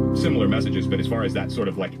songs with similar messages, but as far as that sort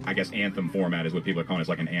of like, I guess, anthem format is what people are calling it. It's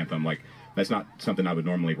like an anthem. Like, that's not something I would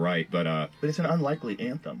normally write, but it's an unlikely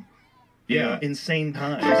anthem. Yeah, insane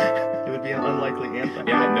times. It would be an unlikely anthem.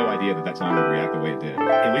 Yeah, I had no idea that song would react the way it did.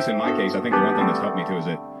 At least in my case, I think the one thing that's helped me too is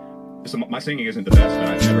that my singing isn't the best, but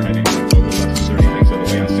I've never had any vocal lessons or anything, so the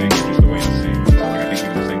way I sing is just the way I sing. So like, I think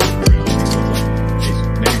people sing very healthy, so it's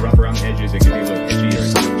maybe rough around the edges, it can be a little pitchy, or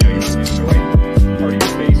you're not using the right part of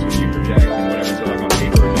your face when you project and whatever, so like on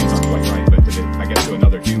paper things aren't quite right, but I guess to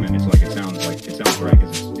another human, it's like it sounds right, because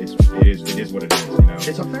it is what it is, you know?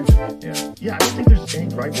 It's authentic. Yeah, I don't think there's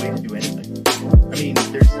any right way to do anything. I mean,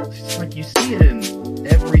 it's like you see it in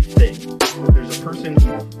everything. There's a person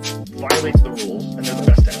who violates the rules, and they're the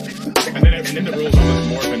best at it. and then the rules almost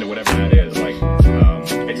morph into whatever that is. Like,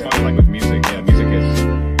 it's funny, like with music, music has,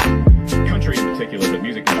 country in particular, but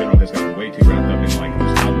music in general has gotten way too wrapped up in like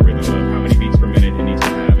this algorithm of how many beats per minute it needs to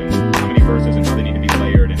have, and how many verses, and how they need to be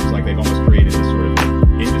layered, and it's like they've almost created this sort of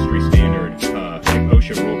industry standard, like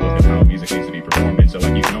OSHA rule book of how music needs to be performed, and so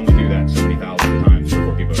like you can only do that so many thousands of times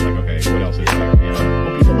before people are like, okay, what else is there? You know?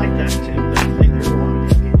 Well, people like that too. That's the thing. There's a lot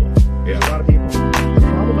of people. There's a lot of people. The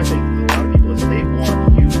problem, I think, with a lot of people is they want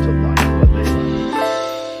you to like what they like,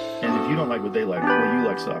 and if you don't like what they like, what you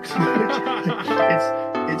like sucks. It's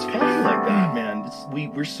funny like that, man.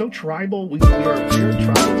 We're so tribal. We're tribal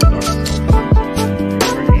with ourselves.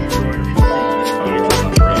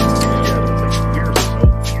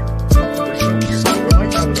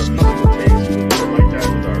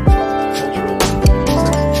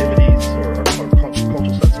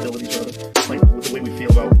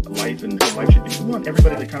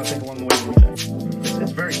 Everybody to kind of think along the way that we think.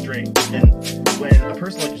 It's very strange. And when a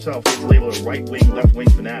person like yourself gets labeled a right-wing, left-wing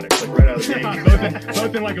fanatic, like right out of the gate,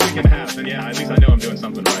 both in like a week and a half, and yeah, at least I know I'm doing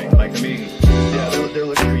something right. Like, to me, they're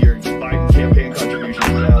looking for your Biden campaign contributions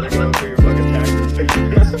now. They're going for your fucking taxes.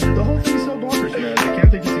 The whole thing's so bonkers, man.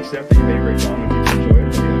 Can't they just accept that you made a great song and people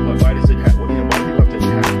enjoy it? Why does it have? Why do people have to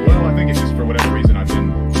have? Well, I think it's just for whatever reason I'm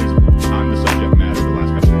the subject matter the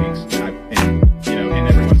last couple of weeks, and you know, in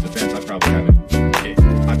everyone's defense, I probably haven't.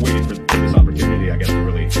 I've waited for this opportunity, I guess, to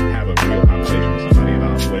really have a real conversation with somebody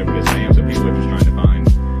about whatever it is I am. So people are just trying to find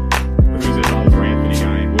who's this Oliver Anthony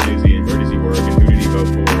guy, and what is he, and where does he work, and who did he vote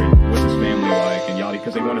for, and what's his family like, and yada,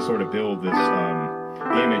 because they want to sort of build this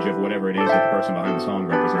image of whatever it is that the person behind the song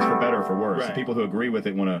represents, for better or for worse. Right. The people who agree with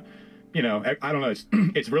it want to, you know, I don't know,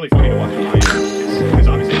 it's really funny to watch behind it, because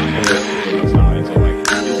obviously I know it's not, and so like,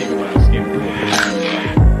 just even when I was skimming through it,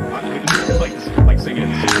 like singing at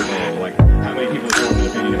the Super Bowl, like how many people formed an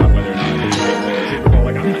opinion about whether or not it's right to sing at the Super Bowl.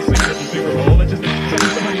 Like, I'm not singing at the Super Bowl, that's just something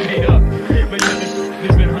somebody made up. But yeah,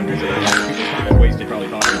 there's been hundreds of hours of people's time wasted probably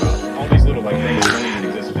talking about all these little like things that don't even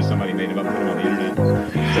exist, just somebody made them up and put them on the internet. So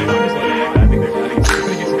I'm just like, I think it's great.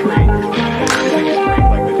 I think it's great,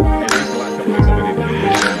 like, that at least the last couple weeks I've been able to do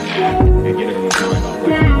this and get everyone's mind off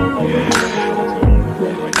like all the other stuff that's going on in the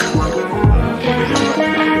world right now.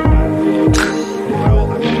 Well,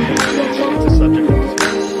 I mean, it's a subject of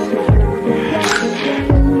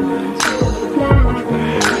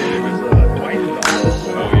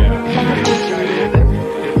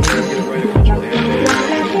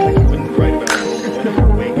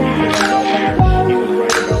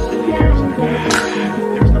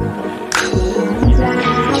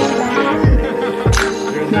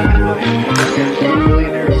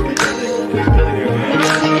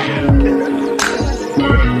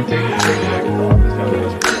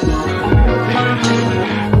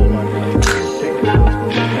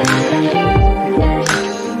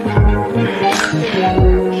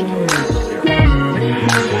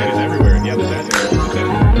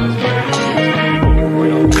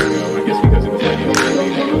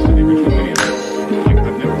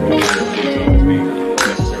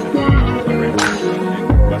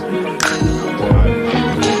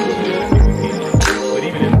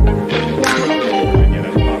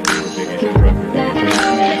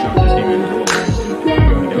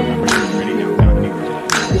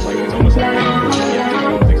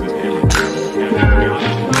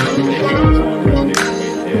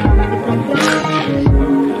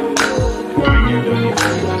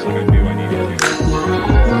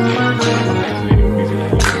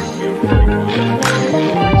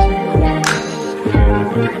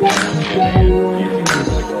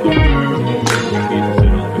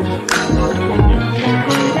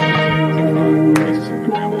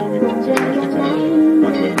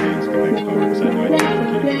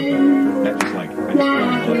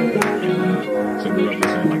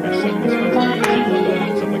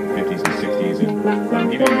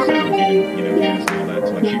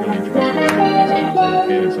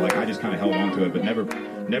held on to it, but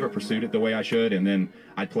never pursued it the way I should. And then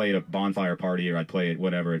I'd play at a bonfire party, or I'd play at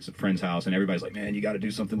whatever, it's a friend's house, and everybody's like, man, you got to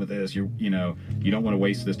do something with this. You don't want to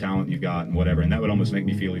waste this talent you've got and whatever. And that would almost make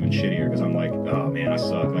me feel even shittier, because I'm like, oh man, I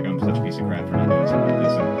suck. Like, I'm such a piece of crap for not doing something like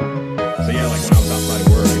this. And so yeah, like when I was outside of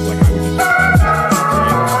work, it's like I would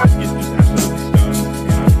just get just absolutely stoned,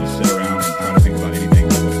 and I would just sit around and try to think about anything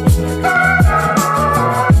that was that I could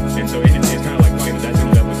do. And so it's kind of like funny that that's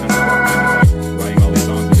ended up with kind of like writing all these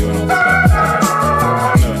songs and doing all this stuff.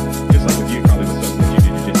 I don't know, just like with you, probably with something that you do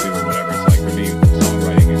jiu-jitsu or whatever, it's like for me,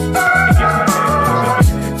 songwriting it gets my head, like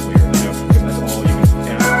you said, gets your head clear, because that's all you can.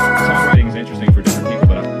 And songwriting is interesting for different people,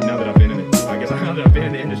 but now that I've been in it, I guess now that I've been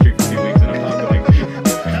in the industry for 2 weeks and I've talked to like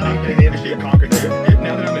the industry conquered it.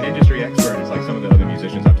 Now that I'm an industry expert, it's like some of the other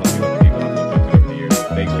musicians I've talked to, like the people I've looked up to over the years,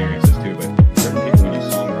 they experience this too. But certain people, when you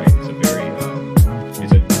songwrite, it's a very,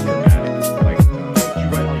 it's a dramatic, like. You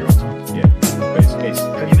write all your own songs? Yeah, but it's.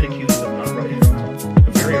 Have you been accused of not writing your own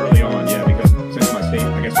songs? Very early on, yeah, because since my state,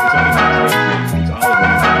 I guess it's not even my state name, it's Oliver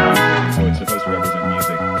Anthony, so it's supposed to represent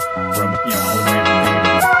music from, Oliver Anthony,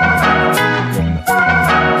 grew up in the 30s,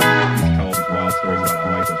 used to tell all these wild stories about how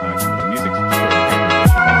life was back then, but the music's sort of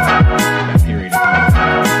that period of time,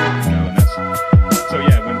 and that's, so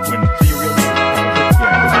yeah, when so you really,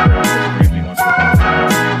 Christopher Anthony wants to talk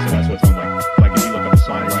about it, so that's what's on, like if you look up a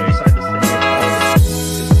songwriting, Beside the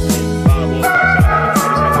stage. well, I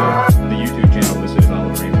just have the YouTube channel listed as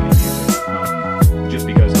Oliver Anthony Music, just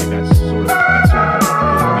because like that's sort of the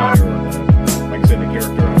demeanor, or like I said, the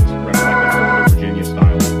character I was like that older Virginia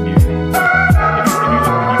style of music. Like, if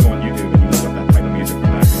you go on YouTube and you look up that type of music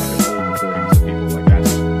from back in like old recordings of people, like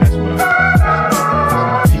that's what I.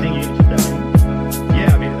 Do you think you can keep that name? Yeah,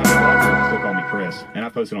 I mean, a lot of people still call me Chris, and I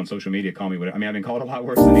posted on social media, call me whatever. I mean, I've been called a lot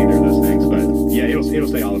worse than either of those things, but yeah, it'll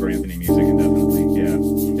stay Oliver Anthony Music indefinitely. Yeah,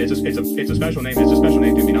 it's a special name. It's a special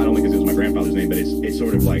name to me, not only because it was my grandfather's name, but it's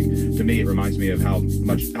sort of like, to me, it reminds me of how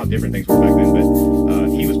different things were back then. But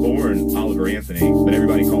he was born Oliver Anthony, but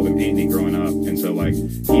everybody called him Anthony growing up, and so like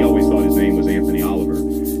he always thought his name was Anthony Oliver,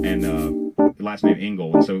 and last name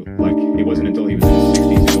Engel, and so like it wasn't until he was in his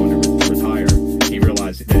 60s going to retire, he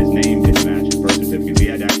realized that his name didn't match his birth certificate. He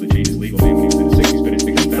had to actually change his legal name when he was in his 60s, but it's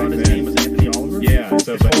because back then his name was Anthony Oliver? Yeah,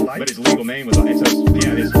 so but his legal name was, his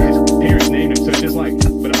parents named him, so it's just like,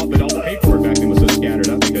 but all the paperwork back then was so scattered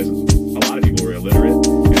up because a lot of people were illiterate,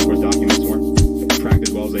 and of course documents weren't tracked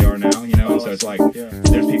as well as they are now, and so it's like,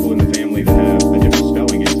 there's people in the family that have a different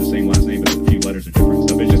spelling, and it's the same last name, but a few letters are different,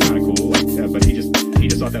 so it's just kind of cool, like, but he just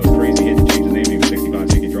thought that was crazy. He had to change his name when he was 65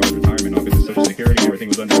 so he could draw his retirement off, because his Social Security and everything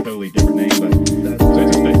was under a totally different name, but so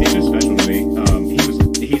it's just special to me.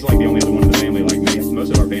 He's like the only other one in the family like me.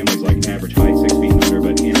 Most of our family's like average height, 6 feet and under,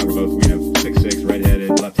 but he and I were both, 6'6", redheaded,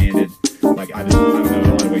 left-handed. Like I don't know, in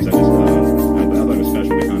a lot of ways I thought it was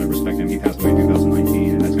special to kind of respect him. He passed away in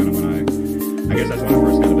 2019, and that's kind of when I guess that's when I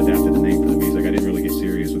first kind of adapted the name for the music. I didn't really get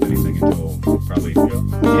serious with anything until probably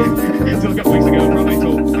until a couple weeks ago. Probably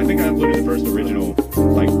until I think I uploaded the first original,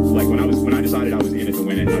 like when I decided I was in it to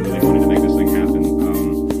win it, and I really wanted to make this thing happen.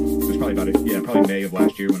 It was probably probably May of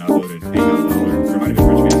last year when I uploaded $8 or it might have been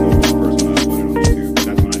Richmond, was the first one I uploaded on YouTube. But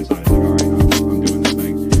that's when I decided, like, all right, I'm doing this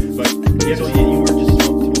thing. But yeah, so you weren't just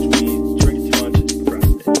smoking too much weed, drinking too much,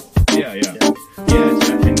 procrastinating. Yeah. It's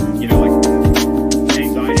like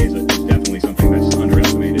anxiety is definitely something that's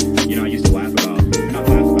underestimated. I used to not laugh about,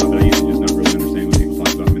 but I used to just not really understand when people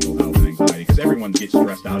talk about mental health and anxiety, because everyone gets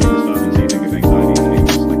stressed out over stuff, and so you think of anxiety as being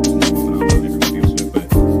just like this normal phenomenon everyone deals with, but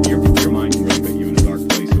your mind can really put you in a dark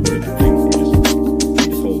place to where that thing it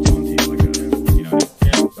just holds on to you like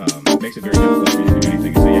it makes it very difficult for you to do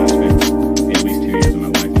anything. So yeah, I spent at least 2 years of my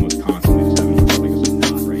life almost constantly just having like a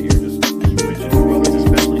knot right here, just rigid. Well, it's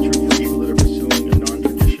especially true for people that are pursuing a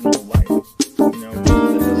non-traditional life. That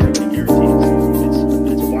doesn't have any guarantees.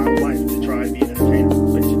 It's a wild life to try to be an entertainer,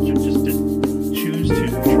 but just to choose to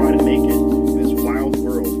try to make it in this wild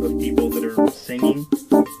world of people that are singing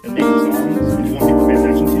and making songs, and you want people to pay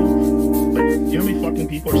attention to you. But do you know how many fucking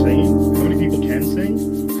people are singing? How many people can sing?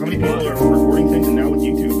 How many people are recording things, and now with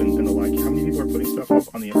YouTube and the like, how many people are putting stuff up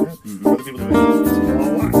on the internet? Other people doing it? It's a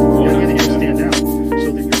lot. You need to stand out so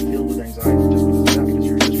that you're filled with anxiety just because of that, because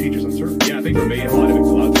your future's uncertain. Yeah, I think for me, a lot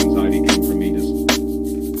of anxiety came from me just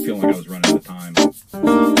feeling like I was running out of time.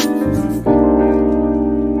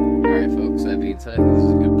 Alright, folks, that being said, this is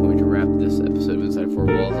a good point to wrap this episode of Inside Four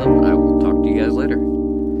Walls up. I will talk to you guys later.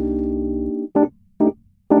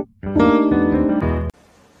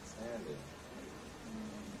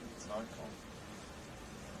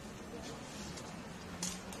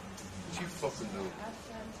 You fucking know.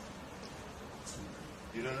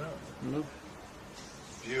 You don't know? No.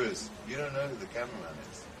 Viewers, you don't know who the cameraman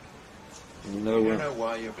is. You don't know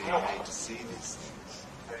why you're being made to see these things.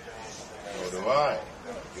 Nor do I.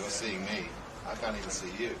 You're seeing me. I can't even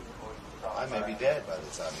see you. I may be dead by the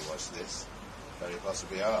time you watch this. Very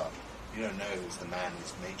possibly are. You don't know who's the man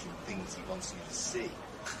who's making things he wants you to see.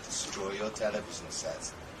 Destroy your television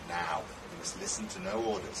sets. Now. You must listen to no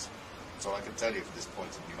orders. That's all I can tell you for this point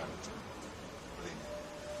in humanity. Believe me.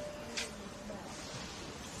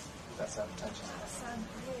 That's our intention.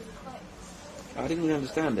 I didn't really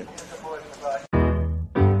understand it.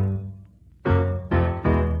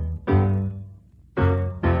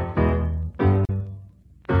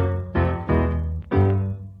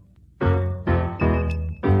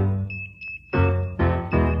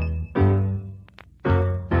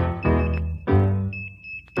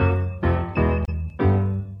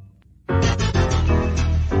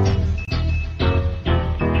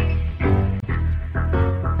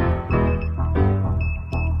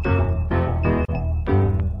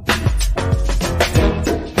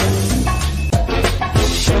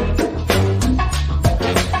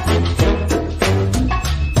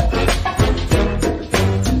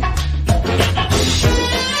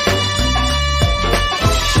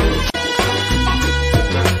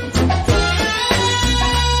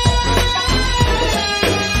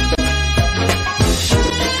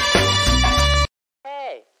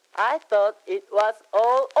 I thought it was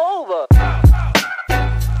all over.